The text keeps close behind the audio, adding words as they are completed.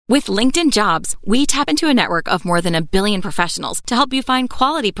With LinkedIn Jobs, we tap into a network of more than 1 billion professionals to help you find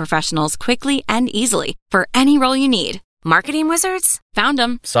quality professionals quickly and easily for any role you need. Marketing wizards? Found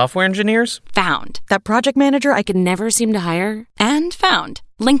them. Software engineers? Found. That project manager I could never seem to hire? And found.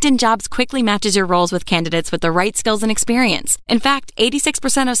 LinkedIn Jobs quickly matches your roles with candidates with the right skills and experience. In fact,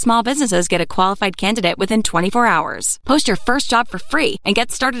 86% of small businesses get a qualified candidate within 24 hours. Post your first job for free and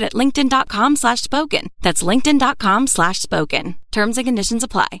get started at linkedin.com/spoken. That's linkedin.com/spoken. Terms and conditions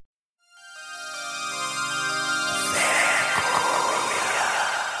apply.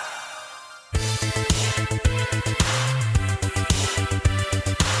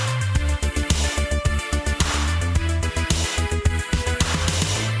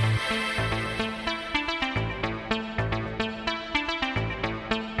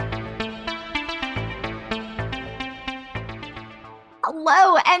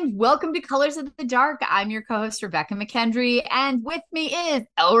 Hello and welcome to Colors of the Dark. I'm your co-host Rebecca McKendry, and with me is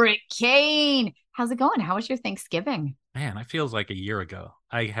Elric Kane. How's it going? How was your Thanksgiving? Man, it feels like a year ago.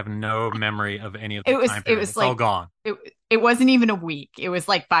 I have no memory of any of the time period. It was it's like all gone. It wasn't even a week. It was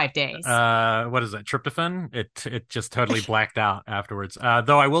like 5 days. What is that? Tryptophan? It just totally blacked out afterwards.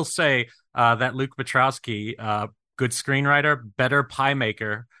 Though I will say that Luke Petrowski, good screenwriter, better pie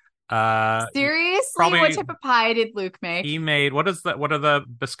maker. Seriously? What type of pie did Luke make? He made what are the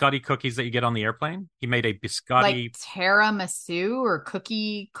biscotti cookies that you get on the airplane? He made a biscotti, like tiramisu or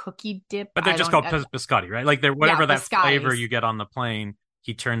cookie dip. But they're just called biscotti, right? Like they're whatever that biscottis. flavor you get on the plane.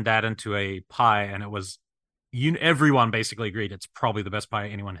 He turned that into a pie, and it was everyone basically agreed it's probably the best pie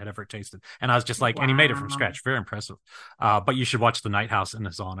anyone had ever tasted. And I was just like, wow. And he made it from scratch. Very impressive. But you should watch The Night House in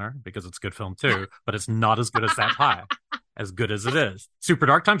his honor because it's a good film too. But it's not as good as that pie. As good as it is. Super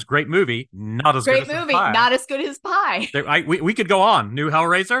Dark Times, great movie. Not as good as pie. Not as good as pie. We could go on. New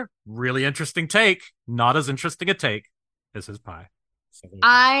Hellraiser, really interesting take. Not as interesting a take as his pie. So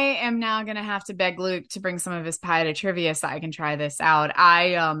I am now going to have to beg Luke to bring some of his pie to trivia so I can try this out.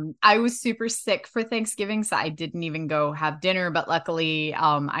 I was super sick for Thanksgiving, so I didn't even go have dinner. But luckily,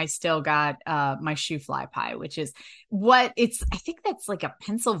 I still got my shoe fly pie, which is I think that's like a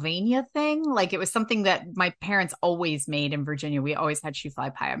Pennsylvania thing. Like it was something that my parents always made in Virginia. We always had shoe fly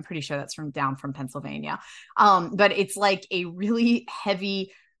pie. I'm pretty sure that's down from Pennsylvania. But it's like a really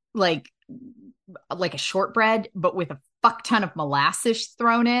heavy, like a shortbread, but with a fuck ton of molasses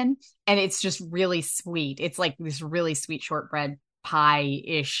thrown in, and it's just really sweet. It's like this really sweet shortbread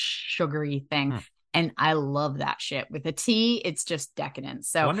pie-ish sugary thing. And I love that shit. With a tea, it's just decadent.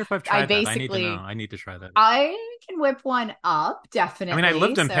 So I wonder if I've tried that. I need to know. I need to try that. I can whip one up, definitely. I mean, I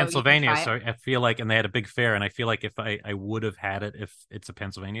lived in Pennsylvania, so I feel like, and they had a big fair, and I feel like if I would have had it if it's a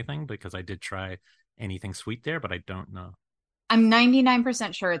Pennsylvania thing, because I did try anything sweet there, but I don't know. I'm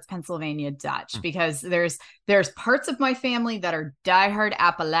 99% sure it's Pennsylvania Dutch because there's parts of my family that are diehard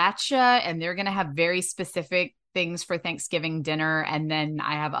Appalachia, and they're going to have very specific things for Thanksgiving dinner. And then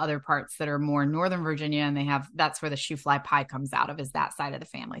I have other parts that are more Northern Virginia, and that's where the shoe fly pie comes out of, is that side of the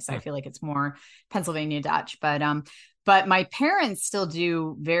family. So I feel like it's more Pennsylvania Dutch, but my parents still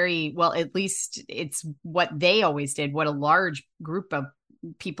do very well. At least it's what they always did, what a large group of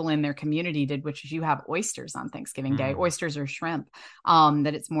people in their community did, which is you have oysters on Thanksgiving Day, oysters or shrimp,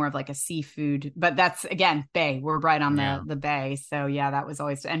 that it's more of like a seafood, but that's again, bay, we're right on the bay. So yeah, that was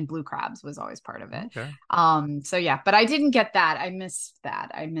always, and blue crabs was always part of it. Okay. So yeah, but I didn't get that. I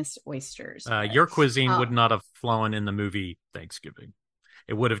missed oysters. Your cuisine would not have flown in the movie Thanksgiving.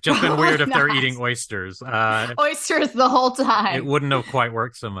 It would have just been weird if they're eating oysters. Oysters the whole time. It wouldn't have quite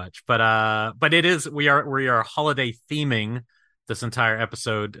worked so much, but it is, we are holiday theming this entire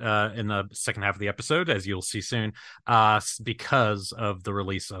episode in the second half of the episode, as you'll see soon, because of the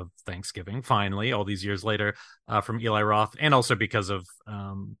release of Thanksgiving, finally, all these years later, from Eli Roth, and also because of,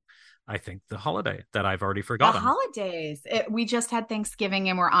 I think, the holiday that I've already forgotten. The holidays. We just had Thanksgiving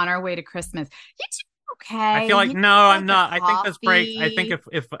and we're on our way to Christmas. Okay. I feel like I'm not. I think that's great. I think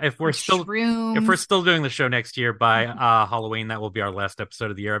if we're still doing the show next year by Halloween, that will be our last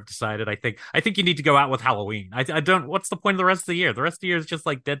episode of the year. I've decided. I think you need to go out with Halloween. I don't. What's the point of the rest of the year? The rest of the year is just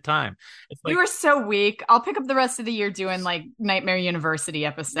like dead time. It's like, you are so weak. I'll pick up the rest of the year doing like Nightmare University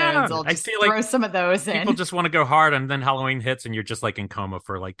episodes. I'll just throw some of those in. People just want to go hard, and then Halloween hits, and you're just like in coma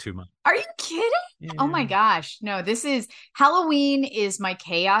for like 2 months. Are you kidding? Yeah. Oh my gosh. No, Halloween is my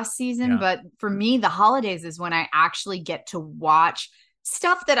chaos season, but for me, the holidays is when I actually get to watch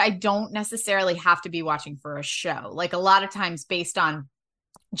stuff that I don't necessarily have to be watching for a show. Like a lot of times based on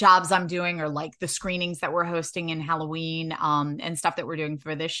jobs I'm doing, or like the screenings that we're hosting in Halloween, and stuff that we're doing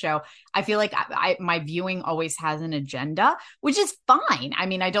for this show, I feel like my viewing always has an agenda, which is fine. I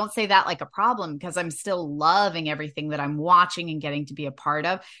mean, I don't say that like a problem, because I'm still loving everything that I'm watching and getting to be a part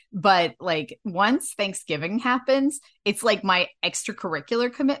of. But like once Thanksgiving happens, it's like my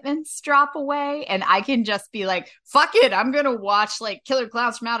extracurricular commitments drop away, and I can just be like, fuck it, I'm gonna watch like Killer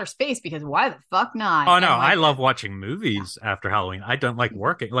Clowns from Outer Space, because why the fuck not? Oh no, like, I love watching movies after Halloween. I don't like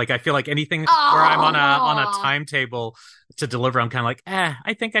working. Like I feel like anything where I'm on a timetable to deliver, I'm kind of like,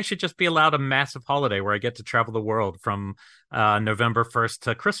 I think I should just be allowed a massive holiday where I get to travel the world from November 1st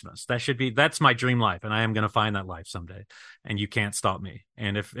to Christmas. That's my dream life, and I am going to find that life someday, and you can't stop me.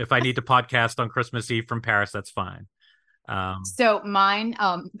 And if I need to podcast on Christmas Eve from Paris, that's fine. So mine,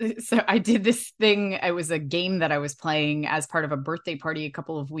 so I did this thing. It was a game that I was playing as part of a birthday party a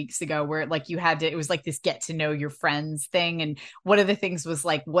couple of weeks ago, where like it was like this get to know your friends thing. And one of the things was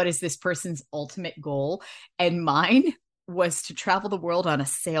like, what is this person's ultimate goal? And mine was to travel the world on a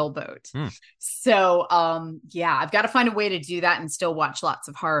sailboat. So yeah, I've got to find a way to do that and still watch lots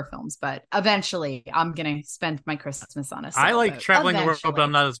of horror films, but eventually I'm gonna spend my Christmas on a sailboat. I like traveling the world, but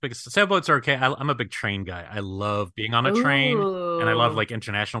I'm not as big. Sailboats are okay. I'm a big train guy. I love being on a train, and I love like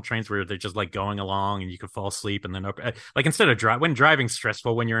international trains where they're just like going along and you can fall asleep, and then like instead of when driving's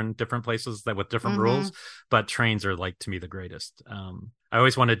stressful when you're in different places that with different rules, but trains are like to me the greatest. I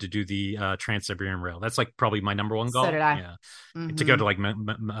always wanted to do the Trans-Siberian Rail. That's like probably my number one goal. So did I. Yeah, to go to like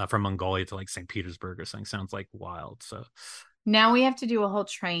from Mongolia to like St. Petersburg or something sounds like wild. So now we have to do a whole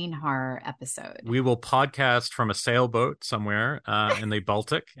train horror episode. We will podcast from a sailboat somewhere in the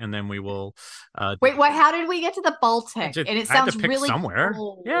Baltic, and then we will. Wait, what? How did we get to the Baltic? And it sounds really somewhere.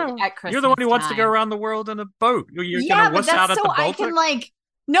 Cold yeah, at Christmas you're the one who wants time. to go around the world in a boat. You're gonna wuss out at the Baltic. I can like.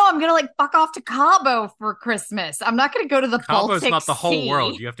 No, I'm gonna like fuck off to Cabo for Christmas. I'm not gonna go to the Baltic Cabo's not the whole Sea.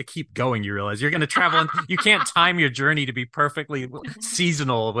 world. You have to keep going. You realize you're gonna travel, and you can't time your journey to be perfectly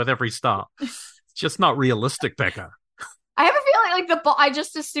seasonal with every stop. It's just not realistic, Bekah. I have a feeling like I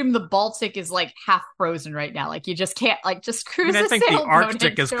just assume the Baltic is like half frozen right now. Like you just can't like just cruise. I think the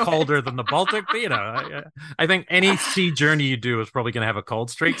Arctic is into colder than the Baltic. But, you know, I think any sea journey you do is probably going to have a cold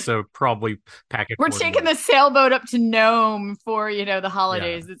streak. So probably pack it. We're taking the sailboat up to Nome for the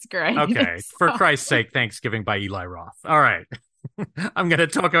holidays. Yeah. It's great. Okay, so. For Christ's sake, Thanksgiving by Eli Roth. All right. I'm going to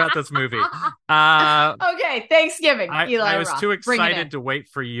talk about this movie. Okay, Thanksgiving. I was too excited to wait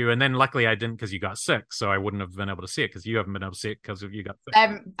for you, and then luckily I didn't because you got sick, so I wouldn't have been able to see it because you haven't been able to see it because you got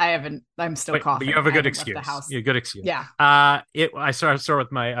sick. I haven't. I'm still coughing. But you have a good excuse. You have a good excuse. Yeah. I saw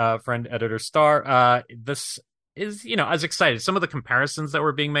with my friend editor Star. This is I was excited. Some of the comparisons that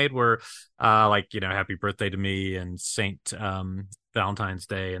were being made were like Happy Birthday to Me and Saint Valentine's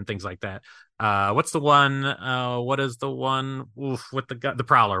Day and things like that. What's the one? What is the one? With the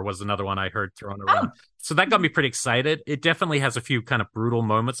Prowler was another one I heard thrown around. Oh. So that got me pretty excited. It definitely has a few kind of brutal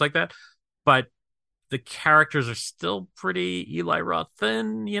moments like that, but the characters are still pretty Eli Roth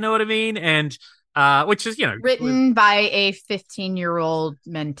thin. You know what I mean? And which is written by a 15-year-old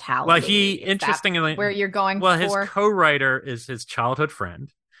mentality. Well, he interestingly where you're going. Well, his co-writer is his childhood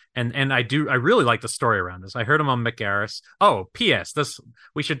friend. And I really like the story around this. I heard him on Mick Garris. Oh, P.S.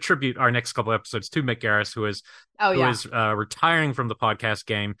 We should tribute our next couple episodes to Mick Garris, who is retiring from the podcast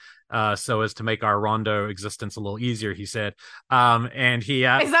game, so as to make our Rondo existence a little easier. He said, and he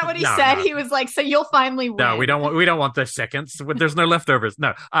is that what he said? No. He was like, "So you'll finally win." No, we don't want the seconds. There's no leftovers.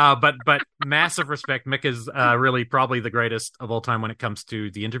 No, but massive respect. Mick is really probably the greatest of all time when it comes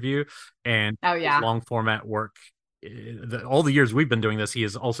to the interview and long format work. All the years we've been doing this, he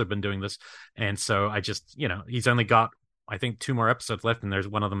has also been doing this, and so I just he's only got I think 2 more episodes left, and there's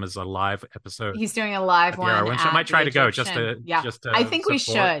one of them is a live episode. He's doing a live one. So I might try to go just to I think we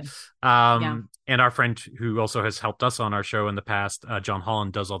should. And our friend who also has helped us on our show in the past, John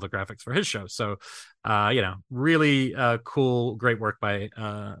Holland, does all the graphics for his show. So really cool, great work by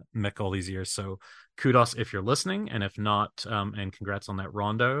Mick all these years. So kudos if you're listening, and if not, and congrats on that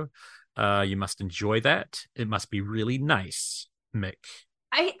Rondo. You must enjoy that. It must be really nice, Mick.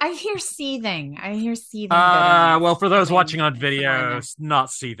 I hear seething. Well, for those watching on video, it's not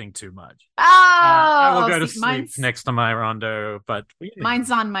seething too much. I will go to sleep next to my Rondo, but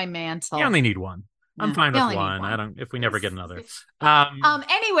mine's on my mantle. You only need one. I'm fine with one. I don't. If we never get another.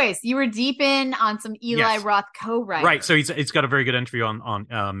 Anyways, you were deep in on some Eli Roth co-writer. Right. So he's got a very good interview on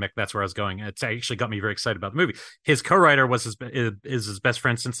Mick. That's where I was going. It's actually got me very excited about the movie. His co-writer is his best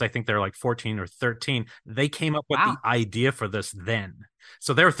friend since I think they're like 14 or 13. They came up with the idea for this then.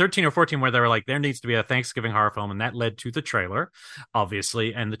 So they were 13 or 14 where they were like, there needs to be a Thanksgiving horror film. And that led to the trailer,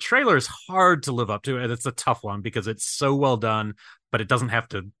 obviously. And the trailer is hard to live up to. And it's a tough one because it's so well done. but it doesn't have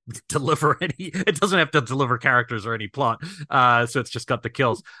to deliver it doesn't have to deliver characters or any plot. So it's just got the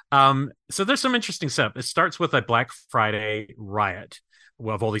kills. So there's some interesting stuff. It starts with a Black Friday riot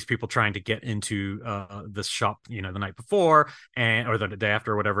of all these people trying to get into this shop, the night before or the day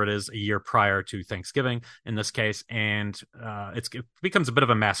after, or whatever it is, a year prior to Thanksgiving in this case. And it becomes a bit of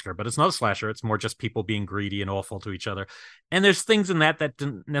a massacre, but it's not a slasher. It's more just people being greedy and awful to each other. And there's things in that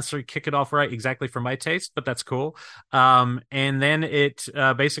didn't necessarily kick it off right exactly for my taste, but that's cool. And then it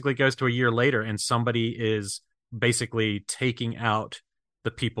basically goes to a year later, and somebody is basically taking out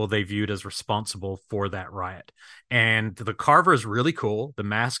the people they viewed as responsible for that riot. And the carver is really cool. The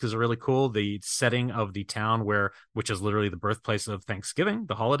mask is really cool. The setting of the town which is literally the birthplace of Thanksgiving,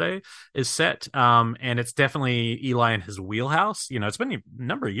 the holiday, is set. And it's definitely Eli in his wheelhouse. It's been a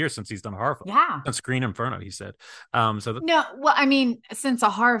number of years since he's done a horror film. Yeah. Since Green Inferno, he said. Since a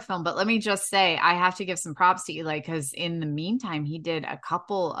horror film, but let me just say, I have to give some props to Eli, because in the meantime, he did a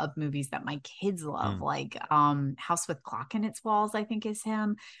couple of movies that my kids love, like House with Clock in Its Walls, I think is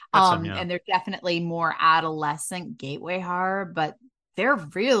him. And they're definitely more adolescent gateway horror, but they're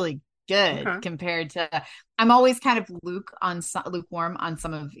really good compared to. I'm always kind of lukewarm on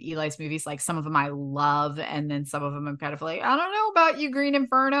some of Eli's movies. Like some of them I love, and then some of them I'm kind of like, I don't know about you, Green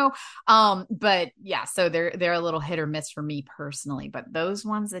Inferno. But yeah, so they're a little hit or miss for me personally. But those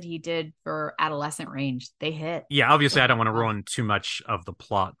ones that he did for adolescent range, they hit. Yeah, obviously I don't want to ruin too much of the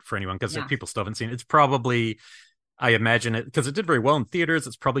plot for anyone, because if people still haven't seen it, it's probably, I imagine it, because it did very well in theaters,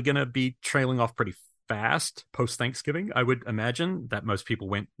 it's probably going to be trailing off pretty fast post Thanksgiving. I would imagine that most people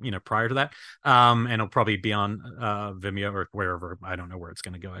went, prior to that. And it'll probably be on Vimeo or wherever. I don't know where it's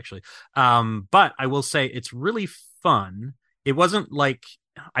going to go actually. But I will say it's really fun. It wasn't like,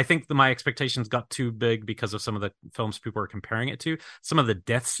 I think my expectations got too big because of some of the films people were comparing it to. Some of the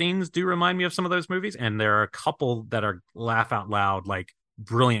death scenes do remind me of some of those movies, and there are a couple that are laugh out loud, like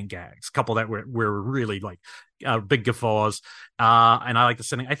brilliant gags, a couple that were really like big guffaws, and I like the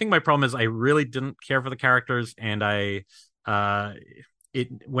setting. I think my problem is I really didn't care for the characters, and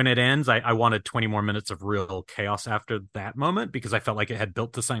when it ends, I wanted 20 more minutes of real chaos after that moment, because I felt like it had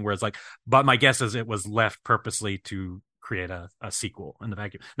built to something where it's like, but my guess is it was left purposely to create a sequel in the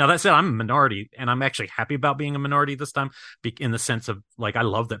vacuum. Now, that said, I'm a minority, and I'm actually happy about being a minority this time, in the sense of, like, I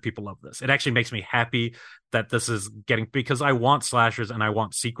love that people love this. It actually makes me happy that this is getting, because I want slashers and I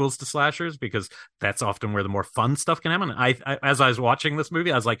want sequels to slashers, because that's often where the more fun stuff can happen. I as I was watching this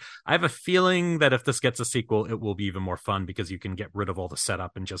movie, I was like, I have a feeling that if this gets a sequel, it will be even more fun, because you can get rid of all the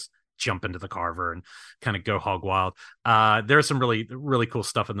setup and just jump into the carver and kind of go hog wild. There's some really, really cool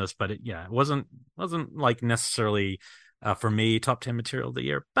stuff in this, but it wasn't like necessarily for me top 10 material of the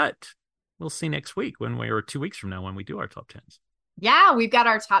year, but we'll see next week or 2 weeks from now when we do our top 10s. Yeah, we've got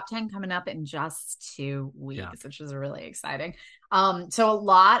our top 10 coming up in just 2 weeks, which is really exciting. So a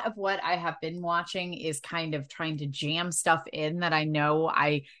lot of what I have been watching is kind of trying to jam stuff in that I know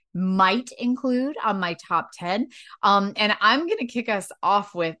I might include on my top 10. And I'm going to kick us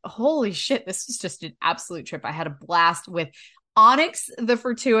off with, holy shit, this was just an absolute trip. I had a blast with ONYX the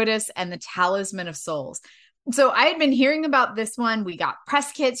FORTUITOUS and the Talisman of Souls. So I had been hearing about this one. We got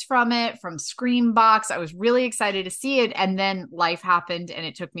press kits from it, from Screambox. I was really excited to see it. And then life happened, and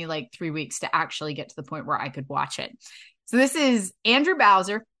it took me like 3 weeks to actually get to the point where I could watch it. So this is Andrew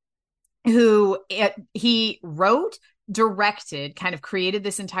Bowser, who he wrote, directed, kind of created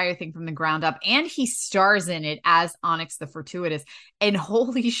this entire thing from the ground up, and he stars in it as ONYX the FORTUITOUS. And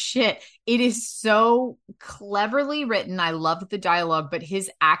holy shit, it is so cleverly written. I love the dialogue, but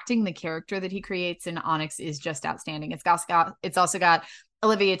his acting, the character that he creates in ONYX, is just outstanding. It's also got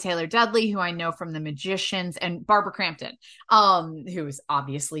Olivia Taylor-Dudley, who I know from The Magicians, and Barbara Crampton, who is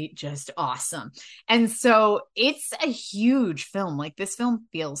obviously just awesome. And so it's a huge film. Like, this film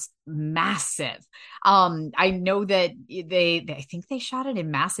feels massive. I know that I think they shot it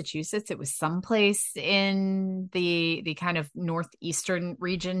in Massachusetts. It was someplace in the kind of northeastern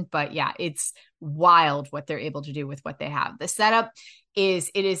region, but yeah, it's wild what they're able to do with what they have. The setup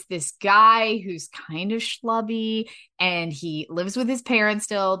is, it is this guy who's kind of schlubby, and he lives with his parents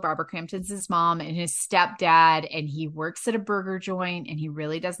still. Barbara Crampton's his mom and his stepdad, and he works at a burger joint, and he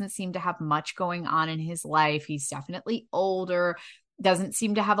really doesn't seem to have much going on in his life. He's definitely older, doesn't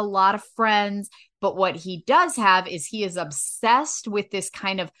seem to have a lot of friends, but what he does have is he is obsessed with this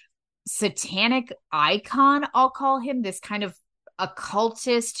kind of satanic icon, I'll call him, this kind of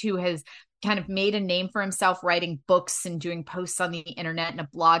occultist who has kind of made a name for himself writing books and doing posts on the internet and a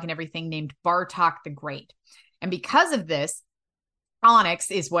blog and everything, named Bartok the Great. And because of this,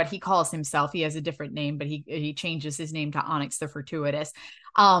 ONYX is what he calls himself. He has a different name, but he changes his name to ONYX the FORTUITOUS,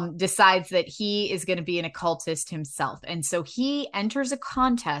 decides that he is going to be an occultist himself. And so he enters a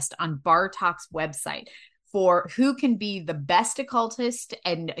contest on Bartok's website for who can be the best occultist.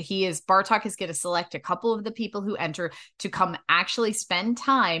 And Bartok is going to select a couple of the people who enter to come actually spend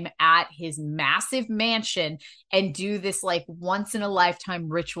time at his massive mansion and do this like once in a lifetime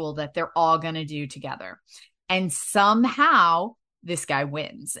ritual that they're all going to do together. And somehow this guy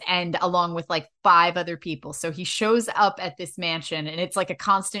wins, and along with like 5 other people. So he shows up at this mansion, and it's like a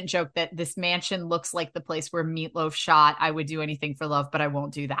constant joke that this mansion looks like the place where Meatloaf shot "I Would Do Anything for Love, but I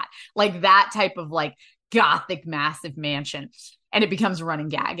Won't Do That." Like that type of like gothic massive mansion. And it becomes a running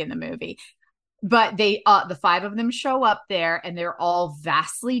gag in the movie. But the 5 of them show up there, and they're all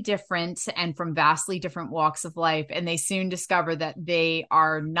vastly different and from vastly different walks of life. And they soon discover that they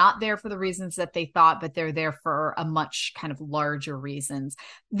are not there for the reasons that they thought, but they're there for a much kind of larger reasons.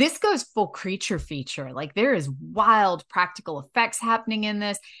 This goes full creature feature. Like there is wild practical effects happening in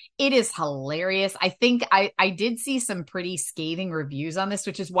this. It is hilarious. I think I did see some pretty scathing reviews on this,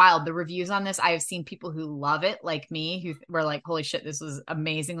 which is wild. The reviews on this, I have seen people who love it, like me, who were like, holy shit, this was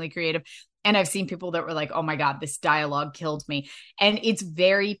amazingly creative. And I've seen people that were like, oh my God, this dialogue killed me. And it's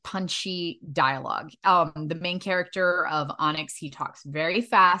very punchy dialogue. The main character of ONYX, he talks very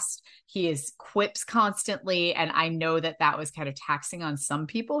fast. He is quips constantly. And I know that was kind of taxing on some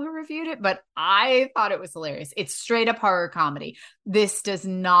people who reviewed it, but I thought it was hilarious. It's straight up horror comedy. This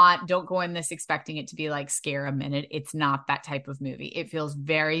don't go in this expecting it to be like scare a minute. It's not that type of movie. It feels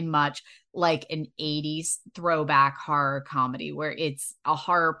very much like an 80s throwback horror comedy where it's a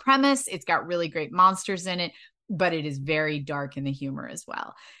horror premise. It's got really great monsters in it, but it is very dark in the humor as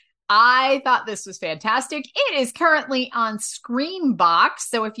well. I thought this was fantastic. It is currently on Screambox.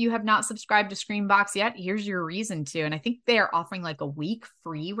 So if you have not subscribed to Screambox yet, here's your reason to. And I think they are offering like a week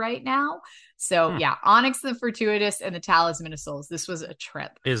free right now. So yeah, ONYX the FORTUITOUS and the Talisman of Souls. This was a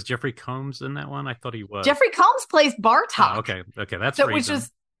trip. Is Jeffrey Combs in that one? I thought he was. Jeffrey Combs plays Bartok. Oh, okay. That's so, which is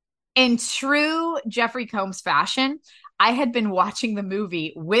in true Jeffrey Combs fashion. I had been watching the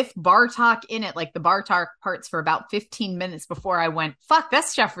movie with Bartok in it, like the Bartok parts, for about 15 minutes before I went, fuck,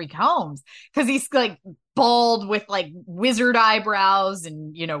 that's Jeffrey Combs. Because he's like bald with like wizard eyebrows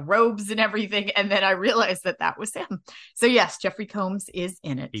and, robes and everything. And then I realized that was him. So yes, Jeffrey Combs is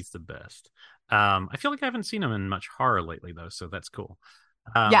in it. He's the best. I feel like I haven't seen him in much horror lately, though. So that's cool.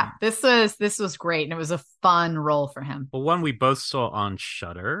 This was great, and it was a fun role for him. Well, one we both saw on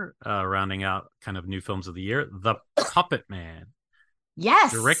Shudder, rounding out kind of new films of the year, The PUPPETMAN.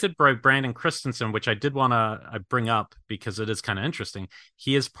 Yes. Directed by Brandon Christensen, which I did want to bring up because it is kind of interesting.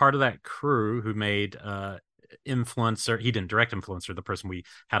 He is part of that crew who made Influencer. He didn't direct Influencer, the person we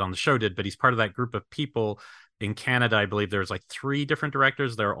had on the show did, but he's part of that group of people. In Canada, I believe there's like 3 different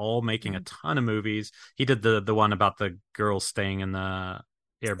directors. They're all making a ton of movies. He did the one about the girls staying in the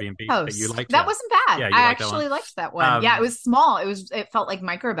Airbnb that you liked. That wasn't bad. Yeah, I actually liked that one. It was small. It felt like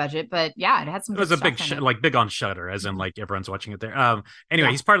micro budget, but yeah, it had some. It was a big big on Shudder, as in like everyone's watching it there. Anyway,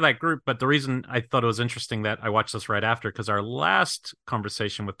 he's part of that group. But the reason I thought it was interesting that I watched this right after, because our last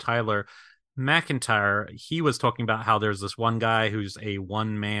conversation with Tyler McIntyre, he was talking about how there's this one guy who's a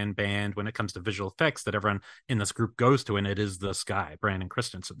one-man band when it comes to visual effects that everyone in this group goes to, and it is this guy, Brandon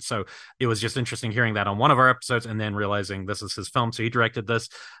Christensen. So it was just interesting hearing that on one of our episodes and then realizing this is his film. So he directed this,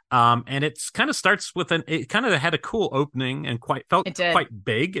 and it's kind of starts with it kind of had a cool opening and quite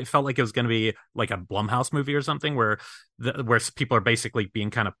big. It felt like it was going to be like a Blumhouse movie or something where people are basically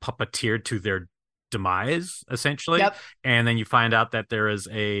being kind of puppeteered to their demise, essentially. Yep. And then you find out that there's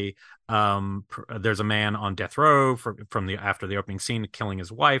a man on death row after the opening scene killing his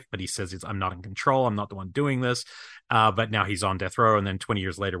wife, but he says I'm not in control, I'm not the one doing this, but now he's on death row. And then 20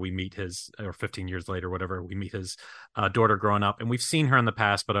 years later we meet or 15 years later, whatever, we meet his daughter growing up, and we've seen her in the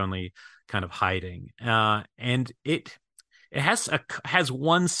past but only kind of hiding, and it has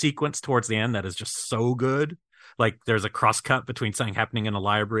one sequence towards the end that is just so good. Like there's a cross cut between something happening in a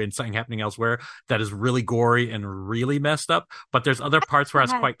library and something happening elsewhere that is really gory and really messed up. But there's other parts where I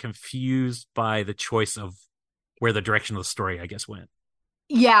was quite confused by the choice of where the direction of the story, I guess, went.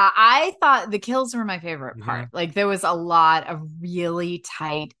 Yeah, I thought the kills were my favorite part. Like there was a lot of really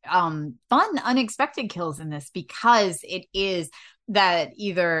tight, fun, unexpected kills in this because it is that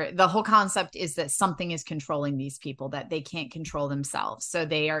either the whole concept is that something is controlling these people, that they can't control themselves. So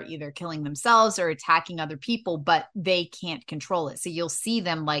they are either killing themselves or attacking other people, but they can't control it. So you'll see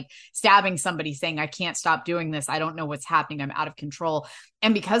them like stabbing somebody saying, I can't stop doing this. I don't know what's happening. I'm out of control.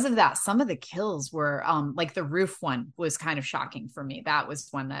 And because of that, some of the kills were like the roof one was kind of shocking for me. That was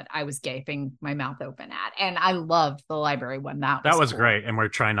one that I was gaping my mouth open at. And I loved the library one. That was cool. Cool. Great. And we're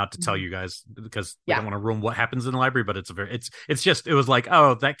trying not to tell you guys because we don't want to ruin what happens in the library, but it was like,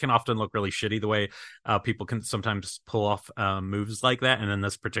 oh, that can often look really shitty the way people can sometimes pull off moves like that. And in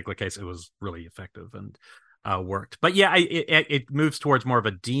this particular case, it was really effective and worked. But yeah, it moves towards more of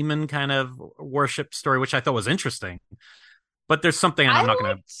a demon kind of worship story, which I thought was interesting. But there's something, and I'm not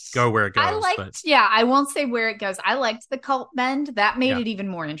going to go where it goes. I won't say where it goes. I liked the cult bend. That made it even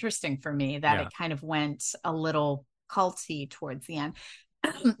more interesting for me, that it kind of went a little culty towards the end.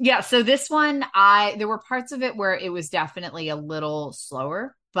 Yeah, so this one, there were parts of it where it was definitely a little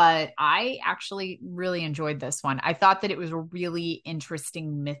slower, but I actually really enjoyed this one. I thought that it was a really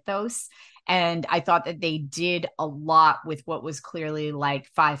interesting mythos, and I thought that they did a lot with what was clearly like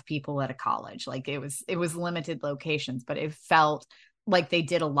 5 people at a college. Like it was limited locations, but it felt like they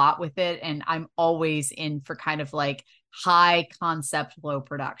did a lot with it, and I'm always in for kind of like high concept, low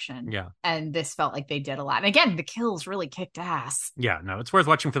production. Yeah. And this felt like they did a lot. And again, the kills really kicked ass. Yeah, no, it's worth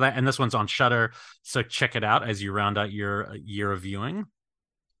watching for that. And this one's on Shudder, so check it out as you round out your year of viewing.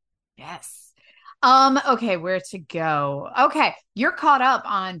 Yes. Okay, where to go? Okay, you're caught up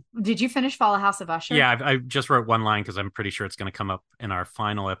on. Did you finish Fall House of Usher? Yeah, I just wrote one line because I'm pretty sure it's going to come up in our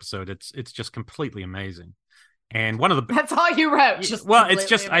final episode. It's just completely amazing. And one of the that's all you wrote. It's just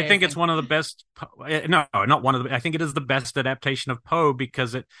amazing. I think it's one of the best. No, not one of the. I think it is the best adaptation of Poe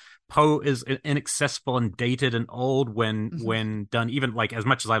because Poe is inaccessible and dated and old when done. Even like as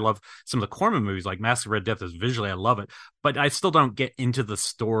much as I love some of the Corman movies, like Mask of Red Death is visually I love it, but I still don't get into the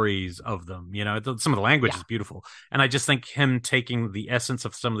stories of them. You know, some of the language is beautiful, and I just think him taking the essence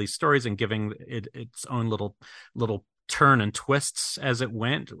of some of these stories and giving it its own little turn and twists as it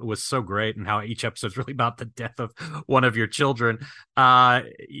went was so great, and how each episode is really about the death of one of your children.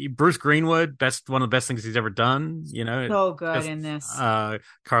 Bruce Greenwood, one of the best things he's ever done, you know, so good in this.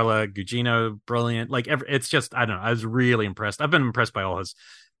 Carla Gugino, brilliant. Like it's just, I don't know, I was really impressed. I've been impressed by all his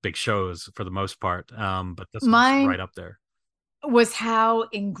big shows for the most part, but this one's right up there. Was how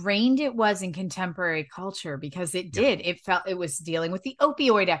ingrained it was in contemporary culture, because it felt it was dealing with the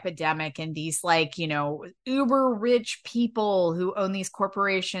opioid epidemic and these like, you know, uber rich people who own these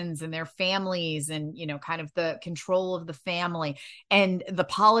corporations and their families, and, you know, kind of the control of the family and the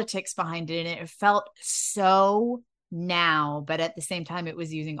politics behind it. And it felt so now, but at the same time, it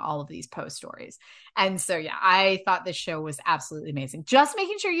was using all of these Poe stories. And so, yeah, I thought this show was absolutely amazing. Just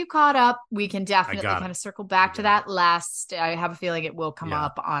making sure you caught up. We can definitely kind of circle back to that last. I have a feeling it will come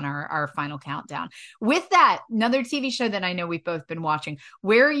up on our final countdown. With that, another TV show that I know we've both been watching.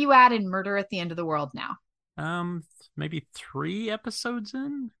 Where are you at in Murder at the End of the World now? Maybe 3 episodes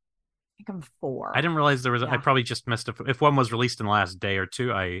in. I think I'm 4. I didn't realize there was. I probably just missed it. If one was released in the last day or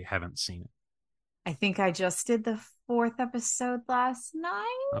 2, I haven't seen it. I think I just did the 4th episode last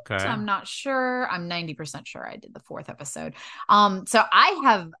night. Okay. I'm not sure. I'm 90% sure I did the 4th episode. So I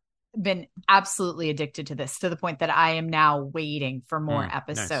have been absolutely addicted to this, to the point that I am now waiting for more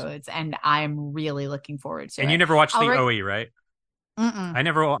episodes, and I'm really looking forward to it. And you never watched the OE, right?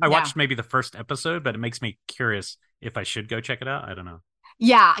 Mm-mm. I watched maybe the first episode, but it makes me curious if I should go check it out. I don't know.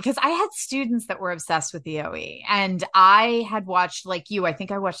 Yeah, because I had students that were obsessed with the OE, and I had watched, like you, I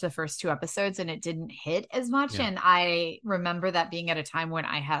think I watched the first 2 episodes and it didn't hit as much. Yeah. And I remember that being at a time when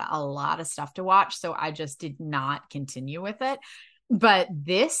I had a lot of stuff to watch, so I just did not continue with it. But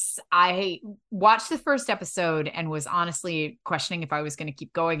this, I watched the first episode and was honestly questioning if I was going to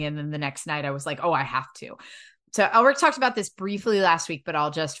keep going. And then the next night I was like, oh, I have to. So Elric talked about this briefly last week, but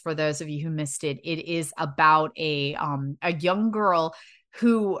I'll just, for those of you who missed it, it is about a young girl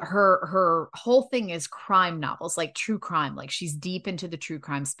who her whole thing is crime novels, like true crime. Like she's deep into the true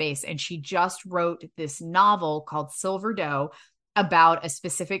crime space. And she just wrote this novel called Silver Doe about a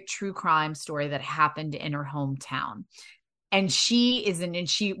specific true crime story that happened in her hometown. And she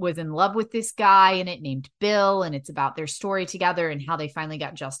was in love with this guy in it named Bill. And it's about their story together and how they finally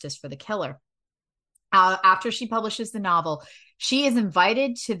got justice for the killer. After she publishes the novel, she is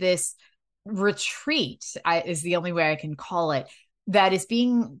invited to this retreat, is the only way I can call it, that is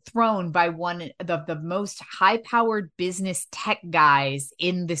being thrown by one of the most high-powered business tech guys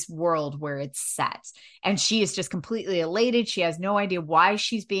in this world where it's set. And she is just completely elated. She has no idea why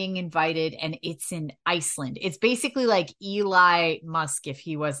she's being invited, and it's in Iceland. It's basically like Elon Musk if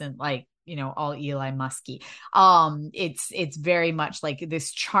he wasn't like all Eli Musky. It's very much like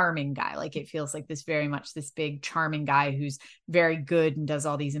this charming guy. Like it feels like this very much this big charming guy who's very good and does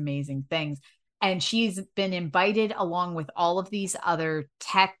all these amazing things. And she's been invited along with all of these other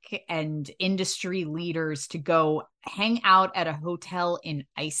tech and industry leaders to go hang out at a hotel in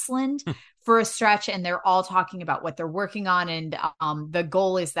Iceland for a stretch. And they're all talking about what they're working on. And the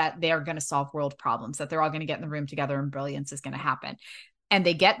goal is that they are going to solve world problems, that they're all going to get in the room together and brilliance is going to happen. And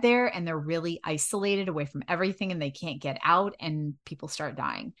they get there and they're really isolated away from everything and they can't get out and people start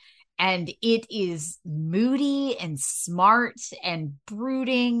dying. And it is moody and smart and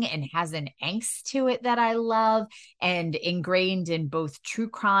brooding and has an angst to it that I love, and ingrained in both true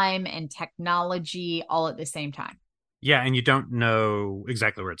crime and technology all at the same time. Yeah, and you don't know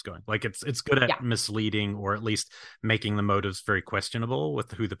exactly where it's going. Like it's good at misleading, or at least making the motives very questionable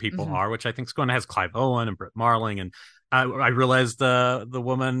with who the people are, which I think is going to has Clive Owen and Britt Marling. And I realized one of the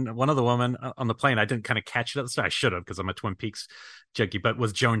women on the plane, I didn't kind of catch it at the start. I should have, because I'm a Twin Peaks junkie, but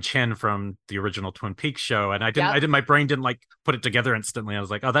was Joan Chen from the original Twin Peaks show. And my brain didn't like put it together instantly. I was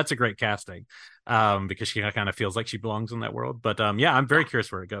like, oh, that's a great casting, because she kind of feels like she belongs in that world. But I'm very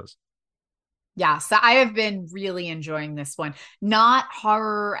curious where it goes. Yeah, so I have been really enjoying this one. Not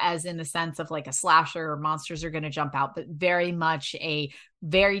horror as in the sense of like a slasher or monsters are going to jump out, but very much a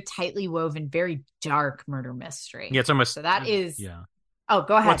very tightly woven, very dark murder mystery. Yeah, it's almost... So that is... Yeah. Oh,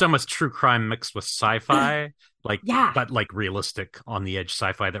 go ahead. Well, it's almost true crime mixed with sci-fi, but like realistic, on the edge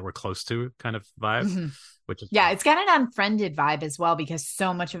sci-fi that we're close to kind of vibe. Which is it's got an Unfriended vibe as well, because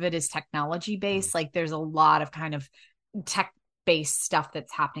so much of it is technology based. Like there's a lot of kind of tech based stuff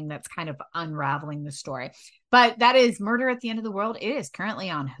that's happening that's kind of unraveling the story. But that is Murder at the End of the World. It is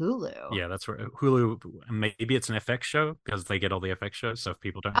currently on Hulu. Yeah, that's where Hulu, maybe it's an FX show because they get all the FX shows. So if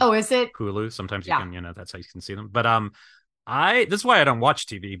people don't is it Hulu, sometimes you can, that's how you can see them. But this is why I don't watch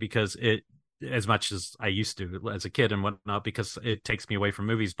TV, because it, as much as I used to as a kid and whatnot, because it takes me away from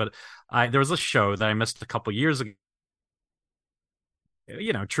movies. But there was a show that I missed a couple years ago,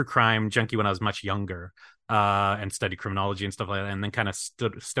 true crime junkie when I was much younger, and studied criminology and stuff like that, and then kind of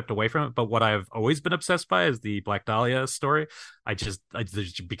stepped away from it. But what I've always been obsessed by is the Black Dahlia story. I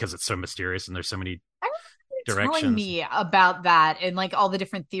because it's so mysterious and there's so many directions. Telling me about that and like all the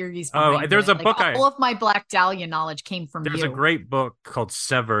different theories. There's a book. All of my Black Dahlia knowledge came from There's a great book called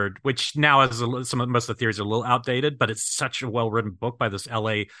Severed, which now has most of the theories are a little outdated, but it's such a well-written book by this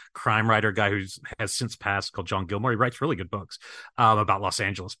LA crime writer guy who has since passed, called John Gilmore. He writes really good books about Los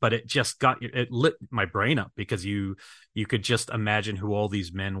Angeles, but it just it lit my brain up, because you could just imagine who all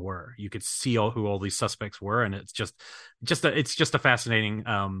these men were. You could see who all these suspects were, and it's just a fascinating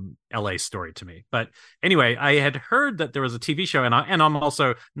LA story to me. But anyway, I had heard that there was a TV show, and I'm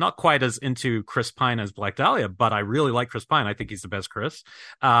also not quite as into Chris Pine as Black Dahlia, but I really like Chris Pine. I think he's the best Chris.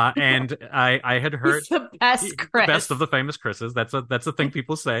 And I had heard he's the best Chris, the best of the famous Chris's. That's a thing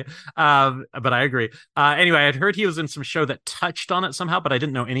people say. But I agree. Anyway, I had heard he was in some show that touched on it somehow, but I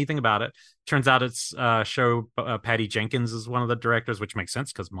didn't know anything about it. Turns out it's a show. Patty Jenkins is one of the directors, which makes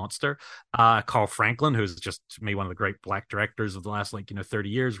sense because Monster. Carl Franklin, who's just to me one of the great black directors of the last 30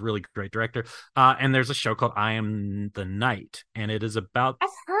 years, really great director. And there's a show called I Am the Night, and it is about... I've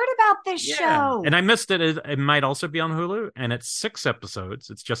heard about this show, and I missed it. It might also be on Hulu, and it's 6 episodes.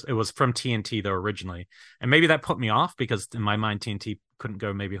 It was from TNT though originally, and maybe that put me off, because in my mind TNT couldn't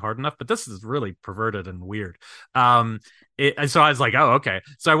go maybe hard enough, but this is really perverted and weird. So I was like, oh, okay.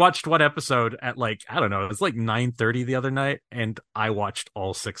 So I watched one episode at I don't know, it was 9:30 the other night, and I watched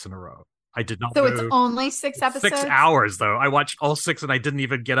all 6 in a row. I did not. So it's only 6 episodes? 6 hours, though. I watched all 6 and I didn't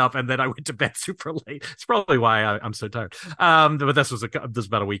even get up, and then I went to bed super late. It's probably why I'm so tired. But this was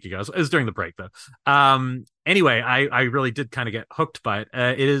about a week ago. So it was during the break, though. Anyway, I really did kind of get hooked by it.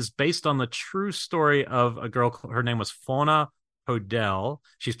 It is based on the true story of a girl. Her name was Fauna Hodel.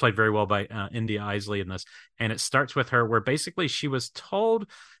 She's played very well by India Isley in this. And it starts with her where basically she was told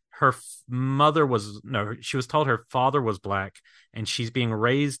she was told her father was black, and she's being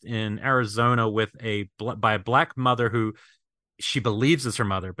raised in Arizona by a black mother who she believes is her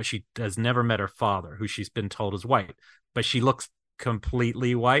mother, but she has never met her father, who she's been told is white, but she looks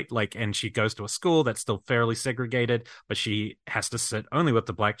completely white, and she goes to a school that's still fairly segregated, but she has to sit only with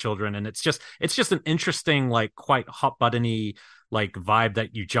the black children. And it's just an interesting, quite hot buttony vibe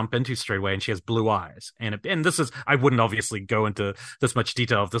that you jump into straight away. And she has blue eyes, and this is, I wouldn't obviously go into this much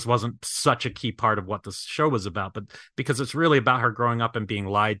detail if this wasn't such a key part of what this show was about, but because it's really about her growing up and being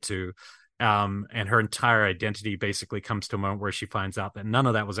lied to. And her entire identity basically comes to a moment where she finds out that none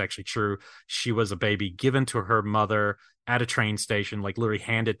of that was actually true. She was a baby given to her mother at a train station, literally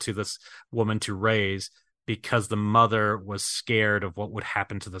handed to this woman to raise. because the mother was scared of what would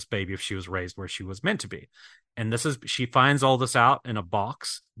happen to this baby if she was raised where she was meant to be. And she finds all this out in a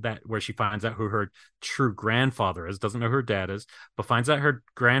box where she finds out who her true grandfather is, doesn't know who her dad is, but finds out her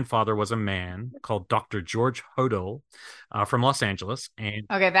grandfather was a man called Dr. George Hodel from Los Angeles. And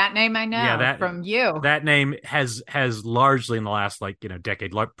okay, that name I know from you. That name has largely in the last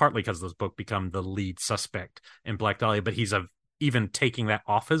decade, partly because of this book, become the lead suspect in Black Dahlia, but he's even taking that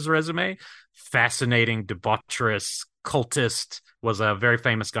off his resume. Fascinating, debaucherous, cultist, was a very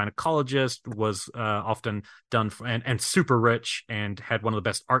famous gynecologist, was often done and super rich, and had one of the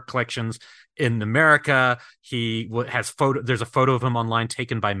best art collections in America. He has there's a photo of him online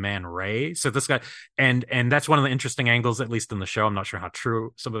taken by Man Ray. So this guy, and that's one of the interesting angles, at least in the show. I'm not sure how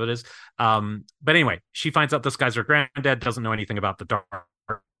true some of it is. But anyway, she finds out this guy's her granddad, doesn't know anything about the dark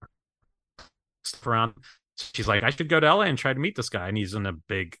stuff around. She's like, I should go to LA and try to meet this guy. And he's in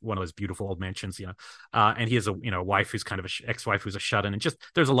one of those beautiful old mansions, and he has a wife who's kind of ex-wife who's a shut-in, and just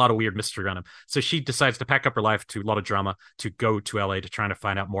there's a lot of weird mystery around him. So she decides to pack up her life, to a lot of drama, to go to LA to try to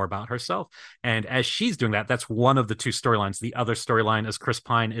find out more about herself. And as she's doing that, that's one of the two storylines. The other storyline is Chris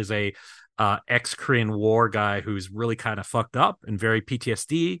Pine is a ex-Korean War guy who's really kind of fucked up and very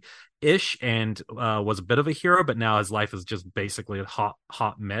PTSD-ish, and was a bit of a hero, but now his life is just basically a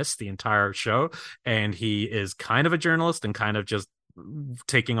hot mess the entire show. And he is kind of a journalist and kind of just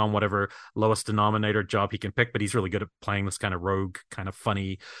taking on whatever lowest denominator job he can pick, but he's really good at playing this kind of rogue, kind of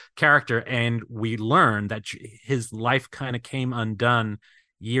funny character. And we learn that his life kind of came undone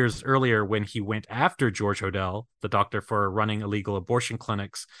years earlier when he went after George Hodel, the doctor, for running illegal abortion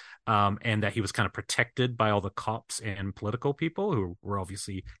clinics, and that he was kind of protected by all the cops and political people who were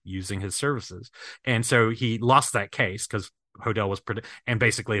obviously using his services. And so he lost that case because Hodel was and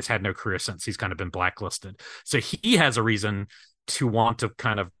basically has had no career since. He's kind of been blacklisted. So he has a reason to want to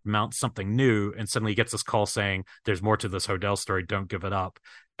kind of mount something new, and suddenly he gets this call saying there's more to this Hodel story, don't give it up.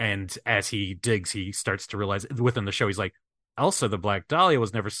 And as he digs, he starts to realize within the show, he's like, also the Black Dahlia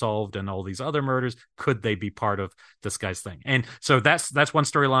was never solved, and all these other murders, could they be part of this guy's thing? And so that's one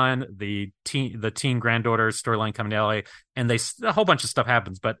storyline. The teen granddaughter storyline coming to LA, and a whole bunch of stuff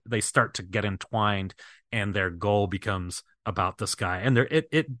happens, but they start to get entwined, and their goal becomes about this guy. And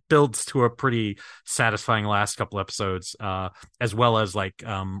it builds to a pretty satisfying last couple episodes, as well as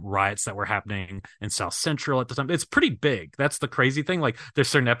riots that were happening in South Central at the time. It's pretty big. That's the crazy thing. Like, there's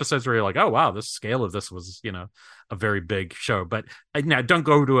certain episodes where you're like, oh wow, the scale of this was a very big show. But now don't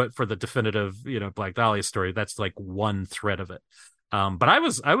go to it for the definitive Black Dahlia story. That's like one thread of it. But I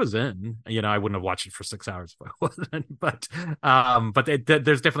was in, I wouldn't have watched it for 6 hours if I wasn't, but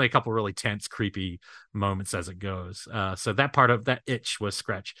there's definitely a couple really tense, creepy moments as it goes. So that part of that itch was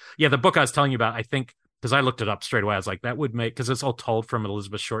scratched. Yeah. The book I was telling you about, I think, because I looked it up straight away, I was like, that would make, because it's all told from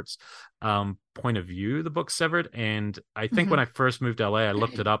Elizabeth Short's point of view, the book Severed. And I think when I first moved to LA, I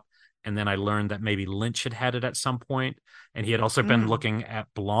looked it up, and then I learned that maybe Lynch had it at some point, and he had also been looking at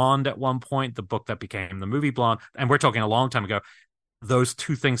Blonde at one point, the book that became the movie Blonde. And we're talking a long time ago. Those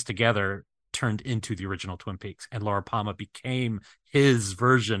two things together turned into the original Twin Peaks, and Laura Palmer became his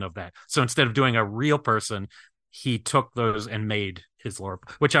version of that. So instead of doing a real person, he took those and made his Laura,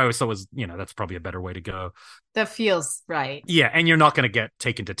 which I always thought was, that's probably a better way to go. That feels right. Yeah, and you're not going to get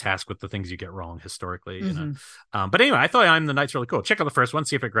taken to task with the things you get wrong historically. But anyway, I thought I'm the Night's really cool. Check out the first one,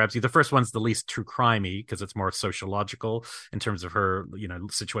 see if it grabs you. The first one's the least true crimey because it's more sociological in terms of her,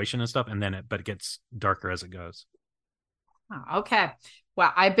 situation and stuff, and then but it gets darker as it goes. Oh, okay.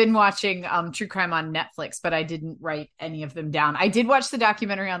 Well, I've been watching true crime on Netflix, but I didn't write any of them down. I did watch the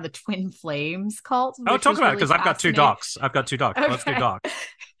documentary on the Twin Flames cult. Oh, talk about it, because I've got two docs. Okay. Let's do docs.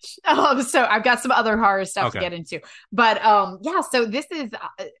 So I've got some other horror stuff to get into. But so this is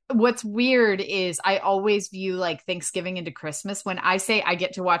what's weird is I always view like Thanksgiving into Christmas. When I say I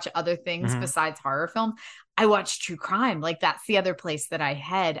get to watch other things besides horror film, I watch true crime. Like, that's the other place that I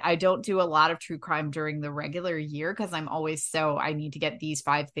head. I don't do a lot of true crime during the regular year because I'm always I need to get these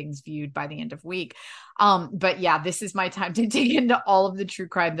 5 things viewed by the end of week. But yeah, this is my time to dig into all of the true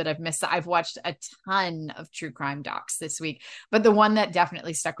crime that I've missed. I've watched a ton of true crime docs this week, but the one that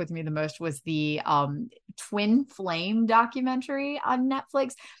definitely stuck with me the most was the Twin Flame documentary on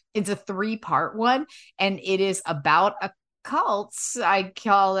Netflix. It's a 3-part one, and it is about a cults. I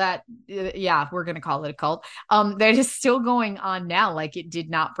call that, we're going to call it a cult. That is still going on now. Like, it did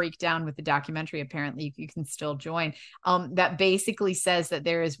not break down with the documentary. Apparently you can still join. That basically says that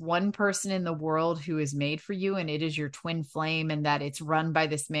there is one person in the world who is made for you, and it is your twin flame, and that it's run by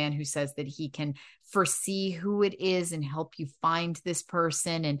this man who says that he can foresee who it is and help you find this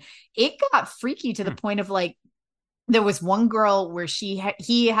person. And it got freaky to the point of like, there was one girl where he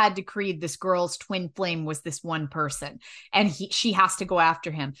had decreed this girl's twin flame was this one person, and she has to go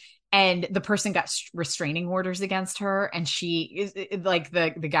after him. And the person got restraining orders against her. And she is like, the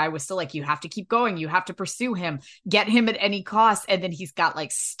guy was still like, you have to keep going. You have to pursue him, get him at any cost. And then he's got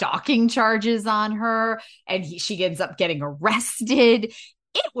like stalking charges on her, and she ends up getting arrested.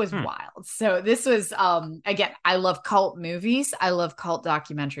 It was wild. So this was, again, I love cult movies. I love cult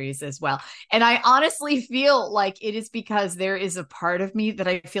documentaries as well. And I honestly feel like it is because there is a part of me that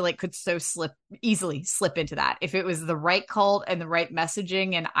I feel like could so easily slip into that. If it was the right cult and the right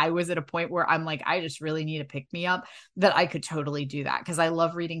messaging, and I was at a point where I'm like, I just really need to pick me up, that I could totally do that. Cause I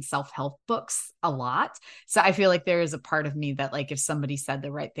love reading self-help books a lot. So I feel like there is a part of me that, like, if somebody said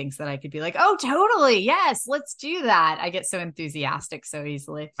the right things, that I could be like, oh, totally. Yes, let's do that. I get so enthusiastic so easily.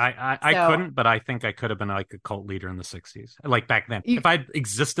 I couldn't, but I think I could have been like a cult leader in the 60s, like back then. If I'd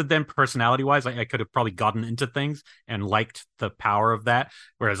existed then, personality wise, I could have probably gotten into things and liked the power of that.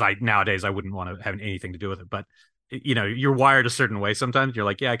 Whereas nowadays I wouldn't want to have anything to do with it. But you're wired a certain way. Sometimes you're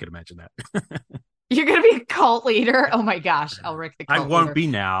like, yeah, I could imagine that. You're going to be a cult leader? Oh my gosh, Elric the cult I won't leader. be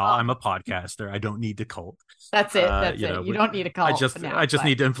now. I'm a podcaster. I don't need the cult. That's it. That's it. You don't need a cult. I just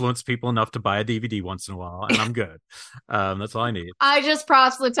need to influence people enough to buy a DVD once in a while, and I'm good. That's all I need. I just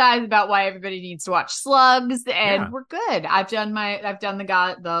proselytize about why everybody needs to watch Slugs, and we're good. I've done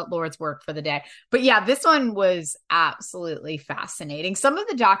the Lord's work for the day. But yeah, this one was absolutely fascinating. Some of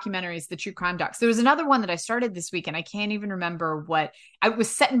the documentaries, the true crime docs. There was another one that I started this week, and I can't even remember what. It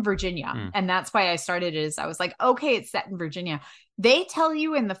was set in Virginia, and that's why I started it. I was like, okay, it's set in Virginia. They tell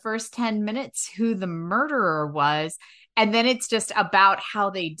you in the first 10 minutes who the murderer was, and then it's just about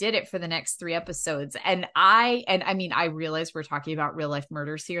how they did it for the next 3 episodes. And I mean, I realize we're talking about real life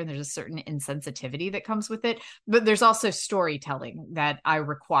murders here, and there's a certain insensitivity that comes with it, but there's also storytelling that I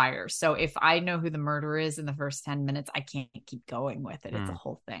require. So if I know who the murderer is in the first 10 minutes, I can't keep going with it. It's a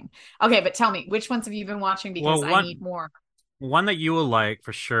whole thing. Okay, but tell me, which ones have you been watching? Because I need more. One that you will like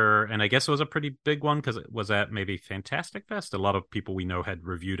for sure, and I guess it was a pretty big one because it was at maybe Fantastic Fest. A lot of people we know had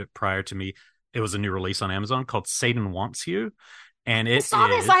reviewed it prior to me. It was a new release on Amazon called Satan Wants You. And I saw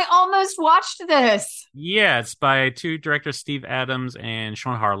this. I almost watched this. Yeah, it's by 2 directors, Steve Adams and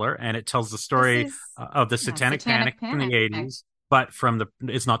Sean Harler, and it tells the story of the Satanic Panic in the 80s. But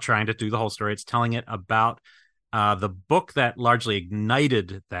it's not trying to do the whole story. It's telling it about the book that largely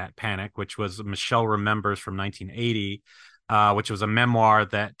ignited that panic, which was Michelle Remembers from 1980. Which was a memoir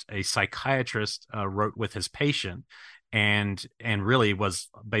that a psychiatrist wrote with his patient, and really was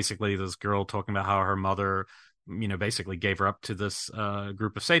basically this girl talking about how her mother, basically gave her up to this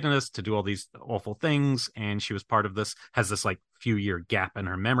group of Satanists to do all these awful things, and she was part of this, has this like few-year gap in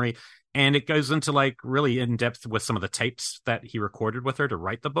her memory, and it goes into like really in depth with some of the tapes that he recorded with her to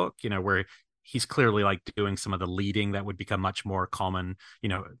write the book, where he's clearly like doing some of the leading that would become much more common,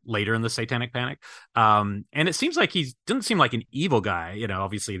 later in the Satanic Panic. And it seems like he didn't seem like an evil guy.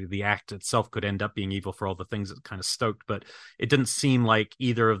 Obviously the act itself could end up being evil for all the things it kind of stoked, but it didn't seem like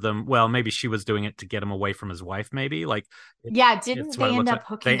either of them. Well, maybe she was doing it to get him away from his wife, maybe. Didn't they end up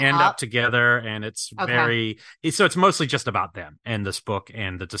hooking up? They end up together, and it's so it's mostly just about them and this book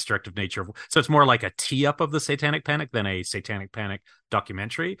and the destructive nature of. So it's more like a tee up of the Satanic Panic than a Satanic Panic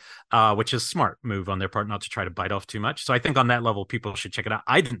documentary, which is smart move on their part not to try to bite off too much. So I think on that level, people should check it out.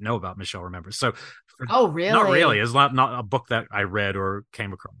 I didn't know about Michelle Remembers. So really? Not really. It's not a book that I read or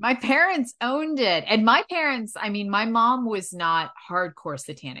came across. My parents owned it. And my parents, I mean, my mom was not hardcore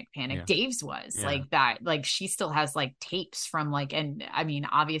Satanic Panic. Yeah. Dave's was like that. Like she still has like tapes from and I mean,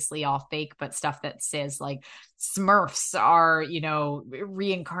 obviously all fake, but stuff that says like Smurfs are,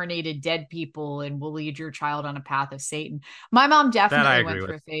 reincarnated dead people and will lead your child on a path of Satan. My mom definitely went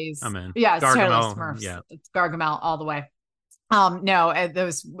through a phase. I'm in. Yeah, it's Gargamel, totally Smurfs. Yeah. It's Gargamel all the way. No,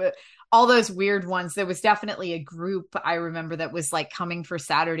 all those weird ones. There was definitely a group I remember that was like coming for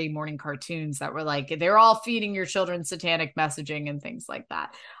Saturday morning cartoons that were like, they're all feeding your children satanic messaging and things like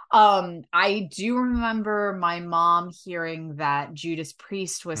that. I do remember my mom hearing that Judas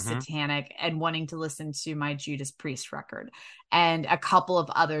Priest was satanic and wanting to listen to my Judas Priest record and a couple of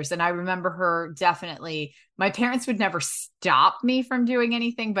others. And I remember her definitely, my parents would never stop me from doing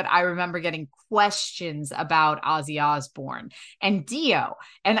anything, but I remember getting questions about Ozzy Osbourne and Dio.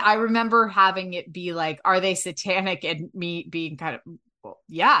 And I remember having it be like, are they satanic? And me being kind of, well,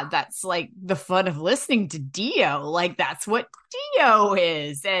 yeah, that's like the fun of listening to Dio. Like that's what Dio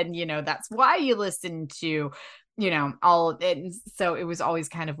is. And, that's why you listen to, all of it. And so it was always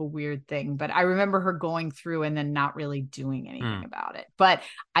kind of a weird thing, but I remember her going through and then not really doing anything about it. But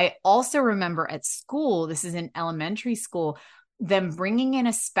I also remember at school, this is in elementary school, them bringing in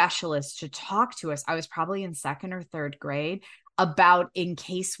a specialist to talk to us. I was probably in 2nd or 3rd grade, about in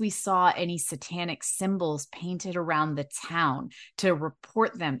case we saw any satanic symbols painted around the town, to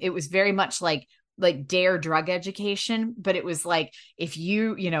report them. It was very much like DARE drug education, but it was like, if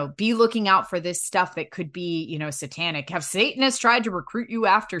you be looking out for this stuff that could be, satanic. Have Satanists tried to recruit you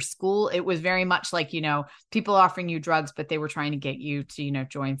after school? It was very much like, people offering you drugs, but they were trying to get you to,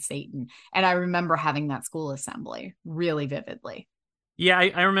 join Satan. And I remember having that school assembly really vividly. Yeah,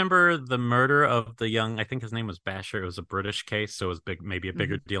 I remember the murder of the young, I think his name was Basher. It was a British case, so it was maybe a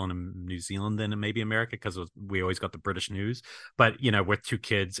bigger deal in New Zealand than in maybe America, because we always got the British news. But, with 2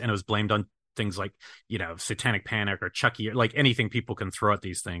 kids, and it was blamed on things like, Satanic Panic or Chucky, or like anything people can throw at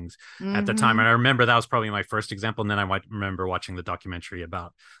these things at the time. And I remember that was probably my first example. And then I remember watching the documentary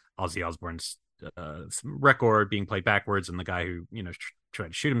about Ozzy Osbourne's record being played backwards, and the guy who, tried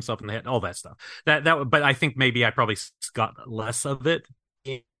to shoot himself in the head, all that stuff. But I think maybe I probably got less of it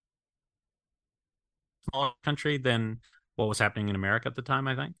in a smaller country than what was happening in America at the time,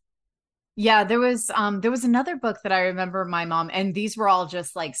 I think. Yeah, there was another book that I remember my mom, and these were all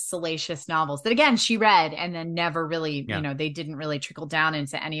just like salacious novels that, again, she read and then never really, they didn't really trickle down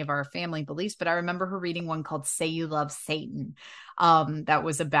into any of our family beliefs. But I remember her reading one called Say You Love Satan, that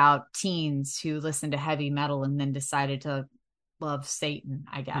was about teens who listened to heavy metal and then decided to love Satan,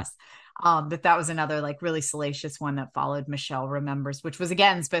 I guess. That was another like really salacious one that followed Michelle Remembers, which was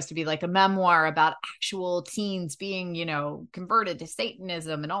again supposed to be like a memoir about actual teens being, converted to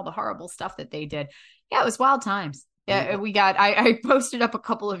Satanism and all the horrible stuff that they did. Yeah, it was wild times. Yeah, I posted up a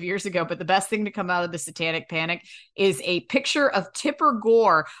couple of years ago, but the best thing to come out of the Satanic Panic is a picture of Tipper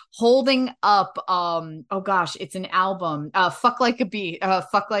Gore holding up, it's an album, Fuck Like a Beast,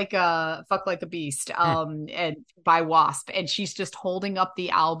 and by Wasp. And she's just holding up the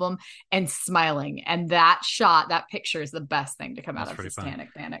album and smiling. And that picture is the best thing to come out of the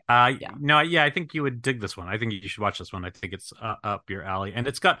Satanic Panic. I think you would dig this one. I think you should watch this one. I think it's up your alley. And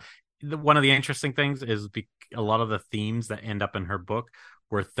it's got, one of the interesting things is a lot of the themes that end up in her book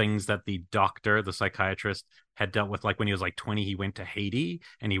were things that the psychiatrist, had dealt with. Like when he was like 20, he went to Haiti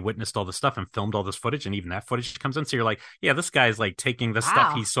and he witnessed all this stuff and filmed all this footage, and even that footage comes in. So you're like, yeah, this guy's like taking the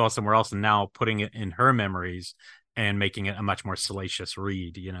stuff he saw somewhere else and now putting it in her memories and making it a much more salacious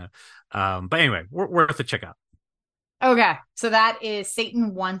read, But anyway, worth a check out. Okay, so that is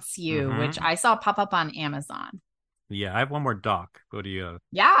Satan Wants You, which I saw pop up on Amazon. Yeah, I have one more doc. What do you?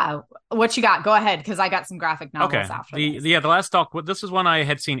 Yeah, what you got? Go ahead, because I got some graphic novels after this. The last doc. This is one I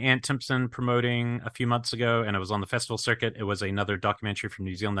had seen Ant Timpson promoting a few months ago, and it was on the festival circuit. It was another documentary from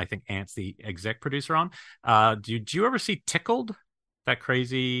New Zealand. I think Ant's the exec producer on. Did you ever see Tickled? That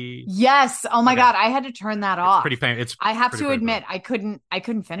crazy. Yes. Oh my God, I had to turn that off. Pretty painful. I have to admit, I couldn't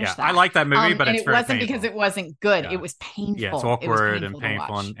finish that. I like that movie, but it wasn't painful. because it wasn't good. Yeah. It was painful. Yeah, it's awkward and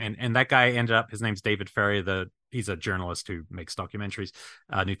painful. And that guy ended up. His name's David Ferry. He's a journalist who makes documentaries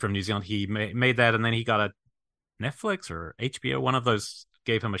from New Zealand. He made that, and then he got a Netflix or HBO. One of those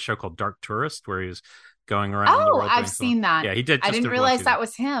gave him a show called Dark Tourist, where he was going around the world. I've seen that. Yeah, he did. I didn't realize that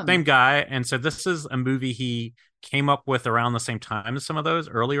was him. Same guy. And so this is a movie he came up with around the same time as some of those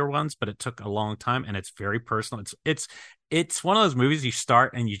earlier ones, but it took a long time, and it's very personal. It's one of those movies you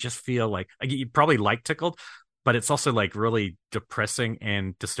start and you just feel like you probably like Tickled, but it's also like really depressing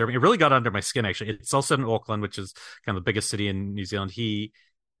and disturbing. It really got under my skin, actually. It's also in Auckland, which is kind of the biggest city in New Zealand. He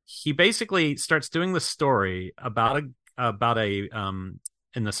basically starts doing the story about a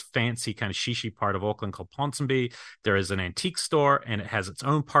in this fancy kind of shishi part of Auckland called Ponsonby. There is an antique store, and it has its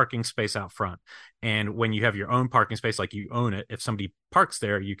own parking space out front. And when you have your own parking space, like you own it, if somebody parks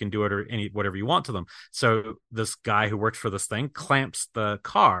there, you can do it or whatever you want to them. So this guy who works for this thing clamps the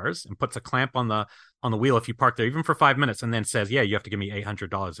cars and puts a clamp on the wheel if you park there, even for 5 minutes, and then says, yeah, you have to give me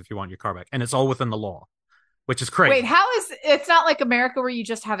 $800 if you want your car back. And it's all within the law, which is crazy. Wait, it's not like America where you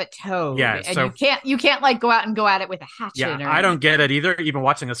just have it towed? Yeah, and you can't like go out and go at it with a hatchet. Yeah, I don't get it either. Even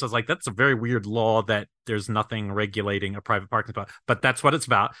watching this, I was like, that's a very weird law that there's nothing regulating a private parking spot. But that's what it's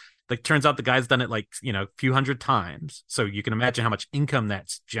about. Like, turns out the guy's done it like, a few hundred times. So you can imagine how much income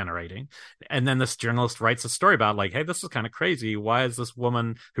that's generating. And then this journalist writes a story about like, hey, this is kind of crazy. Why is this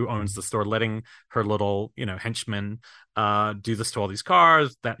woman who owns the store letting her little, henchmen do this to all these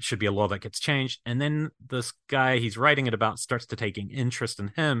cars? That should be a law that gets changed. And then this guy he's writing it about starts to taking interest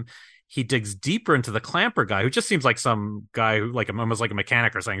in him. He digs deeper into the clamper guy, who just seems like some guy who almost like a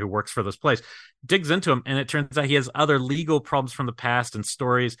mechanic or something who works for this place, digs into him. And it turns out he has other legal problems from the past and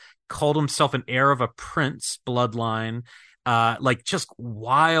stories, called himself an heir of a prince bloodline, like just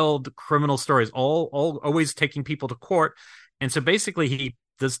wild criminal stories, all always taking people to court. And so basically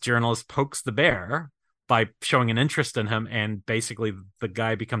this journalist pokes the bear by showing an interest in him. And basically the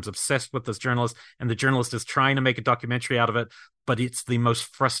guy becomes obsessed with this journalist, and the journalist is trying to make a documentary out of it, but it's the most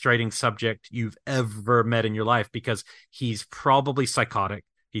frustrating subject you've ever met in your life, because he's probably psychotic.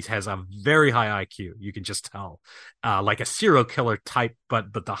 He has a very high IQ. You can just tell, like a serial killer type,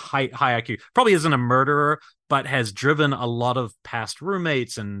 but the high IQ. Probably isn't a murderer, but has driven a lot of past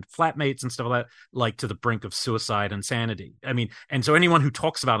roommates and flatmates and stuff like that, like to the brink of suicide, insanity. I mean, and so anyone who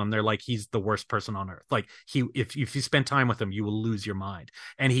talks about him, they're like, he's the worst person on earth. Like if you spend time with him, you will lose your mind.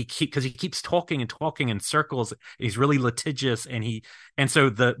 And he keeps talking in circles. He's really litigious,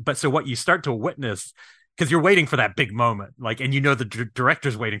 so what you start to witness, because you're waiting for that big moment, like, and you know the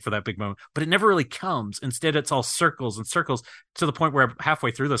director's waiting for that big moment, but it never really comes. Instead, it's all circles and circles, to the point where halfway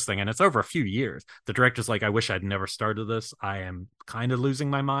through this thing, and it's over a few years, the director's like, I wish I'd never started this. I am kind of losing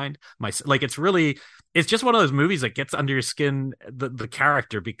my mind. It's just one of those movies that gets under your skin, the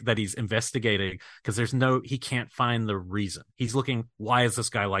character that he's investigating, because he can't find the reason. He's looking, why is this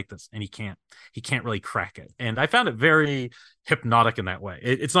guy like this? And he can't really crack it. And I found it very hypnotic in that way.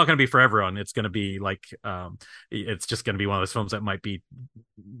 It's not going to be for everyone. It's going to be like, it's just going to be one of those films that might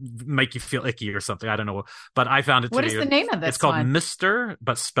make you feel icky or something. I don't know. But I found it What is the name of this? It's called Mr.,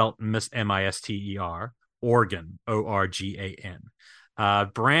 but spelt Mister, Organ, Organ.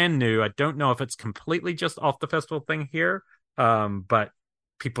 Brand new. I don't know if it's completely just off the festival thing here, but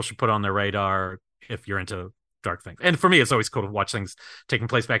people should put on their radar if you're into dark things. And for me, it's always cool to watch things taking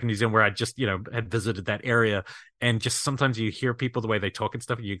place back in New Zealand, where I just had visited that area, and just sometimes you hear people, the way they talk and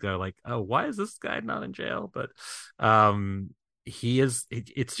stuff, and you go like, oh, why is this guy not in jail? But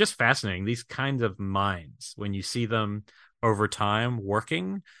it's just fascinating, these kinds of minds, when you see them over time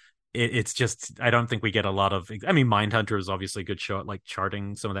working. It's just, I don't think we get a lot of, I mean, Mindhunter is obviously a good show at like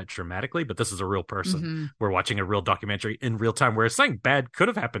charting some of that dramatically, but this is a real person. Mm-hmm. We're watching a real documentary in real time where something bad could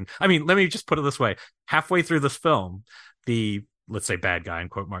have happened. I mean, let me just put it this way. Halfway through this film, the, let's say, bad guy in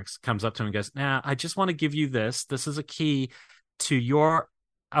quote marks comes up to him and goes, I just want to give you this. This is a key to your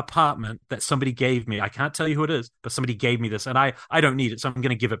apartment that somebody gave me. I can't tell you who it is, but somebody gave me this, and I don't need it, so I'm going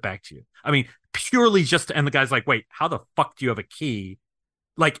to give it back to you. I mean, purely just, and the guy's like, wait, how the fuck do you have a key?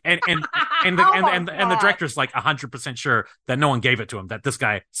 Like, and the director's like 100% sure that no one gave it to him, that this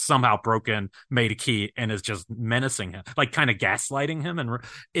guy somehow broke in, made a key, and is just menacing him, like kind of gaslighting him. And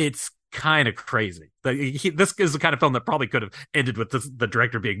it's kind of crazy. This is the kind of film that probably could have ended with the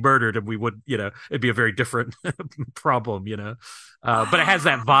director being murdered, and we would, it'd be a very different problem, but it has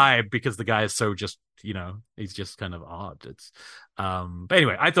that vibe because the guy is so just, he's just kind of odd. It's, but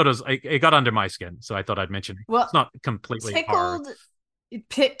anyway, I thought it got under my skin, so I thought I'd mention. Well, it's not completely hard.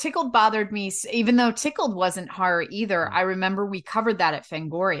 Tickled bothered me, even though Tickled wasn't horror either. I remember we covered that at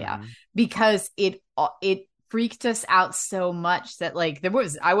Fangoria because it freaked us out so much that like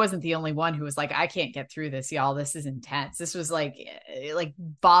I wasn't the only one who was like, I can't get through this, y'all. This is intense. This was like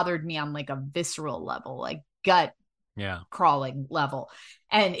bothered me on like a visceral level, like gut crawling level.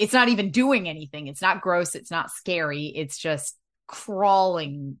 And it's not even doing anything. It's not gross. It's not scary. It's just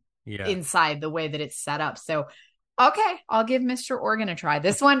crawling inside the way that it's set up. So okay, I'll give Mr. Organ a try.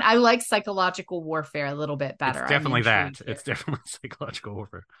 This one, I like psychological warfare a little bit better. It's definitely that. It's definitely psychological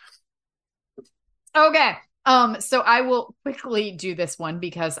warfare. Okay. So I will quickly do this one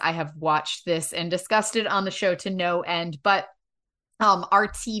because I have watched this and discussed it on the show to no end. But our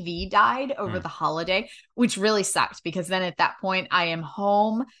TV died over the holiday, which really sucked because then at that point I am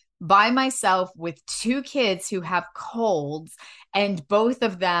home by myself with two kids who have colds, and both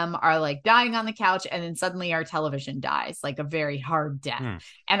of them are like dying on the couch, and then suddenly our television dies, like a very hard death.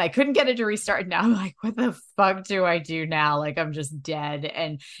 And I couldn't get it to restart. Now I'm like, what the fuck do I do now? Like, I'm just dead.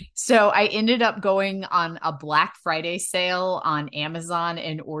 And so I ended up going on a Black Friday sale on Amazon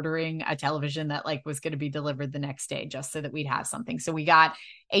and ordering a television that like was going to be delivered the next day just so that we'd have something. So we got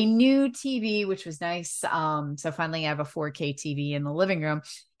a new TV, which was nice. So finally I have a 4K TV in the living room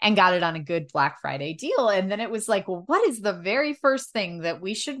and got it on a good Black Friday deal. And then it was like, well, what is the very first thing that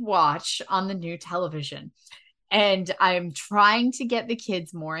we should watch on the new television? And I'm trying to get the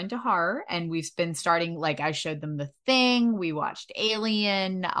kids more into horror. And we've been starting, like I showed them The Thing. We watched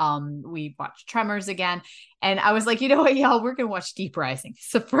Alien. We watched Tremors again. And I was like, you know what, y'all, we're going to watch Deep Rising.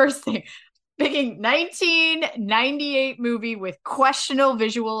 It's the first thing. Picking 1998 movie with questionable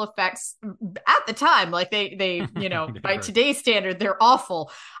visual effects at the time. Like they by today's standard, they're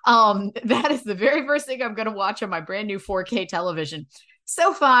awful. That is the very first thing I'm going to watch on my brand new 4K television.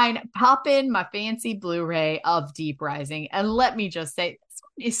 So fine, pop in my fancy Blu-ray of Deep Rising. And let me just say, this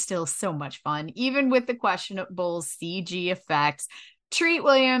one is still so much fun, even with the questionable CG effects. Treat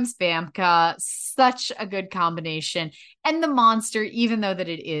Williams, Bekah, such a good combination. And the monster, even though that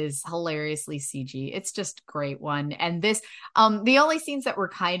it is hilariously CG, it's just a great one. And this, the only scenes that were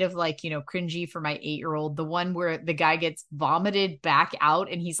kind of like, cringy for my 8-year-old, the one where the guy gets vomited back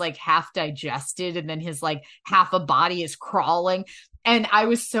out and he's like half digested and then his like half a body is crawling. And I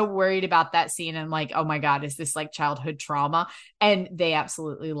was so worried about that scene. I'm like, oh my God, is this like childhood trauma? And they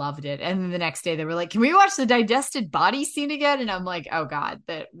absolutely loved it. And then the next day they were like, can we watch the digested body scene again? And I'm like, oh God,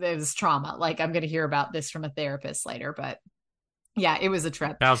 that was trauma. Like, I'm going to hear about this from a therapist later. But yeah, it was a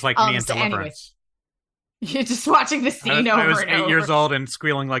trip. That was like me in so Deliverance. Anyway, you're just watching the scene I was and 8 over. years old and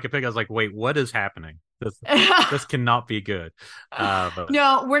squealing like a pig. I was like, wait, what is happening? This cannot be good. But...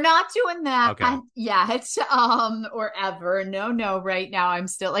 No, we're not doing that Okay. yet, or ever. No. Right now, I'm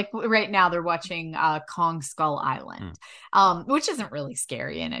still like right now they're watching Kong Skull Island, which isn't really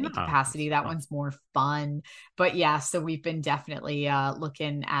scary in any capacity. That one's more fun. But yeah, so we've been definitely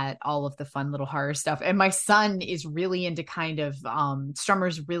looking at all of the fun little horror stuff. And my son is really into kind of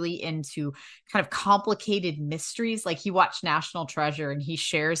Strummer's really into kind of complicated mysteries. Like he watched National Treasure and he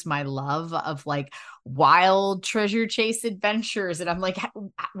shares my love of like wild treasure chase adventures. And I'm like,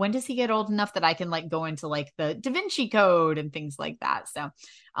 when does he get old enough that I can like go into like the Da Vinci Code and things like that? So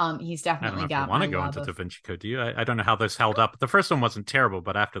he's definitely got. I want to go into Da Vinci Code. Do you? I don't know how this held up. The first one wasn't terrible,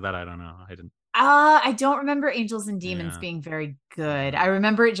 but after that, I don't know. I didn't. I don't remember Angels and Demons being very good. I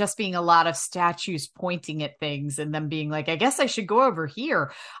remember it just being a lot of statues pointing at things and them being like, I guess I should go over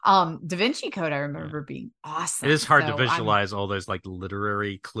here. Da Vinci Code, I remember being awesome. It is hard to visualize all those like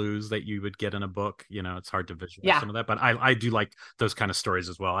literary clues that you would get in a book. It's hard to visualize some of that, but I do like those kind of stories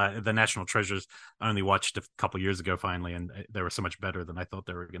as well. The National Treasures I only watched a couple years ago finally, and they were so much better than I thought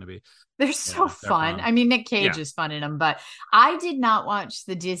they were going to be. They're so fun. I mean, Nick Cage is fun in them, but I did not watch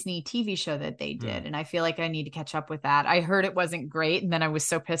the Disney TV show that they did. And I feel like I need to catch up with that. I heard it wasn't great. And then I was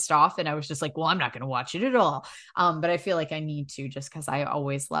so pissed off and I was just like, well, I'm not going to watch it at all. But I feel like I need to just because I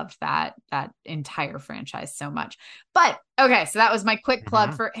always loved that entire franchise so much. But okay, so that was my quick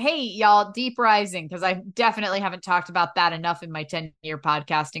plug for, hey, y'all, Deep Rising, because I definitely haven't talked about that enough in my 10-year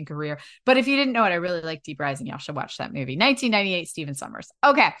podcasting career. But if you didn't know it, I really like Deep Rising. Y'all should watch that movie. 1998, Stephen Sommers.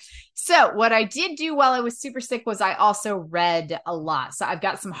 Okay, so what I did do while I was super sick was I also read a lot. So I've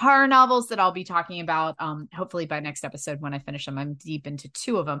got some horror novels that I'll be talking about, hopefully by next episode when I finish them. I'm deep into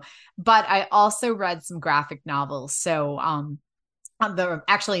 2 of them. But I also read some graphic novels. So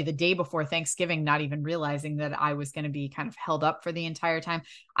the day before Thanksgiving, not even realizing that I was going to be kind of held up for the entire time,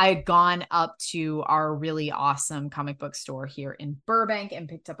 I had gone up to our really awesome comic book store here in Burbank and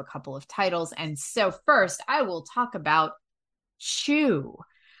picked up a couple of titles. And so first I will talk about Chew.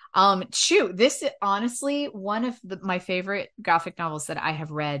 This is honestly one of my favorite graphic novels that I have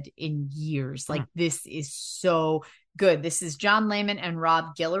read in years. Like this is so good. This is John Layman and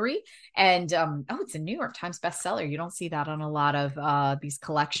Rob Guillory. And it's a New York Times bestseller. You don't see that on a lot of these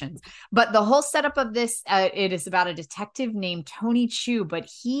collections. But the whole setup of this, it is about a detective named Tony Chew, but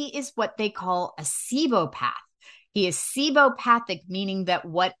he is what they call a sebopath. He is sebopathic, meaning that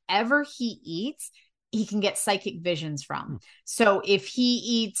whatever he eats, he can get psychic visions from. So if he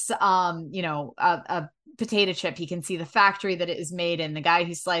eats, a potato chip, he can see the factory that it is made in, the guy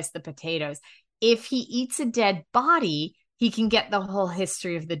who sliced the potatoes. If he eats a dead body, he can get the whole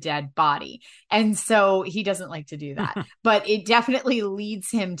history of the dead body. And so he doesn't like to do that, but it definitely leads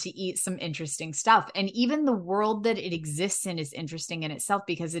him to eat some interesting stuff. And even the world that it exists in is interesting in itself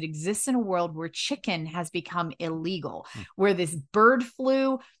because it exists in a world where chicken has become illegal, where this bird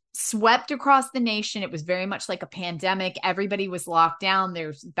flu swept across the nation. It was very much like a pandemic. Everybody was locked down.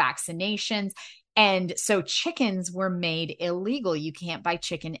 There's vaccinations. And so chickens were made illegal. You can't buy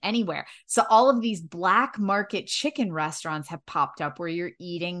chicken anywhere. So all of these black market chicken restaurants have popped up where you're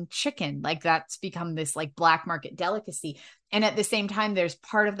eating chicken. Like that's become this like black market delicacy. And at the same time, there's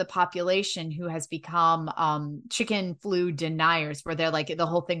part of the population who has become chicken flu deniers, where they're like, the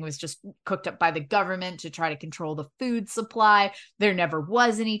whole thing was just cooked up by the government to try to control the food supply. There never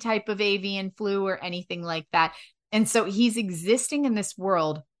was any type of avian flu or anything like that. And so he's existing in this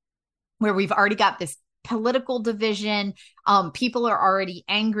world where we've already got this political division. People are already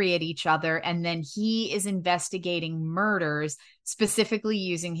angry at each other. And then he is investigating murders, specifically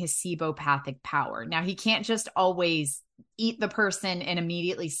using his sebopathic power. Now, he can't just always eat the person and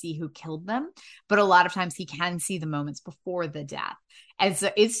immediately see who killed them, but a lot of times he can see the moments before the death. And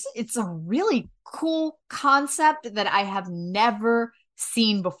so it's a really cool concept that I have never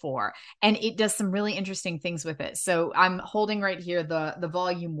seen before, and it does some really interesting things with it. So I'm holding right here the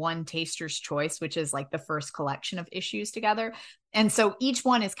volume 1 Taster's Choice, which is like the first collection of issues together. And so each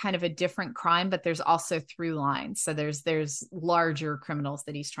one is kind of a different crime, but there's also through lines. So there's larger criminals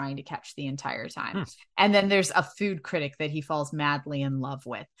that he's trying to catch the entire time. And then there's a food critic that he falls madly in love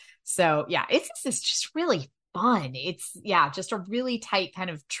with. So yeah, it's just really fun. It's just a really tight kind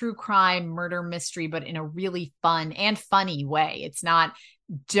of true crime murder mystery, but in a really fun and funny way. It's not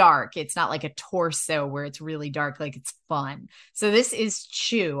dark. It's not like a Torso where it's really dark. Like, it's fun. So this is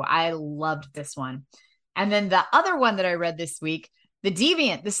Chew. I loved this one. And then the other one that I read this week, The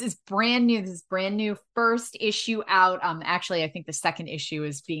Deviant. This is brand new. This is brand new, first issue out. Actually, I think the second issue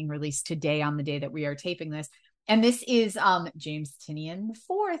is being released today on the day that we are taping this. And this is James Tynion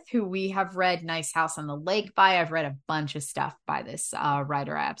IV, who we have read Nice House on the Lake by. I've read a bunch of stuff by this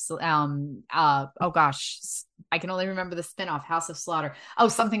writer. Absolutely. Oh gosh, I can only remember the spinoff, House of Slaughter. Oh,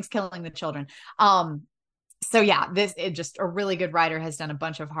 Something's Killing the Children. So yeah, this is just a really good writer, has done a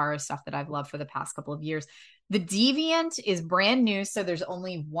bunch of horror stuff that I've loved for the past couple of years. The Deviant is brand new, so there's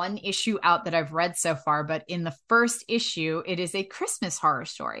only one issue out that I've read so far, but in the first issue, it is a Christmas horror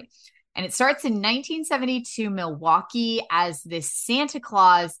story. And it starts in 1972 Milwaukee as this Santa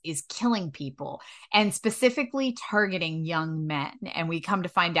Claus is killing people and specifically targeting young men. And we come to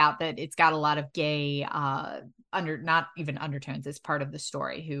find out that it's got a lot of gay, not even undertones. It's part of the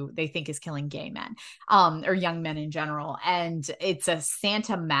story, who they think is killing gay men, or young men in general. And it's a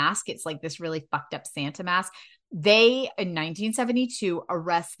Santa mask. It's like this really fucked up Santa mask. They, in 1972,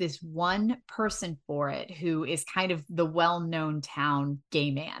 arrest this one person for it, who is kind of the well-known town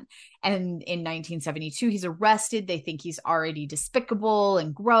gay man. And in 1972, he's arrested. They think he's already despicable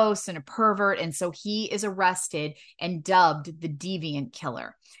and gross and a pervert. And so he is arrested and dubbed the Deviant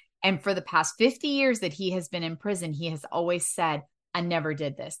Killer. And for the past 50 years that he has been in prison, he has always said, I never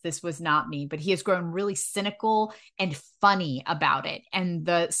did this. This was not me. But he has grown really cynical and funny about it. And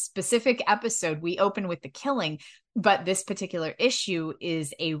the specific episode, we open with the killing, but this particular issue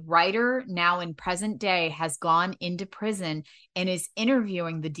is a writer now in present day has gone into prison and is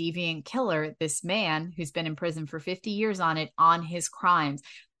interviewing the Deviant Killer, this man who's been in prison for 50 years on it, on his crimes.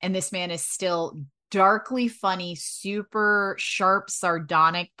 And this man is still darkly funny, super sharp,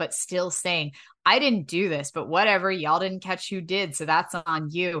 sardonic, but still saying, I didn't do this, but whatever, y'all didn't catch who did, so that's on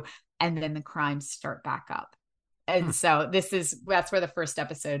you. And then the crimes start back up. And so that's where the first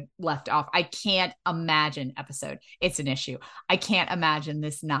episode left off. I can't imagine it's an issue. I can't imagine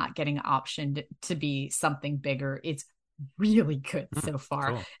this not getting optioned to be something bigger. It's really good so far.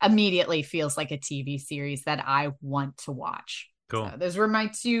 Cool. Immediately feels like a TV series that I want to watch. Cool. So those were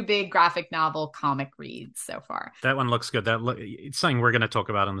my two big graphic novel comic reads so far. That one looks good. It's something we're going to talk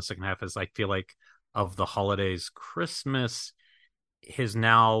about in the second half. Is I feel like of the holidays, Christmas has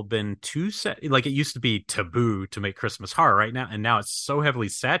now been too set. Like, it used to be taboo to make Christmas horror right now, and now it's so heavily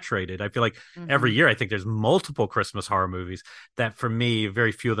saturated. I feel like every year I think there's multiple Christmas horror movies that, for me,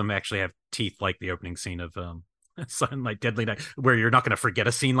 very few of them actually have teeth like the opening scene of Silent Night, Deadly Night, where you're not going to forget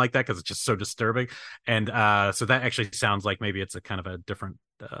a scene like that because it's just so disturbing. And so that actually sounds like maybe it's a kind of a different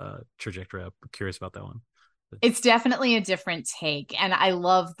trajectory. I'm curious about that one. It's definitely a different take, and I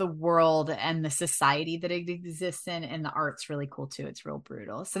love the world and the society that it exists in, and the art's really cool too. It's real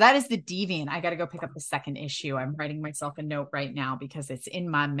brutal. So that is The Deviant. I got to go pick up the second issue. I'm writing myself a note right now because it's in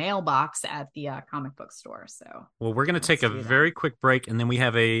my mailbox at the comic book store. So, well, we're going to take a very quick break, and then we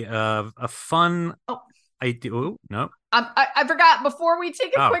have a fun. No. I forgot, before we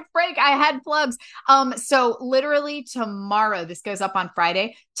take a quick break, I had plugs. So literally tomorrow, this goes up on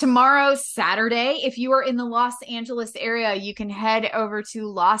Friday. Tomorrow, Saturday, if you are in the Los Angeles area, you can head over to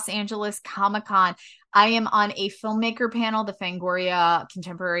Los Angeles Comic-Con. I am on a filmmaker panel, the Fangoria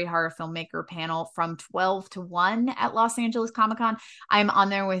Contemporary Horror Filmmaker panel, from 12 to 1 at Los Angeles Comic-Con. I'm on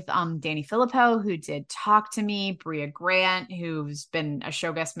there with Danny Filippo, who did Talk to Me, Bria Grant, who's been a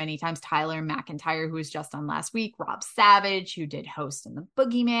show guest many times, Tyler McIntyre, who was just on last week, Rob Savage, who did Host and the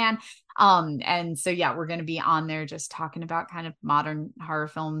Boogeyman. And so, yeah, we're going to be on there just talking about kind of modern horror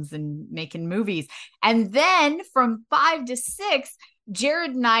films and making movies. And then from 5 to 6,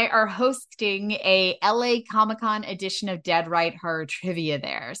 Jared and I are hosting a LA Comic-Con edition of Dead Right Horror Trivia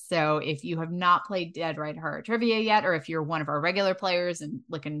there. So if you have not played Dead Right Horror Trivia yet, or if you're one of our regular players and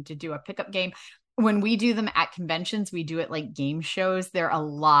looking to do a pickup game, when we do them at conventions, we do it like game shows. They're a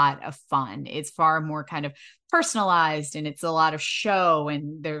lot of fun. It's far more kind of personalized, and it's a lot of show,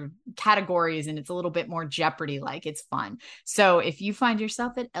 and their categories, and it's a little bit more Jeopardy-like. It's fun. So if you find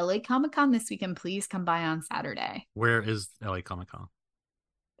yourself at LA Comic-Con this weekend, please come by on Saturday. Where is LA Comic-Con?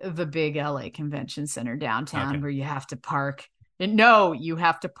 The big LA Convention Center downtown, where you have to park No, you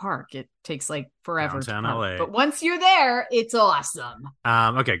have to park. It takes like forever Downtown to park. LA. But once you're there, it's awesome.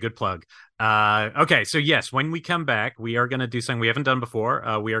 Okay, good plug. Okay, so yes, when we come back, we are going to do something we haven't done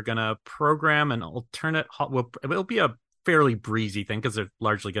before. We are going to program an alternate. It'll be a fairly breezy thing because they're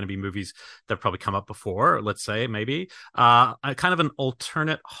largely going to be movies that have probably come up before. Let's say maybe a kind of an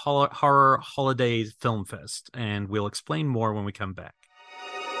alternate horror holiday film fest, and we'll explain more when we come back.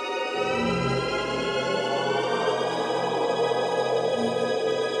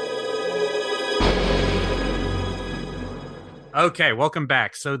 Okay, welcome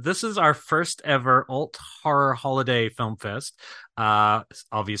back. So this is our first ever alt horror holiday film fest.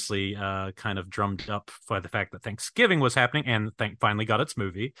 Obviously, kind of drummed up for the fact that Thanksgiving was happening and finally got its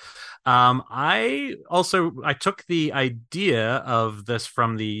movie. I took the idea of this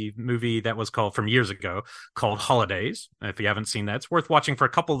from the movie that was called from years ago called Holidays. If you haven't seen that, it's worth watching. For a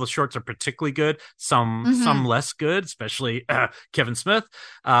couple of the shorts are particularly good, some less good, especially Kevin Smith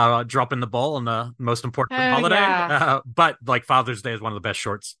dropping the ball on the most important holiday. Yeah. But like Father's Day is one of the best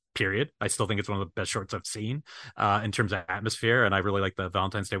shorts. Period. I still think it's one of the best shorts I've seen in terms of atmosphere, and I really like the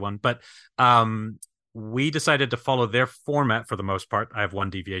Valentine's Day one. But we decided to follow their format for the most part. I have one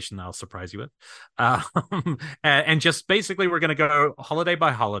deviation that I'll surprise you with. And just basically we're going to go holiday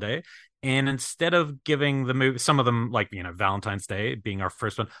by holiday. And instead of giving the movie, some of them, like, Valentine's Day being our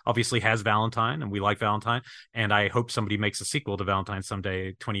first one, obviously has Valentine, and we like Valentine. And I hope somebody makes a sequel to Valentine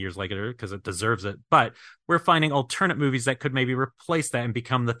someday, 20 years later, because it deserves it. But we're finding alternate movies that could maybe replace that and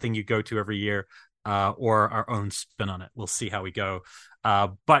become the thing you go to every year, or our own spin on it. We'll see how we go.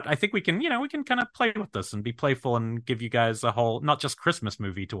 But I think we can kind of play with this and be playful and give you guys a whole, not just Christmas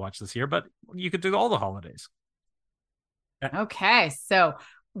movie to watch this year, but you could do all the holidays. Okay, so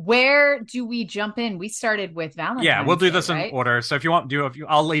where do we jump in? We started with Valentine's. Yeah, we'll do this Day, in right? order. So if you want,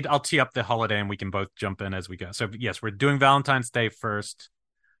 I'll tee up the holiday and we can both jump in as we go. So yes, we're doing Valentine's Day first.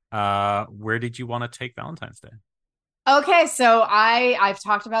 Where did you want to take Valentine's Day? Okay, so I've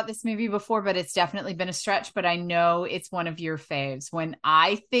talked about this movie before, but it's definitely been a stretch, but I know it's one of your faves. When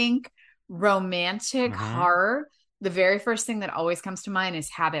I think romantic horror, the very first thing that always comes to mind is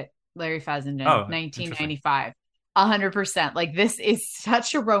Habit, Larry Fessenden, 1995. 100%. Like, this is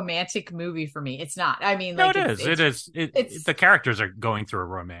such a romantic movie for me. It's not. I mean, like, no, it is. The characters are going through a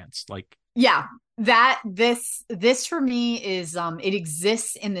romance. Like, yeah, this for me is it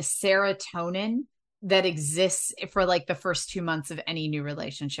exists in the serotonin that exists for like the first 2 months of any new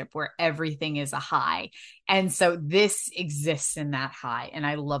relationship where everything is a high. And so this exists in that high. And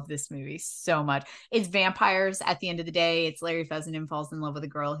I love this movie so much. It's vampires at the end of the day. It's Larry Fessenden falls in love with a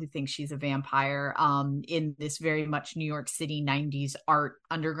girl who thinks she's a vampire in this very much New York City 90s art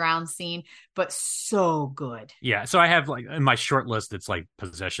underground scene, but so good. Yeah. So I have, like, in my short list, it's like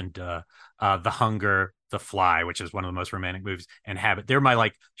Possession, The Hunger, The Fly, which is one of the most romantic movies, and Habit. They're my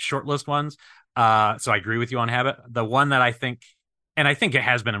like short list ones. So I agree with you on Habit. The one that I think, and I think it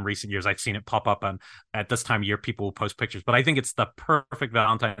has been in recent years, I've seen it pop up on at this time of year, people will post pictures, but I think it's the perfect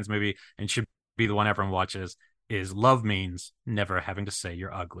Valentine's movie and should be the one everyone watches, is Love Means Never Having to Say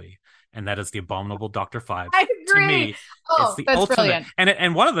You're Ugly. And that is the abominable Dr. Phibes. I agree. To me, it's the ultimate. Brilliant.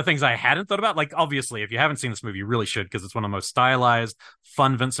 And one of the things I hadn't thought about, like, obviously, if you haven't seen this movie, you really should, because it's one of the most stylized,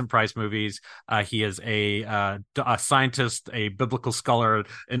 fun Vincent Price movies. He is a scientist, a biblical scholar,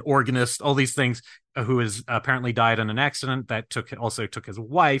 an organist, all these things, who has apparently died in an accident that took his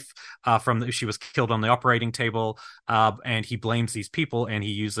wife she was killed on the operating table, and he blames these people, and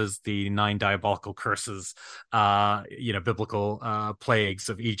he uses the 9 diabolical curses, biblical plagues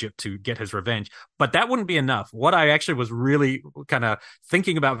of Egypt to get his revenge. But that wouldn't be enough. What I actually was really kind of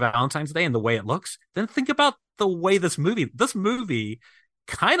thinking about Valentine's Day and the way it looks, then think about the way this movie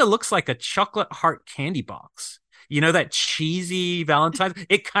kind of looks like a chocolate heart candy box. That cheesy Valentine's,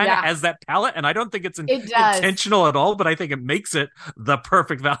 it kind of has that palette, and I don't think it's intentional at all, but I think it makes it the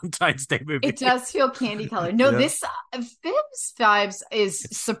perfect Valentine's Day movie. It does feel candy colored. No, this Vibes is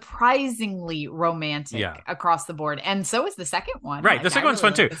surprisingly romantic across the board, and so is the second one. Right, the second one's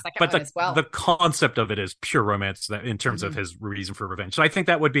fun too, but the concept of it is pure romance in terms of his reason for revenge. So I think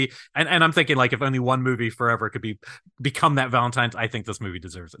that would be, and I'm thinking, like, if only one movie forever could become that Valentine's, I think this movie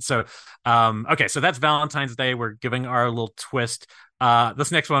deserves it. So, okay, so that's Valentine's Day. We're giving our little twist.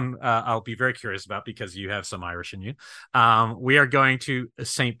 This next one I'll be very curious about because you have some Irish in you. We are going to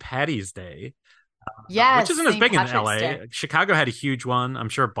St. Paddy's Day. Yes, which isn't as big in LA. Day. Chicago had a huge one. I'm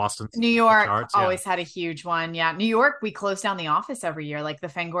sure Boston. New York always had a huge one. Yeah. New York, we closed down the office every year. Like, the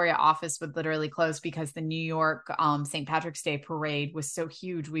Fangoria office would literally close because the New York St. Patrick's Day parade was so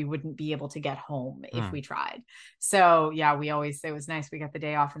huge we wouldn't be able to get home if we tried. So yeah, it was nice. We got the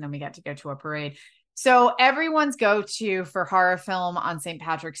day off and then we got to go to a parade. So everyone's go-to for horror film on St.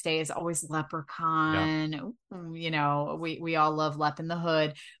 Patrick's Day is always Leprechaun. Yeah. You know, we all love Lep in the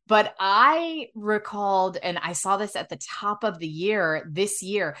Hood. But I recalled, and I saw this at the top of the year, this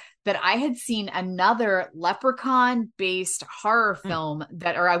year, that I had seen another Leprechaun-based horror film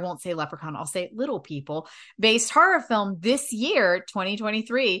or I won't say Leprechaun, I'll say Little People-based horror film this year,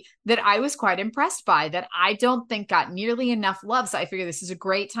 2023, that I was quite impressed by, that I don't think got nearly enough love. So I figure this is a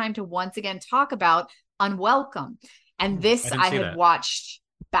great time to once again talk about Unwelcome. And this I had watched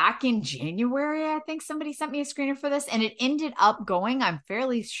back in January. I think somebody sent me a screener for this, and it ended up going, I'm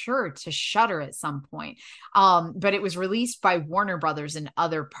fairly sure, to Shudder at some point. But it was released by Warner Brothers in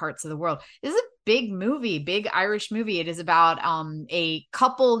other parts of the world. This is a big movie, big Irish movie. It is about a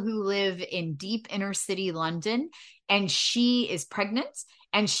couple who live in deep inner city London, and she is pregnant.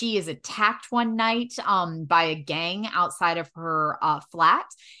 And she is attacked one night by a gang outside of her flat.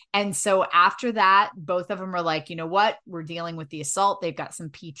 And so after that, both of them are like, you know what? We're dealing with the assault. They've got some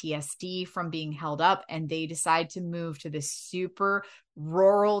PTSD from being held up, and they decide to move to this super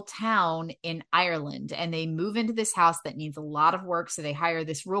rural town in Ireland. And they move into this house that needs a lot of work. So they hire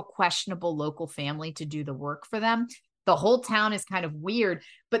this real questionable local family to do the work for them. The whole town is kind of weird,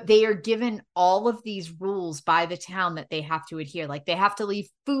 but they are given all of these rules by the town that they have to adhere. Like they have to leave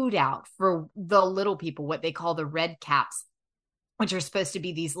food out for the little people, what they call the red caps, which are supposed to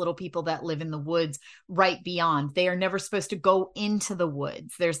be these little people that live in the woods right beyond. They are never supposed to go into the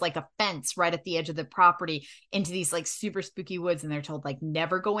woods. There's like a fence right at the edge of the property into these like super spooky woods. And they're told like,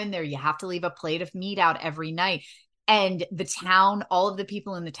 never go in there. You have to leave a plate of meat out every night. And the town, all of the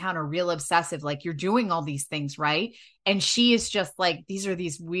people in the town are real obsessive. Like, you're doing all these things, right? And she is just like, these are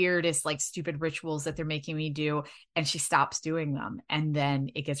these weirdest, like stupid rituals that they're making me do. And she stops doing them. And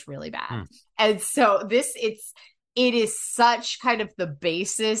then it gets really bad. And so it is such kind of the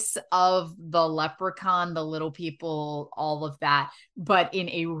basis of the Leprechaun, the Little People, all of that, but in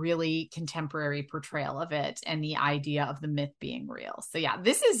a really contemporary portrayal of it and the idea of the myth being real. So yeah,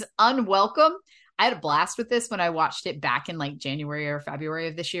 this is Unwelcome. I had a blast with this when I watched it back in like January or February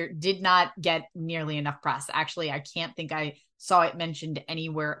of this year. Did not get nearly enough press. Actually, I can't think I saw it mentioned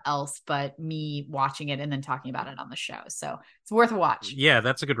anywhere else but me watching it and then talking about it on the show. So it's worth a watch. Yeah,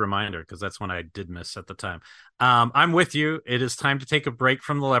 that's a good reminder because that's one I did miss at the time. I'm with you. It is time to take a break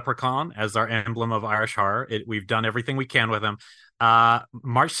from the Leprechaun as our emblem of Irish horror. We've done everything we can with him.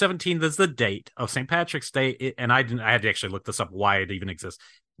 March 17th is the date of St. Patrick's Day. And I had to actually look this up, why it even exists.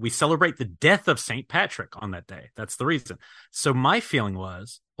 We celebrate the death of St. Patrick on that day. That's the reason. So my feeling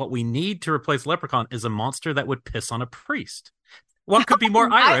was, what we need to replace Leprechaun is a monster that would piss on a priest. What could be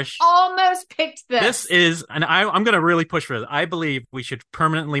more Irish? I almost picked this. This is, and I'm going to really push for this. I believe we should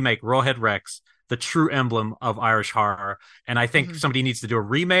permanently make Rawhead Rex the true emblem of Irish horror. And I think somebody needs to do a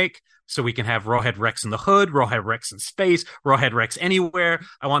remake so we can have Rawhead Rex in the hood, Rawhead Rex in space, Rawhead Rex anywhere.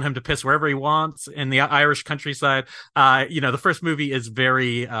 I want him to piss wherever he wants in the Irish countryside. The first movie is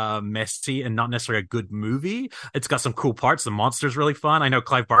very messy and not necessarily a good movie. It's got some cool parts. The monster's really fun. I know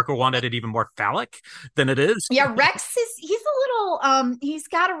Clive Barker wanted it even more phallic than it is. Yeah, Rex he's a little, he's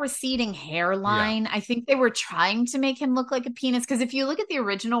got a receding hairline. Yeah. I think they were trying to make him look like a penis, because if you look at the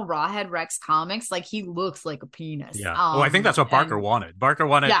original Rawhead Rex comics, like he looks like a penis. Yeah. I think that's what Barker wanted. Barker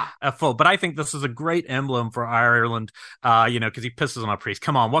wanted a full, but I think this is a great emblem for Ireland, because he pisses on a priest.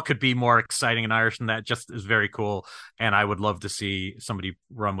 Come on, what could be more exciting and Irish than that? Just is very cool, and I would love to see somebody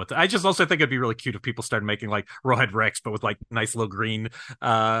run with it. I just also think it'd be really cute if people started making like Rawhead Rex, but with like nice little green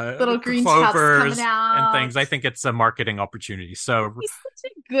clovers and things. I think it's a marketing opportunity. So he's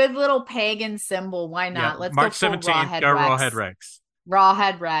such a good little pagan symbol. Why not? Let's March go 17th, go Rawhead Rex.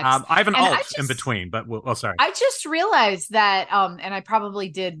 Rawhead Rex. I have an alt in between, but sorry. I just realized that, and I probably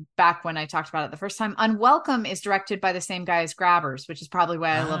did back when I talked about it the first time, Unwelcome is directed by the same guy as Grabbers, which is probably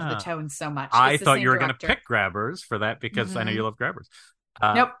why I love the tone so much. I thought you were going to pick Grabbers for that because I know you love Grabbers.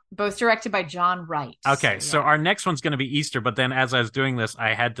 Nope, both directed by John Wright. Okay, so our next one's going to be Easter, but then as I was doing this,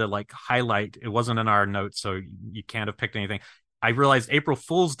 I had to like highlight. It wasn't in our notes, so you can't have picked anything. I realized April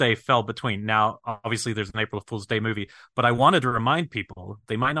Fool's Day fell between. Now, obviously, there's an April Fool's Day movie, but I wanted to remind people,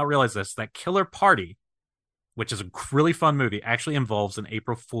 they might not realize this, that Killer Party, which is a really fun movie, actually involves an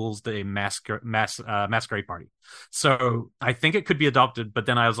April Fool's Day masquerade party. So I think it could be adopted, but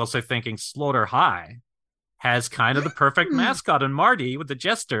then I was also thinking Slaughter High has kind of the perfect mascot in Marty with the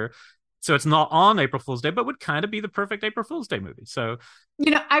jester. So it's not on April Fool's Day, but would kind of be the perfect April Fool's Day movie. So,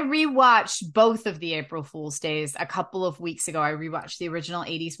 I rewatched both of the April Fool's Days a couple of weeks ago. I rewatched the original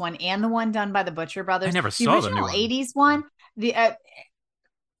 80s one and the one done by the Butcher Brothers. I never saw the original new 80s one. The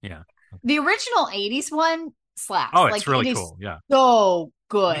original 80s one slaps. Oh, it's really cool. Yeah. So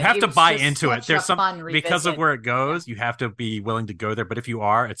good. You have It to was buy just into it. such There's a some fun because of revisit. where it goes. You have to be willing to go there. But if you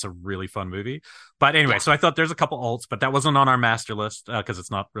are, it's a really fun movie. But anyway, Yeah. so I thought there's a couple alts, but that wasn't on our master list because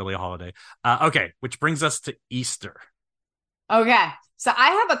it's not really a holiday. Okay, which brings us to Easter. Okay. So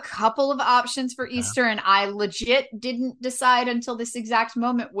I have a couple of options for Okay. Easter, and I legit didn't decide until this exact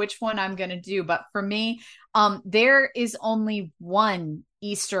moment which one I'm going to do. But for me, there is only one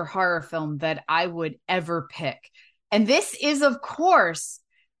Easter horror film that I would ever pick. And this is, of course,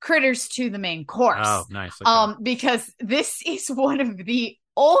 Critters 2: The Main Course. Oh, nice. Okay. Because this is one of the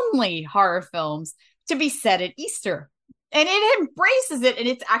only horror films to be set at Easter. And it embraces it, and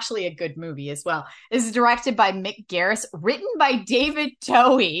it's actually a good movie as well. This is directed by Mick Garris, written by David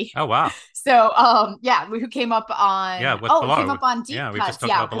Towie. Oh, wow. So, who came up on? Below. Came up on Deep we Cuts. just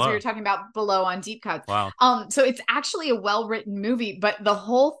talked about because we Below. were talking about Below on Deep Cuts. Wow. So it's actually a well-written movie, but the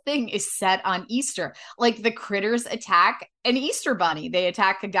whole thing is set on Easter. Like, the critters attack an Easter bunny. They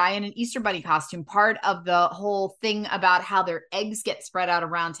attack a guy in an Easter bunny costume. Part of the whole thing about how their eggs get spread out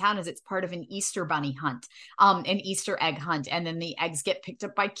around town is it's part of an Easter bunny hunt, an Easter egg hunt. And then the eggs get picked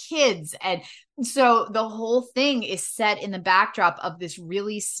up by kids. And so the whole thing is set in the backdrop of this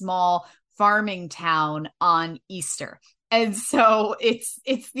really small farming town on Easter. And so it's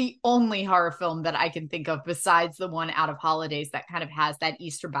the only horror film that I can think of besides the one Out of Holidays that kind of has that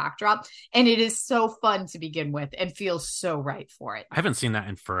Easter backdrop. And it is so fun to begin with and feels so right for it. I haven't seen that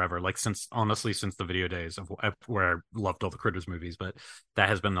in forever, like since the video days of where I loved all the Critters movies, but that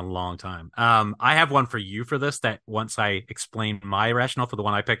has been a long time. I have one for you for this that once I explain my rationale for the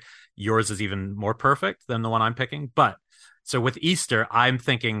one I picked, yours is even more perfect than the one I'm picking. But so with Easter, I'm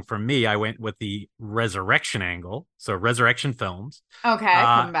thinking for me, I went with the resurrection angle. So resurrection films. Okay,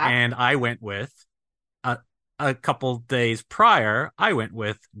 coming back. And I went with a couple days prior, I went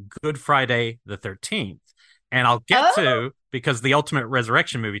with Good Friday the 13th. And I'll get to, because the ultimate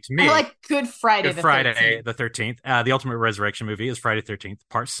resurrection movie to me. I like Good Friday the 13th. The ultimate resurrection movie is Friday the 13th,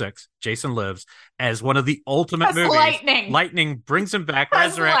 part 6. Jason Lives as one of the ultimate movies. Lightning brings him back.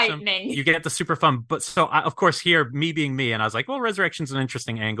 Resurrection. You get the super fun. But so, of course, here, me being me, and I was like, well, resurrection's an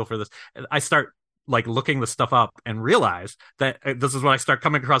interesting angle for this. I start like looking the stuff up and realize that this is what I start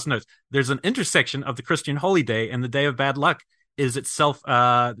coming across notes. There's an intersection of the Christian holy day and the day of bad luck is itself.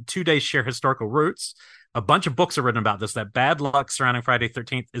 2 days share historical roots. A bunch of books are written about this, that bad luck surrounding Friday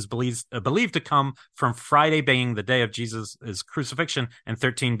 13th is believed to come from Friday being the day of Jesus' crucifixion and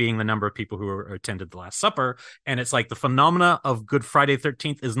 13 being the number of people who attended the Last Supper. And it's like the phenomena of Good Friday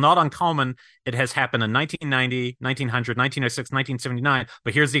 13th is not uncommon. It has happened in 1990, 1900, 1906, 1979.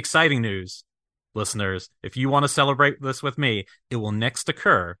 But here's the exciting news, listeners. If you want to celebrate this with me, it will next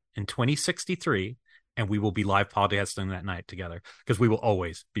occur in 2063. And we will be live podcasting that night together because we will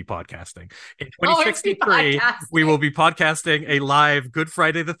always be podcasting. In 2063, we will be podcasting a live Good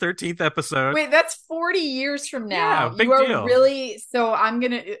Friday the 13th episode. Wait, that's 40 years from now. Yeah, big deal. So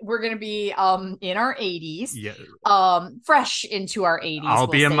we're gonna be in our 80s. Yeah. Fresh into our 80s. I'll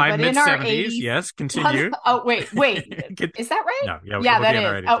be in my mid 70s. Yes, continue. Oh, wait. Is that right? No, that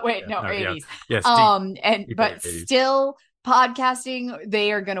is. Oh, wait, no, 80s. Yes. But still podcasting,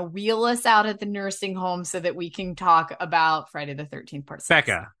 they are going to wheel us out at the nursing home so that we can talk about Friday the 13th part 6.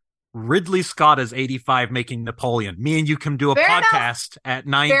 Bekah, Ridley Scott is 85 making Napoleon. Me and you can do a podcast at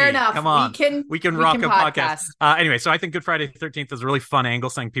 90. Fair enough. Come on. We can rock a podcast. Anyway, so I think Good Friday the 13th is a really fun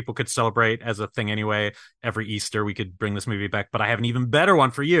angle, saying people could celebrate as a thing anyway. Every Easter, we could bring this movie back. But I have an even better one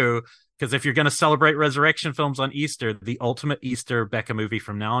for you, because if you're going to celebrate resurrection films on Easter, the ultimate Easter Bekah movie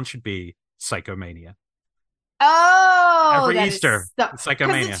from now on should be Psychomania. Oh, every Easter, Psychomania.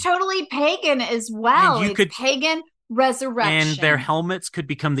 Because it's totally pagan as well. It's pagan resurrection. And their helmets could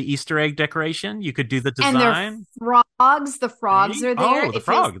become the Easter egg decoration. You could do the design. And their frogs. The frogs are there. Oh, the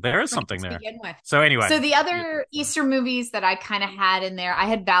frog. There is something there. So anyway. So the other Easter movies that I kind of had in there, I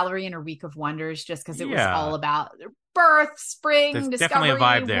had Valerie and a Week of Wonders, just because it was all about birth, spring, there's discovery, definitely a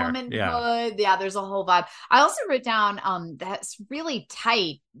vibe there. Womanhood. Yeah, there's a whole vibe. I also wrote down that's really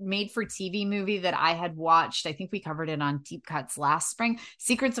tight made for TV movie that I had watched. I think we covered it on Deep Cuts last spring,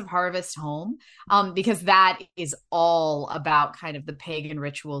 Secrets of Harvest Home, because that is all about kind of the pagan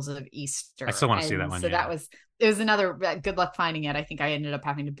rituals of Easter. I still want to see that one. So it was another good luck finding it. I think I ended up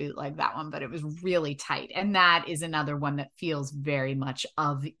having to bootleg that one, but it was really tight. And that is another one that feels very much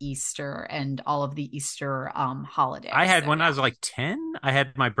of Easter and all of the Easter holidays. I had when I was like 10, I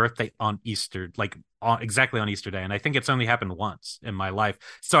had my birthday on Easter, exactly on Easter Day. And I think it's only happened once in my life.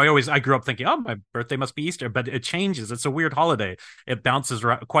 So I grew up thinking, oh, my birthday must be Easter, but it changes. It's a weird holiday. It bounces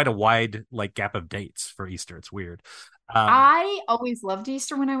quite a wide gap of dates for Easter. It's weird. I always loved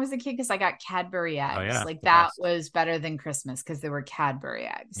Easter when I was a kid because I got Cadbury eggs. Oh yeah, Like the that best. was better than Christmas because there were Cadbury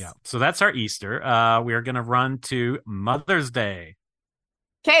eggs. Yeah. So that's our Easter. We are going to run to Mother's Day.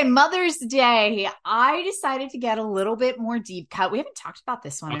 Okay, Mother's Day. I decided to get a little bit more deep cut. We haven't talked about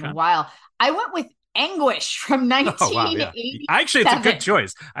this one in a while. I went with Anguish from Oh wow, yeah. 1987. Actually, it's a good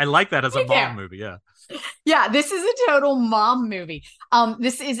choice. I like that as a Right mom there. movie. Yeah. Yeah, this is a total mom movie.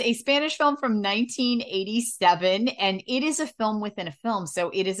 This is a Spanish film from 1987, and it is a film within a film.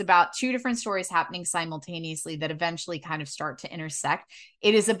 So it is about two different stories happening simultaneously that eventually kind of start to intersect.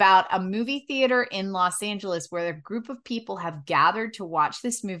 It is about a movie theater in Los Angeles where a group of people have gathered to watch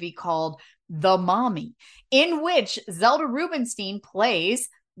this movie called The Mommy, in which Zelda Rubinstein plays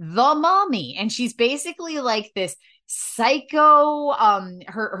the mommy, and she's basically like this psycho.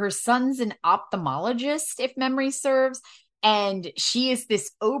 Her son's an ophthalmologist, if memory serves, and she is this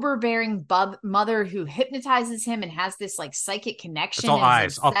overbearing mother who hypnotizes him and has this like psychic connection. It's all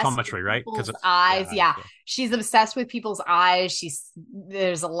eyes, optometry, right? Because eyes, yeah. She's obsessed with people's eyes.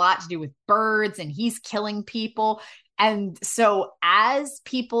 There's a lot to do with birds, and he's killing people. And so as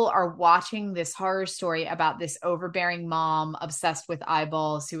people are watching this horror story about this overbearing mom obsessed with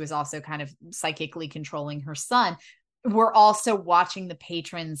eyeballs, who is also kind of psychically controlling her son, we're also watching the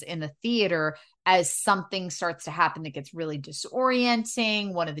patrons in the theater as something starts to happen that gets really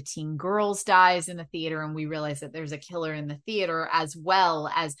disorienting. One of the teen girls dies in the theater, and we realize that there's a killer in the theater, as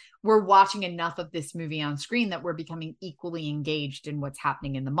well as we're watching enough of this movie on screen that we're becoming equally engaged in what's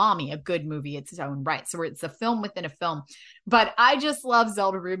happening in The Mommy, a good movie its own right. So it's a film within a film. But I just love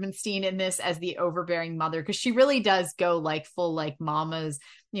Zelda Rubinstein in this as the overbearing mother, because she really does go like full like mama's,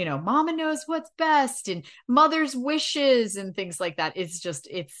 mama knows what's best and mother's wishes and things like that.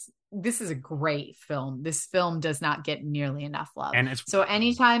 This is a great film. This film does not get nearly enough love. And so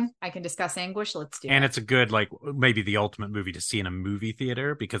anytime I can discuss Anguish, let's do it. And it's a good, like, maybe the ultimate movie to see in a movie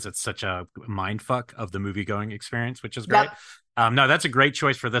theater because it's such a mind fuck of the movie going experience, which is great. Yep. No, that's a great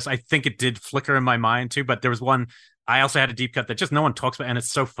choice for this. I think it did flicker in my mind too, but there was one I also had a deep cut that just no one talks about, and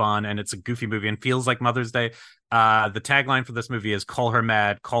it's so fun, and it's a goofy movie and feels like Mother's Day. The tagline for this movie is "Call her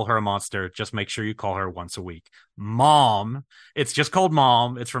mad, call her a monster. Just make sure you call her once a week." Mom. It's just called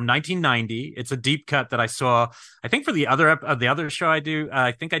Mom. It's from 1990. It's a deep cut that I saw, I think, for the other show I do.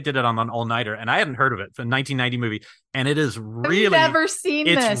 I think I did it on an all-nighter, and I hadn't heard of it. It's a 1990 movie, and it is really. I've never seen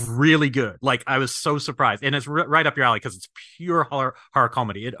this. It's really good. Like, I was so surprised, and it's right up your alley because it's pure horror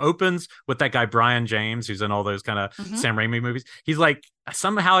comedy. It opens with that guy Brian James, who's in all those kind of Sam Raimi movies. He's like,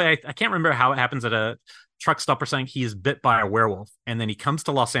 somehow I can't remember how it happens at a truck stop or something. He is bit by a werewolf, and then he comes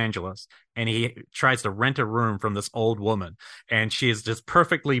to Los Angeles and he tries to rent a room from this old woman, and she is just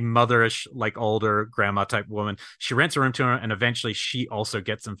perfectly motherish, like older grandma type woman. She rents a room to her, and eventually she also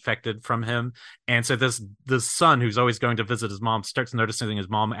gets infected from him. And so this son, who's always going to visit his mom, starts noticing his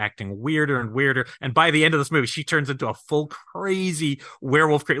mom acting weirder and weirder, and by the end of this movie she turns into a full crazy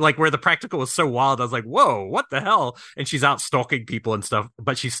werewolf, like where the practical was so wild I was like, whoa, what the hell. And she's out stalking people and stuff,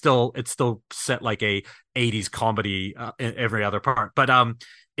 but it's still set like a 80s comedy in every other part. But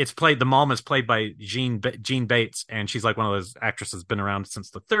the mom is played by Jean Bates, and she's like one of those actresses been around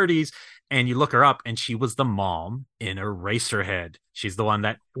since the 30s. And you look her up, and she was the mom in Eraserhead. She's the one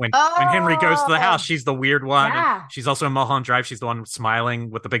that when Henry goes to the house, she's the weird one. Yeah. She's also in Mulholland Drive. She's the one smiling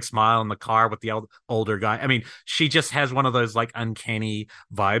with the big smile in the car with the older guy. I mean, she just has one of those like uncanny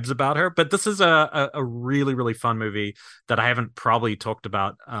vibes about her. But this is a really, really fun movie that I haven't probably talked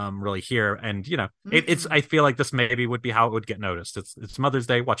about really here. And it's I feel like this maybe would be how it would get noticed. It's Mother's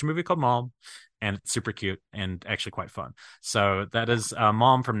Day. Watch a movie called Mom, and it's super cute and actually quite fun. So that is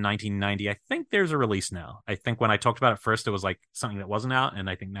Mom from 1990. I think there's a release now. I think when I talked about it first, it was like something that wasn't out, and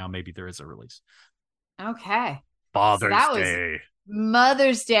I think now maybe there is a release. Okay. Father's Day.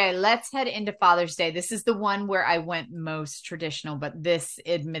 Mother's Day. Let's head into Father's Day. This is the one where I went most traditional, but this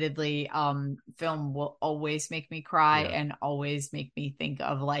admittedly film will always make me cry and always make me think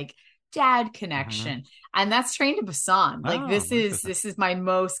of like dad connection, and that's Train to Busan. Like this is my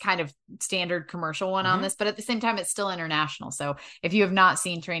most kind of standard commercial one on this, but at the same time it's still international. So if you have not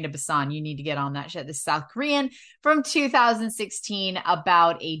seen Train to Busan, you need to get on that shit. This is South Korean from 2016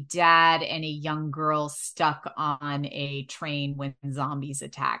 about a dad and a young girl stuck on a train when zombies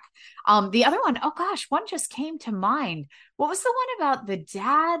attack. The other one, oh gosh, one just came to mind. What was the one about the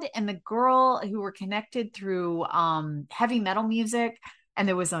dad and the girl who were connected through heavy metal music? And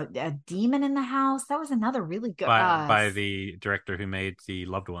there was a demon in the house. That was another really good by the director who made The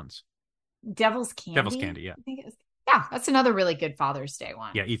Loved Ones. Devil's Candy. Devil's Candy, yeah. I think it was. Yeah, that's another really good Father's Day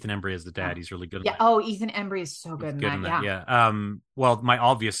one. Yeah, Ethan Embry is the dad. He's really good at Yeah. that. Oh, Ethan Embry is so good in that. Yeah. Well, my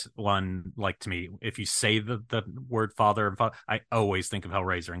obvious one, like, to me, if you say the word father, I always think of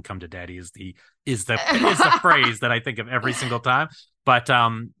Hellraiser, and "Come to Daddy" is the phrase that I think of every single time. But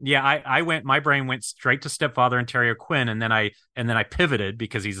yeah, my brain went straight to Stepfather and Terry O'Quinn, and then I pivoted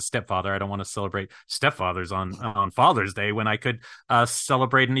because he's a stepfather. I don't want to celebrate stepfathers on Father's Day when I could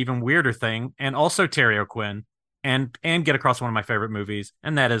celebrate an even weirder thing, and also Terry O'Quinn, and get across one of my favorite movies,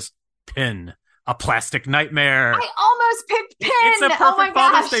 and that is Pin, A Plastic Nightmare. I almost picked Pin. It's a perfect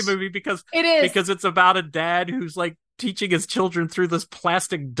Father's Day movie because it's about a dad who's like teaching his children through this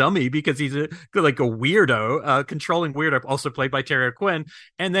plastic dummy because he's like a weirdo, controlling weirdo, also played by Terry O'Quinn.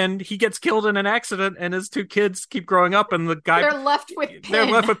 And then he gets killed in an accident, and his two kids keep growing up, and they're left with Pin. They're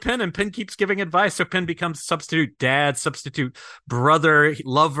left with Pin, and Pin keeps giving advice. So Pin becomes substitute dad, substitute brother,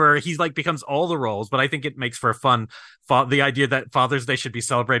 lover. He's like becomes all the roles. But I think it makes for a fun. The idea that Father's Day should be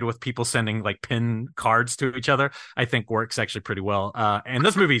celebrated with people sending like pin cards to each other, I think works actually pretty well. And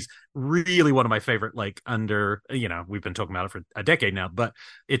this movie's really one of my favorite, like, we've been talking about it for a decade now, but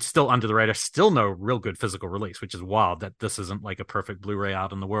it's still under the radar, still no real good physical release, which is wild that this isn't like a perfect Blu-ray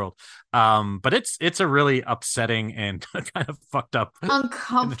out in the world. But it's a really upsetting and kind of fucked up,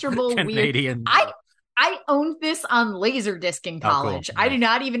 uncomfortable, Canadian. Weird. I owned this on Laserdisc in college. Oh, cool. I do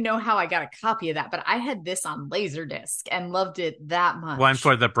not even know how I got a copy of that, but I had this on Laserdisc and loved it that much. Well, and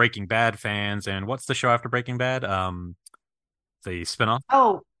for the Breaking Bad fans, and what's the show after Breaking Bad? The spinoff?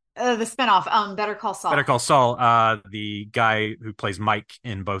 Oh, the spinoff, Better Call Saul. Better Call Saul. The guy who plays Mike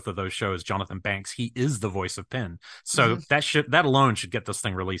in both of those shows, Jonathan Banks, he is the voice of Pin. So that alone should get this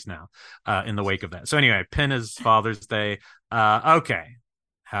thing released now, in the wake of that. So anyway, Pin is Father's Day. Okay,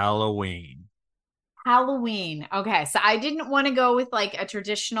 Halloween. Okay, so I didn't want to go with like a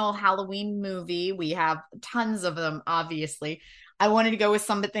traditional Halloween movie. We have tons of them, obviously. I wanted to go with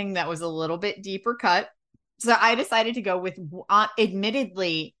something that was a little bit deeper cut. So I decided to go with,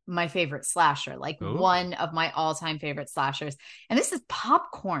 admittedly, my favorite slasher, like one of my all-time favorite slashers. And this is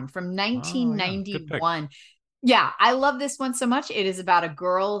Popcorn from 1991. Yeah, I love this one so much. It is about a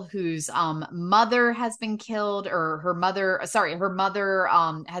girl whose mother has been killed, or her mother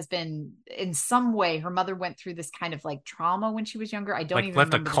has been, in some way, her mother went through this kind of like trauma when she was younger. I don't even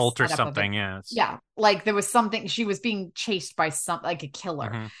remember. Left a cult or something, Yeah, like there was something, she was being chased by like a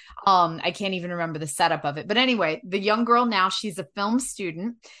killer. I can't even remember the setup of it. But anyway, the young girl now, she's a film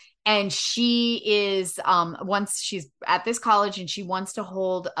student. And she is, once she's at this college, and she wants to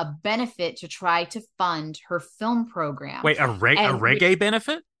hold a benefit to try to fund her film program. Wait, a reggae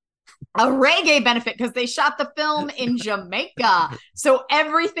benefit? A reggae benefit, because they shot the film in Jamaica. So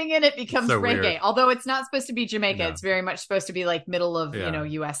everything in it becomes reggae. Weird. Although it's not supposed to be Jamaica. No. It's very much supposed to be like middle of,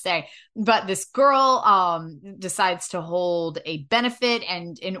 USA. But this girl decides to hold a benefit.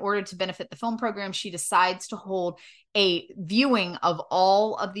 And in order to benefit the film program, she decides to hold a viewing of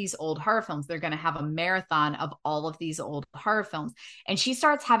all of these old horror films. They're going to have a marathon of all of these old horror films. And she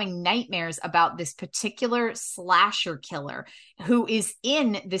starts having nightmares about this particular slasher killer who is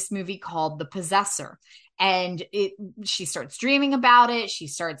in this movie called The Possessor. And she starts dreaming about it. She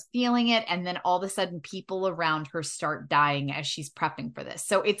starts feeling it. And then all of a sudden people around her start dying as she's prepping for this.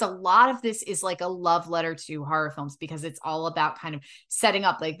 So it's a lot of this is like a love letter to horror films, because it's all about kind of setting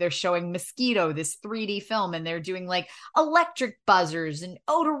up, like they're showing Mosquito, this 3D film, and they're doing like electric buzzers and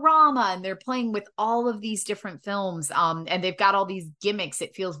Odorama, and they're playing with all of these different films. And they've got all these gimmicks.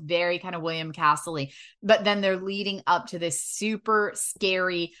 It feels very kind of William Castle-y, but then they're leading up to this super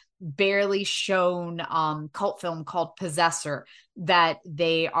scary, barely shown cult film called Possessor that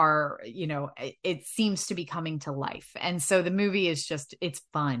they are, it seems to be coming to life. And so the movie is just, it's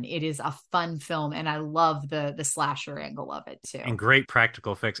fun. It is a fun film, and I love the slasher angle of it too. And great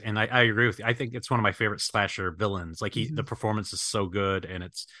practical effects. And I agree with you. I think it's one of my favorite slasher villains. Like the performance is so good, and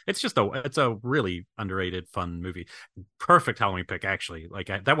it's a really underrated, fun movie. Perfect Halloween pick, actually. Like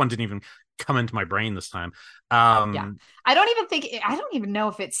that one didn't even come into my brain this time. I don't even know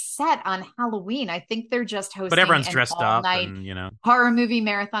if it's set on Halloween. I think they're just hosting, but everyone's dressed up, and horror movie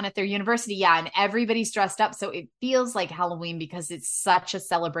marathon at their university. Yeah, and everybody's dressed up, so it feels like Halloween because it's such a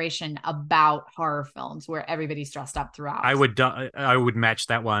celebration about horror films where everybody's dressed up throughout. I would match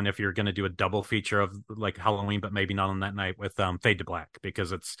that one if you're going to do a double feature of like Halloween, but maybe not on that night, with Fade to Black,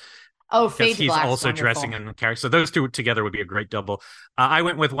 because it's Fade to he's Black's also wonderful. dressing in the character. So those two together would be a great double. I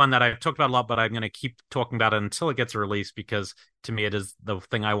went with one that I've talked about a lot, but I'm going to keep talking about it until it gets released, because to me it is the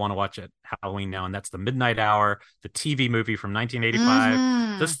thing I want to watch at Halloween now, and that's The Midnight Hour, the TV movie from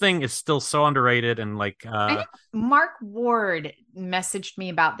 1985. This thing is still so underrated, and like Mark Ward messaged me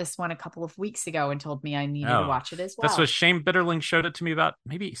about this one a couple of weeks ago and told me I needed to watch it as well. That's what Shane Bitterling showed it to me about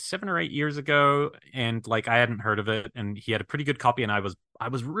maybe 7 or 8 years ago, and like I hadn't heard of it, and he had a pretty good copy, and I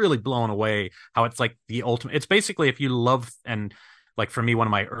was really blown away how it's like the ultimate. It's basically if you love, and like for me, one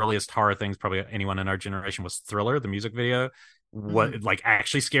of my earliest horror things, probably anyone in our generation, was Thriller, the music video. What like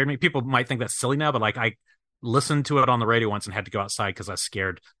actually scared me. People might think that's silly now, but like I listened to it on the radio once and had to go outside because I was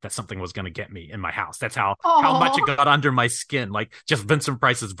scared that something was going to get me in my house. That's how much it got under my skin. Like just Vincent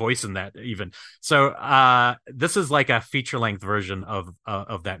Price's voice in that even. So this is like a feature length version of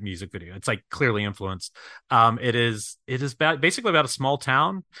that music video. It's like clearly influenced. It is basically about a small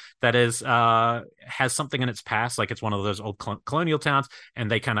town that is has something in its past. Like it's one of those old colonial towns, and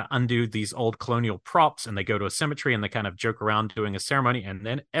they kind of undo these old colonial props, and they go to a cemetery and they kind of joke around doing a ceremony, and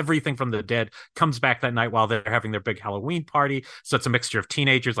then everything from the dead comes back that night while they're having their big Halloween party. So it's a mixture of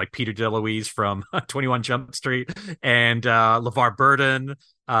teenagers like Peter DeLuise from 21 Jump Street and LeVar Burton,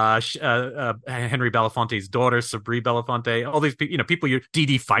 Henry Belafonte's daughter, Sabri Belafonte, all these people, people Dee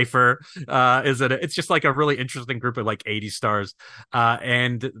Dee Pfeiffer is it. It's just like a really interesting group of like 80 stars.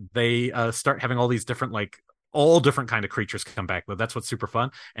 And they start having all these different all different kind of creatures come back, but that's what's super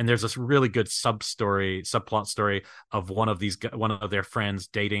fun. And there's this really good subplot story of one of their friends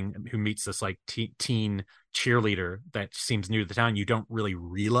who meets this like teen cheerleader that seems new to the town. You don't really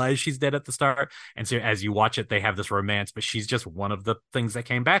realize she's dead at the start, and so as you watch it, they have this romance, but she's just one of the things that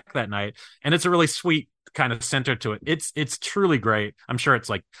came back that night. And it's a really sweet kind of center to it. It's truly great. I'm sure it's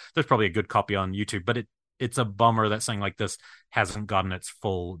like there's probably a good copy on YouTube, but it's a bummer that something like this hasn't gotten its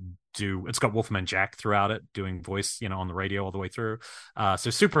full due. It's got Wolfman Jack throughout it doing voice, on the radio all the way through. So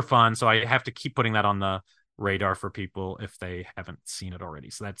super fun. So I have to keep putting that on the radar for people if they haven't seen it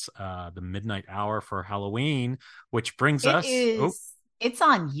already. So that's the midnight hour for Halloween, which brings us. It's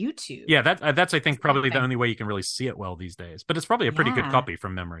on YouTube. Yeah, that's I think probably the only way you can really see it well these days. But it's probably a pretty good copy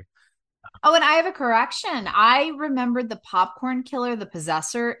from memory. Oh, and I have a correction. I remembered the popcorn killer, the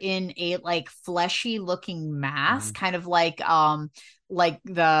possessor, in a like fleshy looking mask, kind of like the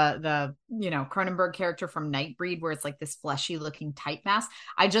Cronenberg character from Nightbreed, where it's like this fleshy looking tight mask.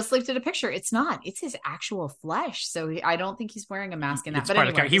 I just looked at a picture. It's not. It's his actual flesh. So I don't think he's wearing a mask in that. But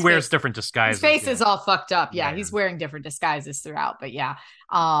anyway, he wears different disguises. His face is all fucked up. Yeah, he's wearing different disguises throughout. But yeah.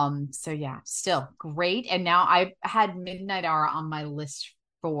 So yeah, still great. And now I've had Midnight Hour on my list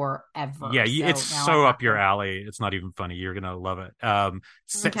forever. Yeah, it's so up your alley. It's not even funny. You're gonna love it.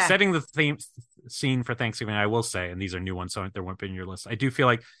 Setting the scene for Thanksgiving, I will say, and these are new ones, so there won't be in your list. I do feel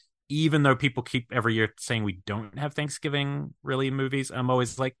like even though people keep every year saying we don't have Thanksgiving really movies, I'm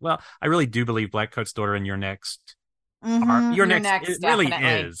always like, well, I really do believe Black Coat's Daughter and Your Next. Your next it really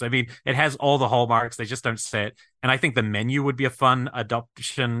is. I mean, it has all the hallmarks. They just don't say it. And I think The Menu would be a fun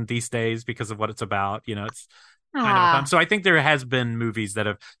adoption these days because of what it's about. It's kind of fun. So I think there has been movies that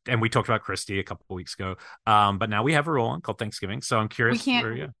have, and we talked about Christie a couple of weeks ago, but now we have a role called Thanksgiving. So I'm curious.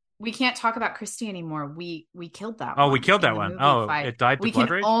 We can't talk about Christie anymore. We killed that one. Oh, we killed that one. Oh, fight. It died to Blood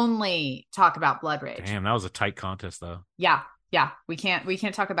Rage? We can only talk about Blood Rage. Damn, that was a tight contest, though. Yeah. We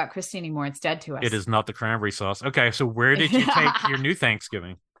can't talk about Christie anymore. It's dead to us. It is not the cranberry sauce. Okay, so where did you take your new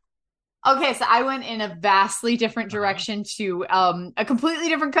Thanksgiving? Okay, so I went in a vastly different direction to a completely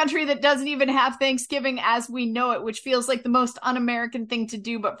different country that doesn't even have Thanksgiving as we know it, which feels like the most un-American thing to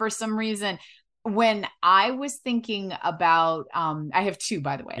do. But for some reason, when I was thinking about, I have two,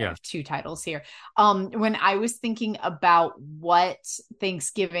 by the way, I have two titles here. When I was thinking about what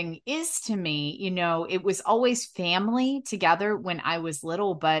Thanksgiving is to me, it was always family together when I was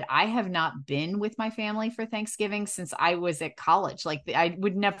little, but I have not been with my family for Thanksgiving since I was at college. Like I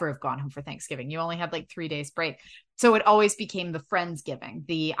would never have gone home for Thanksgiving. You only had like 3 days break. So it always became the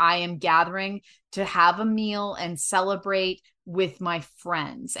Friendsgiving, I am gathering to have a meal and celebrate with my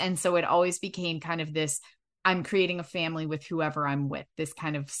friends. And so it always became kind of this, I'm creating a family with whoever I'm with, this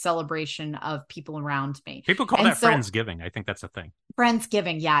kind of celebration of people around me. People call that Friendsgiving. I think that's a thing.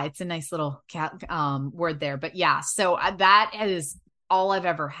 Friendsgiving. Yeah. It's a nice little word there, but yeah. So that is all I've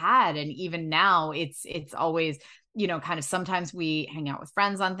ever had. And even now it's always, kind of sometimes we hang out with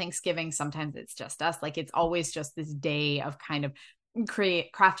friends on Thanksgiving. Sometimes it's just us. Like it's always just this day of kind of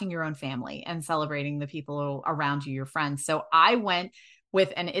crafting your own family and celebrating the people around you, your friends. So I went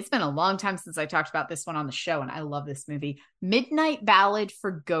with, and it's been a long time since I talked about this one on the show, and I love this movie, Midnight Ballad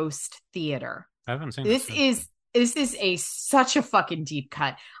for Ghost Theater. I haven't seen this. This is such a fucking deep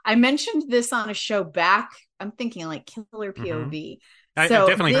cut. I mentioned this on a show back. I'm thinking like Killer POV. I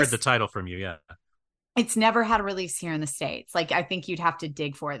definitely heard the title from you. Yeah. It's never had a release here in the States. Like, I think you'd have to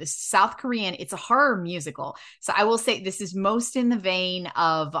dig for it. This South Korean, it's a horror musical. So I will say this is most in the vein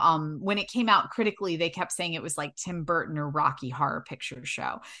of when it came out critically, they kept saying it was like Tim Burton or Rocky Horror Picture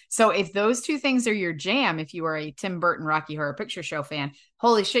Show. So if those two things are your jam, if you are a Tim Burton Rocky Horror Picture Show fan,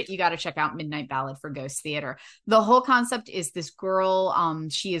 holy shit, you got to check out Midnight Ballad for Ghost Theater. The whole concept is this girl,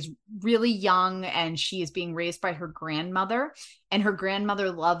 she is really young and she is being raised by her grandmother. And her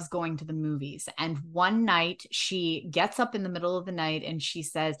grandmother loves going to the movies. And one night she gets up in the middle of the night and she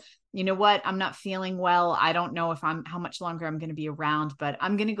says, you know what? I'm not feeling well. I don't know how much longer I'm going to be around, but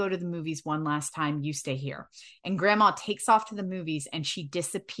I'm going to go to the movies one last time. You stay here. And grandma takes off to the movies and she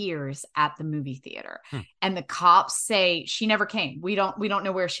disappears at the movie theater. And the cops say she never came. We don't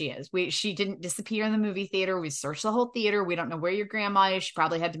know where she is. She didn't disappear in the movie theater. We searched the whole theater. We don't know where your grandma is. She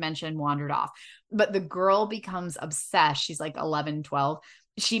probably had dementia and wandered off. But the girl becomes obsessed. She's like 11, 12.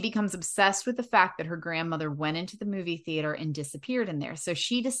 She becomes obsessed with the fact that her grandmother went into the movie theater and disappeared in there. So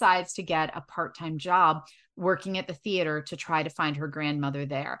she decides to get a part-time job working at the theater to try to find her grandmother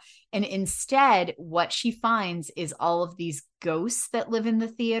there. And instead, what she finds is all of these ghosts that live in the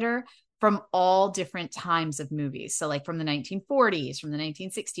theater from all different times of movies. So like from the 1940s, from the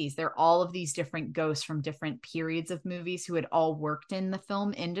 1960s, they're all of these different ghosts from different periods of movies who had all worked in the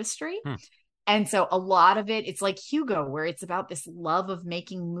film industry. And so a lot of it, it's like Hugo, where it's about this love of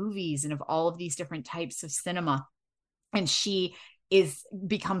making movies and of all of these different types of cinema. And she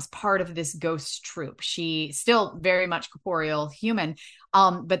becomes part of this ghost troupe. She still very much corporeal human.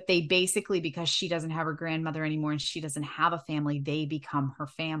 But they basically, because she doesn't have her grandmother anymore and she doesn't have a family, they become her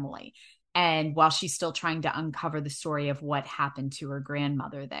family. And while she's still trying to uncover the story of what happened to her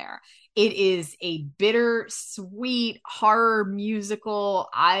grandmother there, it is a bittersweet horror musical.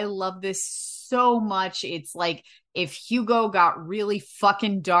 I love this so much. It's like if Hugo got really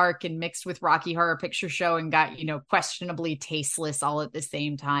fucking dark and mixed with Rocky Horror Picture Show and got, questionably tasteless all at the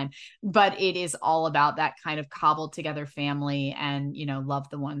same time. But it is all about that kind of cobbled together family and, love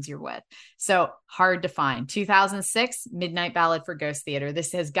the ones you're with. So hard to find. 2006, Midnight Ballad for Ghost Theater.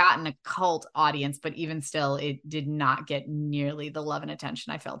 This has gotten a cult audience, but even still, it did not get nearly the love and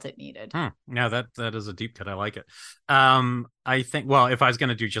attention I felt it needed. No, that is a deep cut. I like it. I think, well, if I was going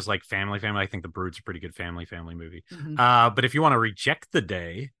to do just like family, I think The Brood's a pretty good family movie. But if you want to reject the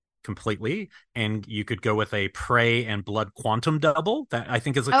day completely, and you could go with a Prey and Blood Quantum double, that I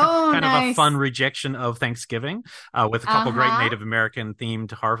think is a kind of a fun rejection of Thanksgiving, with a couple great Native American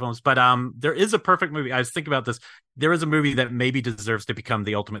themed horror films. But there is a perfect movie. I was thinking about this. There is a movie that maybe deserves to become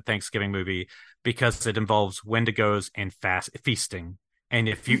the ultimate Thanksgiving movie because it involves Wendigos and feasting. And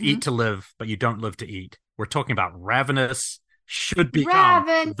if you eat to live, but you don't live to eat, we're talking about Ravenous. Should become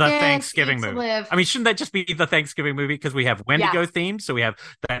the Thanksgiving movie. I mean, shouldn't that just be the Thanksgiving movie? Because we have Wendigo themes, so we have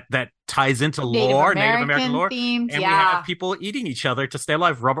that ties into lore, Native American lore, themes, and we have people eating each other to stay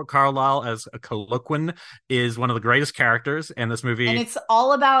alive. Robert Carlyle as a Colloquin is one of the greatest characters in this movie, and it's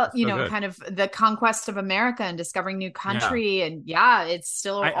all about kind of the conquest of America and discovering new country, and it's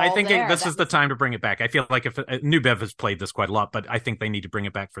still. I think this is the time to bring it back. I feel like if New Bev has played this quite a lot, but I think they need to bring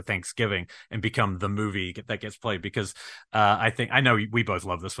it back for Thanksgiving and become the movie that gets played because. I know we both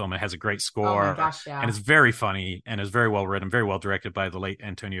love this film. It has a great score, and it's very funny and is very well written, very well directed by the late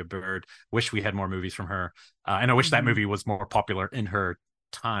Antonia Bird. Wish we had more movies from her, and I wish that movie was more popular in her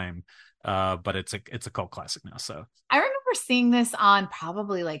time. But it's a cult classic now. So I remember seeing this on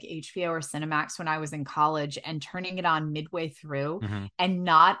probably like HBO or Cinemax when I was in college and turning it on midway through and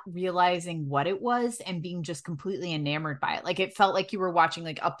not realizing what it was and being just completely enamored by it. Like it felt like you were watching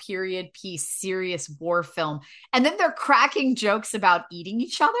like a period piece, serious war film. And then they're cracking jokes about eating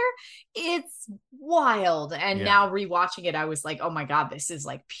each other. It's wild. And now rewatching it, I was like, oh my God, this is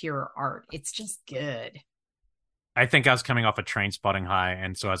like pure art. It's just good. I think I was coming off a Train Spotting high,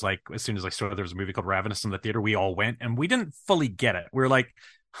 and so I was like, as soon as I saw there was a movie called Ravenous in the theater, we all went, and we didn't fully get it. We were like,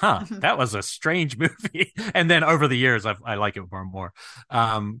 that was a strange movie. And then over the years, I like it more and more.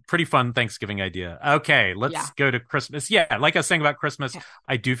 Pretty fun Thanksgiving idea. Okay, let's go to Christmas. Yeah, like I was saying about Christmas,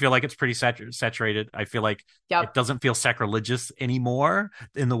 I do feel like it's pretty saturated. I feel like it doesn't feel sacrilegious anymore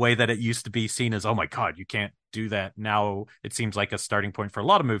in the way that it used to be seen as, oh my God, you can't do that. Now it seems like a starting point for a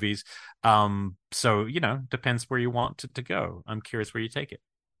lot of movies. So, depends where you want to go. I'm curious where you take it.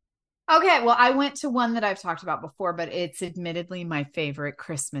 Okay, well, I went to one that I've talked about before, but it's admittedly my favorite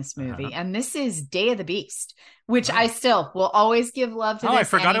Christmas movie. And this is Day of the Beast, which I still will always give love to. I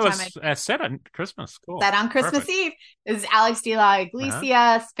forgot it was set on Christmas. Cool. Set on Christmas Eve. This is Alex de la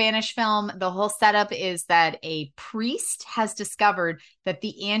Iglesia, Spanish film. The whole setup is that a priest has discovered that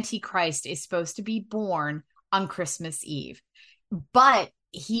the Antichrist is supposed to be born on Christmas Eve. But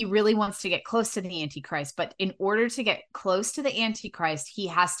he really wants to get close to the Antichrist. But in order to get close to the Antichrist, he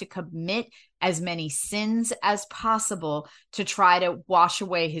has to commit as many sins as possible to try to wash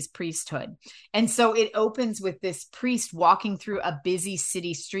away his priesthood. And so it opens with this priest walking through a busy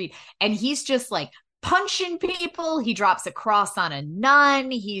city street, and he's just like punching people. He drops a cross on a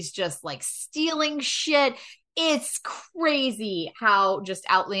nun. He's just like stealing shit. It's crazy how just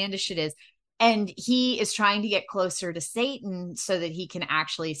outlandish it is. And he is trying to get closer to Satan so that he can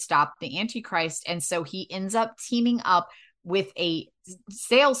actually stop the Antichrist. And so he ends up teaming up with a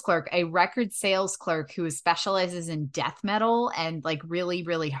sales clerk, a record sales clerk who specializes in death metal and like really,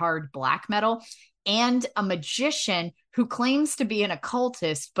 really hard black metal, and a magician who claims to be an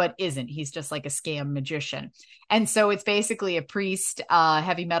occultist, but isn't. He's just like a scam magician. And so it's basically a priest,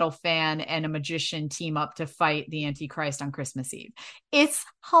 heavy metal fan, and a magician team up to fight the Antichrist on Christmas Eve. It's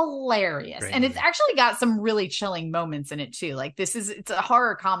hilarious. Great and movie. It's actually got some really chilling moments in it too. Like it's a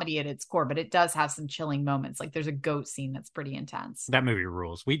horror comedy at its core, but it does have some chilling moments. Like there's a goat scene that's pretty intense. That movie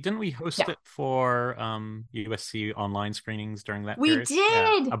rules. Didn't we host it for USC online screenings during that period? We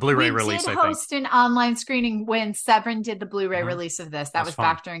did. A Blu-ray release, I think. We did host an online screening when Severin did the Blu-ray release of this. That was fun.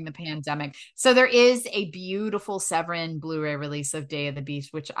 back during the pandemic. So there is a beautiful Severin Blu-ray release of Day of the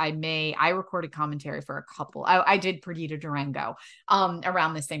Beast, which I recorded commentary for a couple. I did Perdita Durango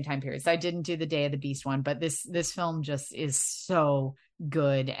around the same time period. So I didn't do the Day of the Beast one, but this film just is so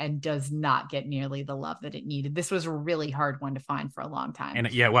good and does not get nearly the love that it needed. This was a really hard one to find for a long time. And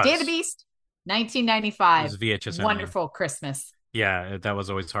it was. Day of the Beast, 1995. It was VHS. Wonderful Christmas. Yeah, that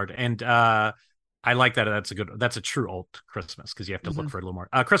was always hard. And I like that. That's a true alt Christmas, because you have to look for it a little more.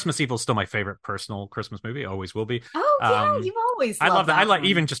 Christmas Evil is still my favorite personal Christmas movie. Always will be. Oh yeah, you've always. I love that. I like one.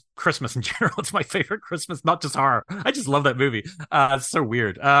 even just Christmas in general. It's my favorite Christmas, not just horror. I just love that movie. It's so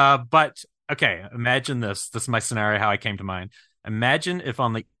weird. But okay, imagine this. This is my scenario. How I came to mind. Imagine if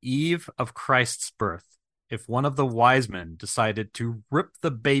on the eve of Christ's birth, if one of the wise men decided to rip the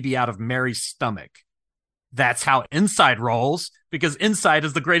baby out of Mary's stomach. That's how Inside rolls, because Inside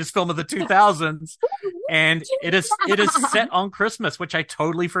is the greatest film of the 2000s, and it is set on Christmas, which I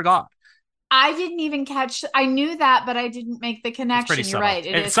totally forgot. I didn't even catch. I knew that, but I didn't make the connection. You're subtle. right.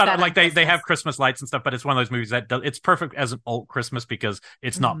 It's subtle, like they have Christmas lights and stuff, but it's one of those movies that it's perfect as an alt Christmas because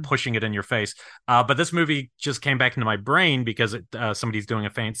it's not pushing it in your face. But this movie just came back into my brain because somebody's doing a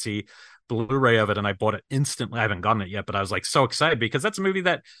fancy Blu-ray of it, and I bought it instantly. I haven't gotten it yet, but I was like so excited because that's a movie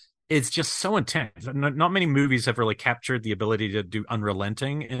that. It's just so intense. Not many movies have really captured the ability to do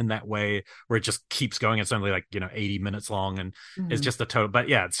unrelenting in that way, where it just keeps going. It's only like 80 minutes long, and it's just a total. But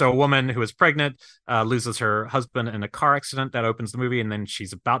yeah, so a woman who is pregnant loses her husband in a car accident. That opens the movie, and then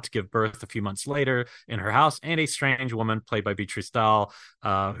she's about to give birth a few months later in her house, and a strange woman played by Beatrice Dahl,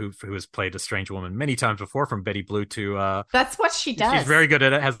 who has played a strange woman many times before, from Betty Blue to. That's what she does. She's very good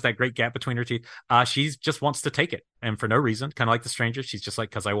at it. Has that great gap between her teeth. She just wants to take it, and for no reason, kind of like The Stranger. She's just like,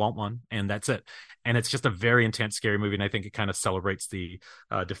 because I want one, and that's it. And it's just a very intense, scary movie, and I think it kind of celebrates the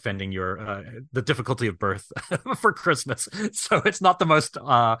defending your the difficulty of birth for Christmas. So it's not the most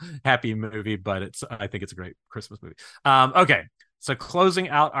happy movie, but I think it's a great Christmas movie. Okay, so closing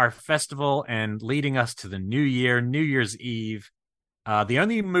out our festival and leading us to the new year, New Year's Eve. The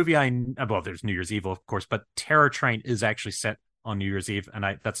only movie there's New Year's Evil, of course, but Terror Train is actually set on New Year's Eve,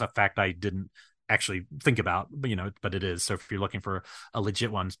 and that's a fact I didn't actually think about, but it is. So if you're looking for a legit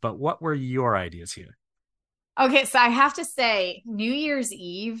ones, but what were your ideas here? Okay, so I have to say New Year's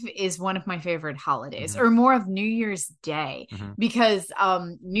Eve is one of my favorite holidays, or more of New Year's Day, because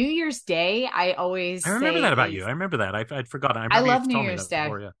New Year's Day, I remember that about you. I remember that. I'd forgotten. I love New Year's Day.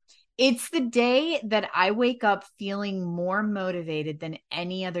 Before, yeah. It's the day that I wake up feeling more motivated than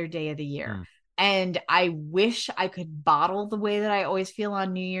any other day of the year. And I wish I could bottle the way that I always feel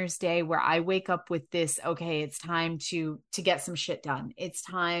on New Year's Day, where I wake up with this, okay, it's time to get some shit done. It's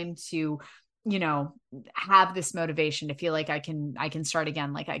time to, have this motivation to feel like I can start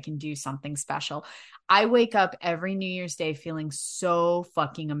again, like I can do something special. I wake up every New Year's Day feeling so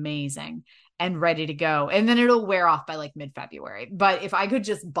fucking amazing and ready to go. And then it'll wear off by like mid-February. But if I could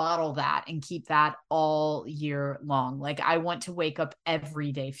just bottle that and keep that all year long, like I want to wake up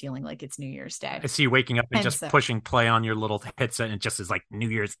every day feeling like it's New Year's Day. I see you waking up and just pushing play on your little headset, and it just is like New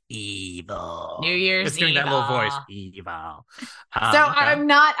Year's Evil. New Year's It's doing Evil. that little voice. Evil. So okay. I'm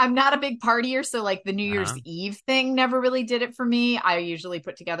not a big partier. So like the New Year's Eve thing never really did it for me. I usually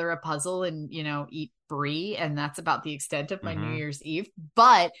put together a puzzle and, eat brie. And that's about the extent of my New Year's Eve.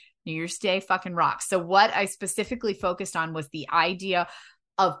 But New Year's Day fucking rocks. So what I specifically focused on was the idea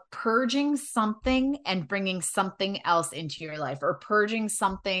of purging something and bringing something else into your life, or purging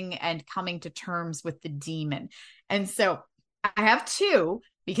something and coming to terms with the demon. And so I have two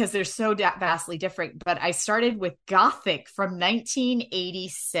because they're so vastly different, but I started with Gothic from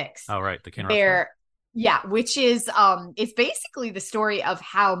 1986. Oh, right. The Ken Russell. Yeah, which is it's basically the story of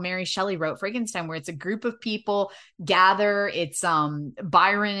how Mary Shelley wrote Frankenstein, where it's a group of people gather. It's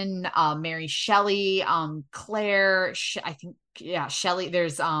Byron, Mary Shelley, Claire, I think, yeah, Shelley.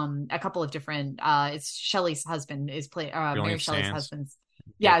 There's a couple of different it's Shelley's husband is Mary Shelley's husband's.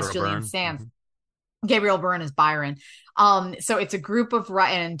 Yeah, it's Julian Sands. Mm-hmm. Gabriel Byrne is Byron. So it's a group of,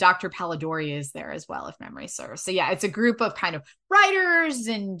 and Dr. Polidori is there as well, if memory serves. So yeah, it's a group of kind of writers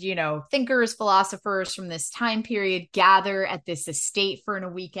and, thinkers, philosophers from this time period gather at this estate for a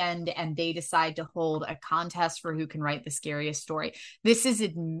weekend, and they decide to hold a contest for who can write the scariest story. This is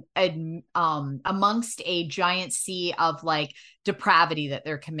amongst a giant sea of like depravity that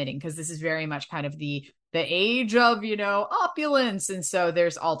they're committing, because this is very much kind of the age of, opulence. And so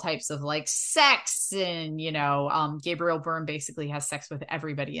there's all types of like sex and, Gabriel Byrne basically has sex with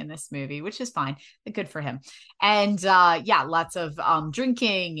everybody in this movie, which is fine. Good for him. And lots of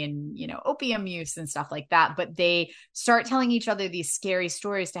drinking and, opium use and stuff like that. But they start telling each other these scary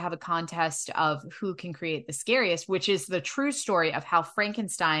stories to have a contest of who can create the scariest, which is the true story of how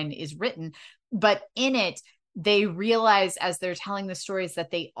Frankenstein is written. But in it, they realize as they're telling the stories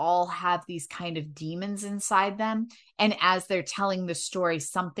that they all have these kind of demons inside them. And as they're telling the story,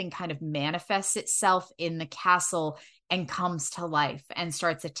 something kind of manifests itself in the castle and comes to life and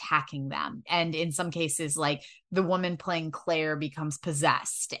starts attacking them. And in some cases, like the woman playing Claire becomes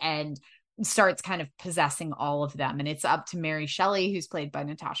possessed and starts kind of possessing all of them. And it's up to Mary Shelley, who's played by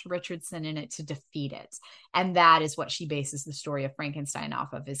Natasha Richardson in it, to defeat it. And that is what she bases the story of Frankenstein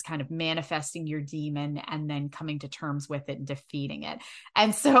off of, is kind of manifesting your demon and then coming to terms with it and defeating it.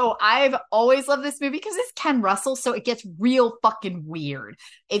 And so I've always loved this movie because it's Ken Russell. So it gets real fucking weird.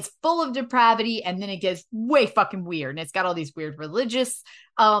 It's full of depravity, and then it gets way fucking weird. And it's got all these weird religious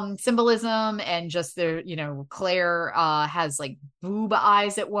symbolism, and just the, Claire has like boob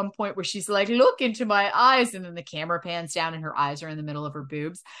eyes at one point where she's like, look into my eyes, and then the camera pans down and her eyes are in the middle of her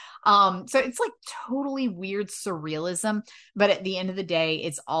boobs. So it's like totally weird surrealism, but at the end of the day,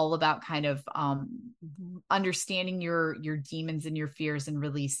 it's all about kind of understanding your demons and your fears and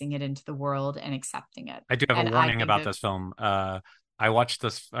releasing it into the world and accepting it. I do have a warning about this film. I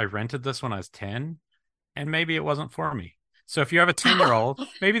rented this when I was 10, and maybe it wasn't for me. So if you have a 10-year-old,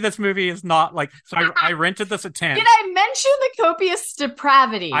 maybe this movie is not like. So I rented this at 10. Did I mention the copious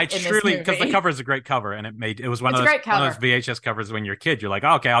depravity? I truly, because the cover is a great cover, and it was one of those VHS covers when you're a kid. You're like,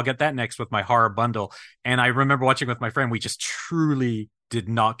 oh, okay, I'll get that next with my horror bundle. And I remember watching with my friend. We just truly did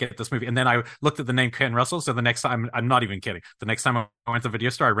not get this movie. And then I looked at the name Ken Russell. So the next time, I'm not even kidding. The next time I went to the video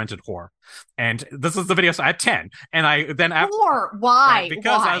store, I rented Horror. And this is the video store at 10. And I then after Horror, why? Right,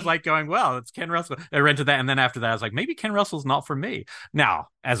 because why? I was like going, well, it's Ken Russell. I rented that. And then after that, I was like, maybe Ken Russell's not for me. Now,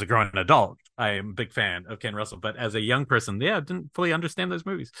 as a grown adult, I am a big fan of Ken Russell. But as a young person, I didn't fully understand those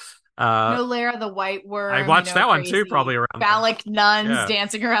movies. No Lara the White Worm. I watched that one too, probably around phallic nuns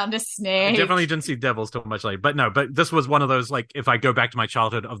dancing around a snake. I definitely didn't see Devils too much later. But this was one of those, like, if I go back to my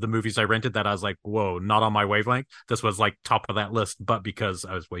childhood of the movies I rented, that I was like, whoa, not on my wavelength. This was like top of that list, but because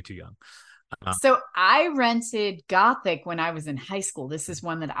I was way too young. So I rented Gothic when I was in high school. This is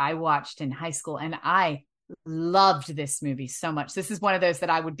one that I watched in high school, and I loved this movie so much. This is one of those that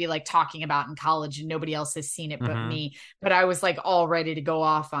I would be like talking about in college and nobody else has seen it but me. But I was like all ready to go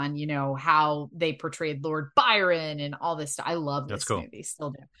off on, how they portrayed Lord Byron and all this stuff. I love this movie,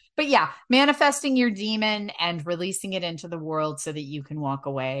 still do. But yeah, manifesting your demon and releasing it into the world so that you can walk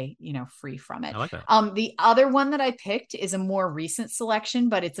away, free from it. I like that. The other one that I picked is a more recent selection,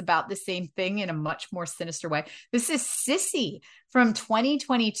 but it's about the same thing in a much more sinister way. This is Sissy from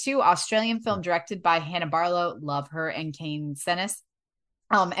 2022, Australian film directed by Hannah Barlow, love her, and Kane Senes.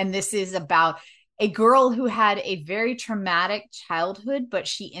 And this is about a girl who had a very traumatic childhood, but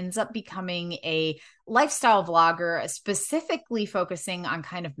she ends up becoming a lifestyle vlogger, specifically focusing on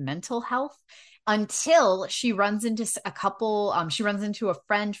kind of mental health, until she runs into she runs into a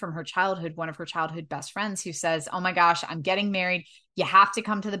friend from her childhood, one of her childhood best friends, who says, oh my gosh, I'm getting married. You have to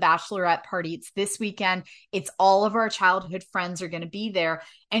come to the bachelorette party. It's this weekend. It's all of our childhood friends are going to be there.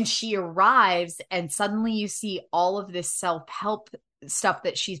 And she arrives, and suddenly you see all of this self-help stuff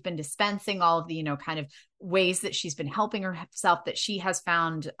that she's been dispensing, all of the, kind of ways that she's been helping herself, that she has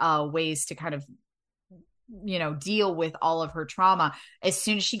found ways to kind of, deal with all of her trauma. As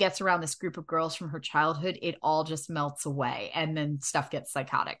soon as she gets around this group of girls from her childhood, it all just melts away. And then stuff gets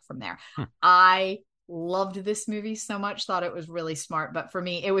psychotic from there. I loved this movie so much, thought it was really smart. But for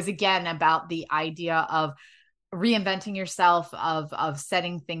me, it was again about the idea of reinventing yourself, of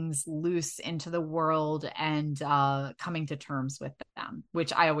setting things loose into the world and coming to terms with them,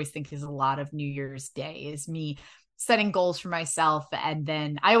 which I always think is a lot of New Year's Day, is me setting goals for myself. And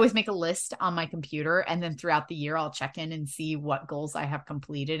then I always make a list on my computer, and then throughout the year I'll check in and see what goals I have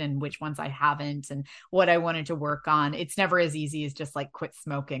completed and which ones I haven't, and what I wanted to work on. It's never as easy as just like quit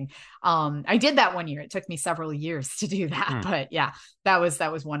smoking. I did that one year. It took me several years to do that, but yeah, that was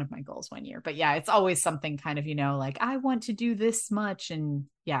one of my goals one year. But yeah, it's always something kind of, like, I want to do this much, and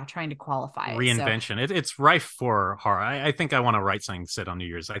yeah, trying to qualify reinvention. So, it's rife for horror. I think I want to write something set on New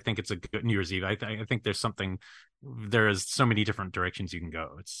Year's. I think it's a good New Year's Eve. I think there's something. There is so many different directions you can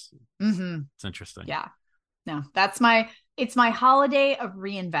go. It's interesting. Yeah, no, it's my holiday of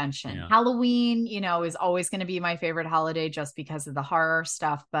reinvention. Yeah. Halloween, is always going to be my favorite holiday just because of the horror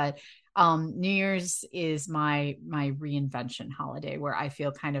stuff. But New Year's is my reinvention holiday, where I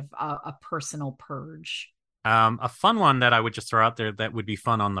feel kind of a personal purge. A fun one that I would just throw out there that would be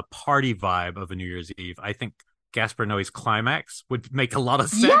fun on the party vibe of a New Year's Eve. I think Gaspar Noé's Climax would make a lot of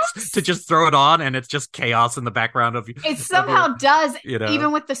sense to just throw it on, and it's just chaos in the background of it somehow does,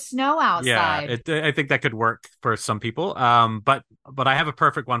 even with the snow outside. Yeah, I think that could work for some people. But I have a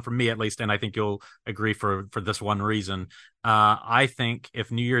perfect one for me, at least, and I think you'll agree for this one reason. I think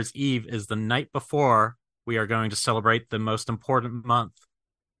if New Year's Eve is the night before we are going to celebrate the most important month,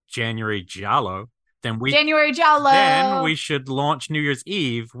 January Giallo, then we should launch New Year's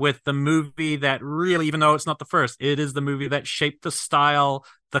Eve with the movie that really, even though it's not the first, it is the movie that shaped the style,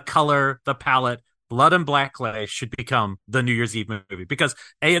 the color, the palette. Blood and Black Clay should become the New Year's Eve movie because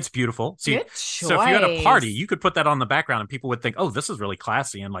it's beautiful. So if you had a party, you could put that on the background and people would think, oh, this is really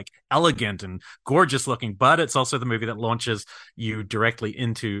classy and like elegant and gorgeous looking. But it's also the movie that launches you directly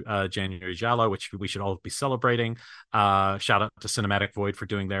into January Giallo, which we should all be celebrating. Shout out to Cinematic Void for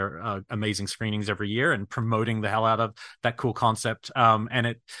doing their amazing screenings every year and promoting the hell out of that cool concept.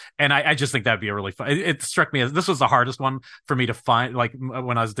 And I just think that'd be a really fun. It struck me as this was the hardest one for me to find. Like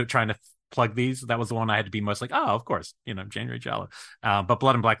when I was trying to plug these, that was the one I had to be most like, oh, of course, January Giallo. But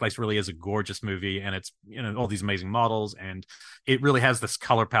Blood and Black Lace really is a gorgeous movie, and it's all these amazing models, and it really has this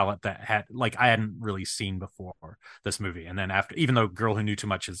color palette that I hadn't really seen before this movie. And then after, even though Girl Who Knew Too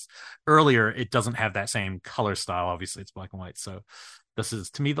Much is earlier, it doesn't have that same color style. Obviously, it's black and white. So this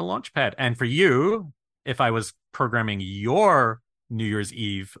is, to me, the launch pad. And for you, if I was programming your New Year's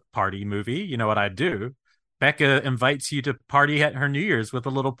Eve party movie, you know what I'd do? Bekah invites you to party at her New Year's with a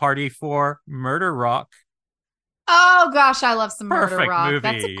little party for Murder Rock. Oh, gosh, I love some Perfect Murder Rock. Movie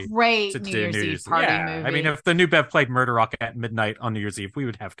That's a great New Year's Eve party movie. I mean, if the New Bev played Murder Rock at midnight on New Year's Eve, we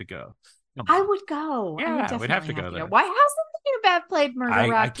would have to go. I would go. Yeah, we'd have to go there. Why hasn't the New Bev played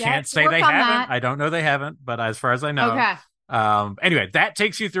Murder Rock I can't say they haven't. I don't know they haven't, but as far as I know. Okay. Anyway, that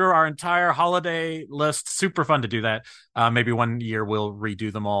takes you through our entire holiday list. Super fun to do that. Maybe one year we'll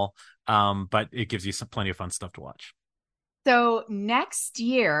redo them all. But it gives you plenty of fun stuff to watch. So next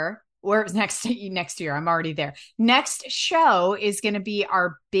year, next year, I'm already there. Next show is going to be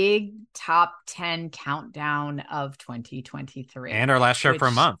our big top 10 countdown of 2023. And our last show for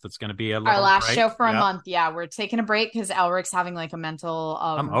a month. It's going to be our last break. Show for a month. Yeah, we're taking a break because Elric's having like a mental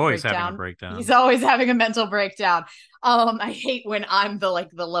I'm always breakdown. having a breakdown. He's always having a mental breakdown. I hate when I'm the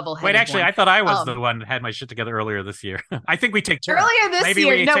level-headed Wait, actually, one. I thought I was the one that had my shit together earlier this year. I think we take turns. Earlier this Maybe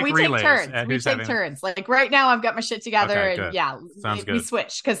year, we take turns. We take turns. Like right now, I've got my shit together, okay, and yeah, Sounds we good.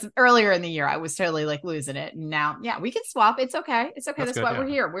 switch because earlier in the year I was totally like losing it, and now we can swap. It's okay. It's okay. That's why we're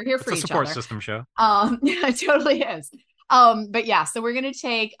here. We're here for each other. It's a support system show. It totally is. But yeah, so we're going to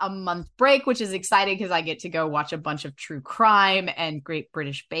take a month break, which is exciting because I get to go watch a bunch of true crime and Great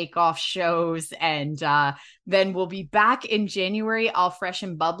British Bake Off shows. And then we'll be back in January, all fresh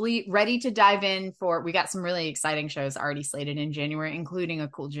and bubbly, ready to dive in we got some really exciting shows already slated in January, including a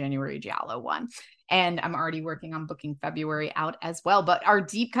cool January Giallo one. And I'm already working on booking February out as well. But our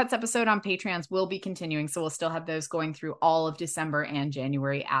Deep Cuts episode on Patreons will be continuing. So we'll still have those going through all of December and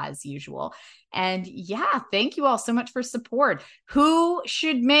January as usual. And yeah, thank you all so much for support. Who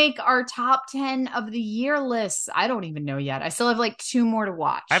should make our top 10 of the year lists? I don't even know yet. I still have like 2 more to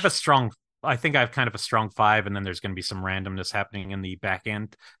watch. I think I have kind of a strong 5, and then there's going to be some randomness happening in the back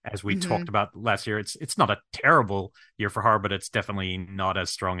end, as we talked about last year. It's not a terrible year for horror, but it's definitely not as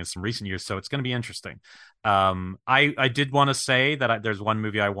strong as some recent years, so it's going to be interesting. I did want to say that there's one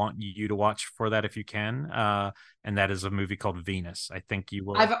movie I want you to watch for that if you can, and that is a movie called Venus. I think you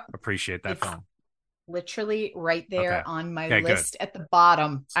will appreciate that film. Literally right there on my list at the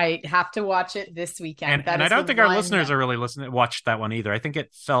bottom. I have to watch it this weekend. And I don't think our listeners are really watched that one either. I think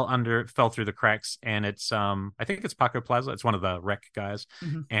it fell through the cracks, and it's I think it's Paco Plaza. It's one of the rec guys,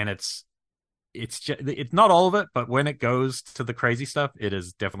 and it's it's not all of it, but when it goes to the crazy stuff, it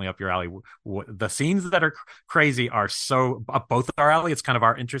is definitely up your alley. The scenes that are crazy are so up both our alley. It's kind of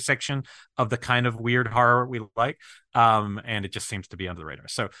our intersection of the kind of weird horror we like, and it just seems to be under the radar.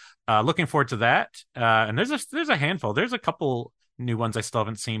 So looking forward to that. And there's a handful. There's a couple new ones I still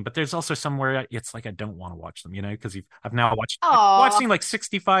haven't seen, but there's also somewhere it's like I don't want to watch them, because I've now watching like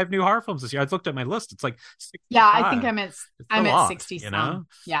 65 new horror films this year. I looked at my list; it's like 65. Yeah, I think I'm at 60.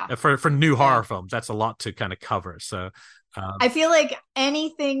 Yeah, for new horror films, that's a lot to kind of cover. So I feel like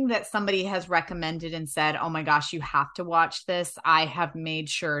anything that somebody has recommended and said, "Oh my gosh, you have to watch this," I have made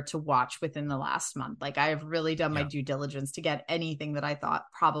sure to watch within the last month. Like I have really done my due diligence to get anything that I thought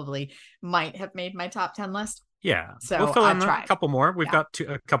probably might have made my top 10 list. Yeah, so we'll fill in a couple more. We've got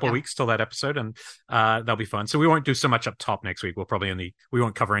a couple weeks till that episode, and that'll be fun. So we won't do so much up top next week. We'll probably we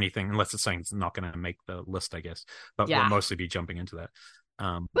won't cover anything unless it's saying it's not going to make the list, I guess. But we'll mostly be jumping into that.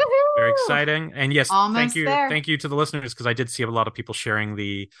 Very exciting, and yes, almost thank you to the listeners, because I did see a lot of people sharing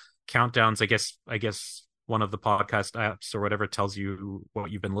the countdowns. I guess one of the podcast apps or whatever tells you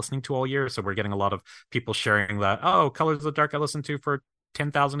what you've been listening to all year. So we're getting a lot of people sharing that. Oh, Colors of the Dark I listened to for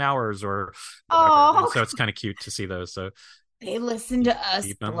 10,000 hours or whatever. So it's kind of cute to see those. So they listen to us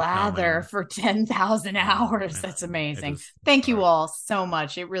blather for 10,000 hours. That's amazing. Thank you all so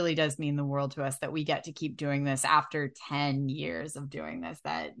much. It really does mean the world to us that we get to keep doing this after 10 years of doing this,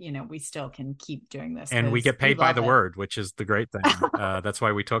 that, we still can keep doing this. And we get paid by the word, which is the great thing. That's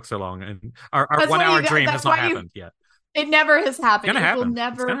why we talk so long. And our 1 hour dream has not happened yet. It never has happened. It will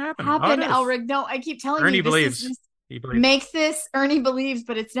never happen, Elric. No, I keep telling Ernie you. believes. Make this, Ernie believes,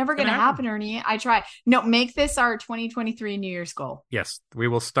 but it's never going to happen, Ernie. I try. No, make this our 2023 New Year's goal. Yes, we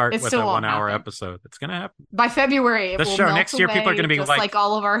will start with a 1 hour episode. It's going to happen. By February, the show next year, people are going to be like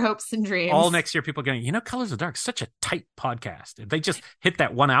all of our hopes and dreams. All next year, people are going to, Colors of the Dark, such a tight podcast. If they just hit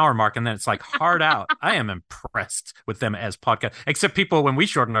that 1 hour mark and then it's like hard out. I am impressed with them as podcast. Except people, when we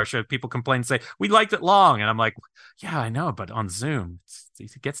shorten our show, people complain and say, we liked it long. And I'm like, yeah, I know, but on Zoom,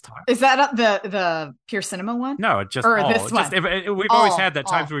 it gets tired. Is that the Pure Cinema one? No, just or all. This one. We've always had that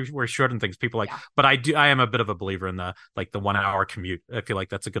times we're shorting things. People like, but I am a bit of a believer in the 1 hour commute. I feel like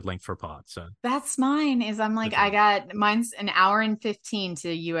that's a good length for a pod. So that's mine. I'm like, I got mine's an hour and 15 to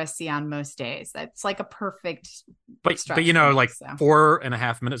USC on most days. That's like a perfect. But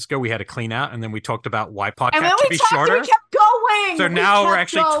 4.5 minutes ago, we had a clean out, and then we talked about why podcasts should be shorter. We kept going. So now we're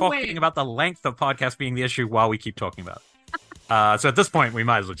actually talking about the length of podcast being the issue while we keep talking about it. So at this point, we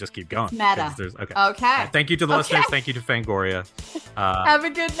might as well just keep going. Meta. Okay. Thank you to the listeners. Thank you to Fangoria. Have a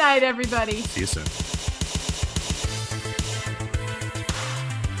good night, everybody. See you soon.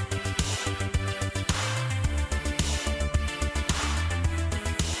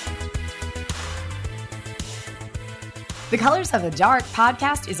 The Colors of the Dark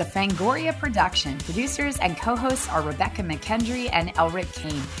podcast is a Fangoria production. Producers and co-hosts are Rebecca McKendry and Elric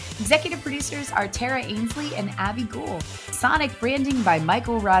Kane. Executive producers are Tara Ainsley and Abby Gould. Sonic branding by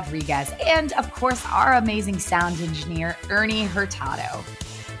Michael Rodriguez. And, of course, our amazing sound engineer, Ernie Hurtado.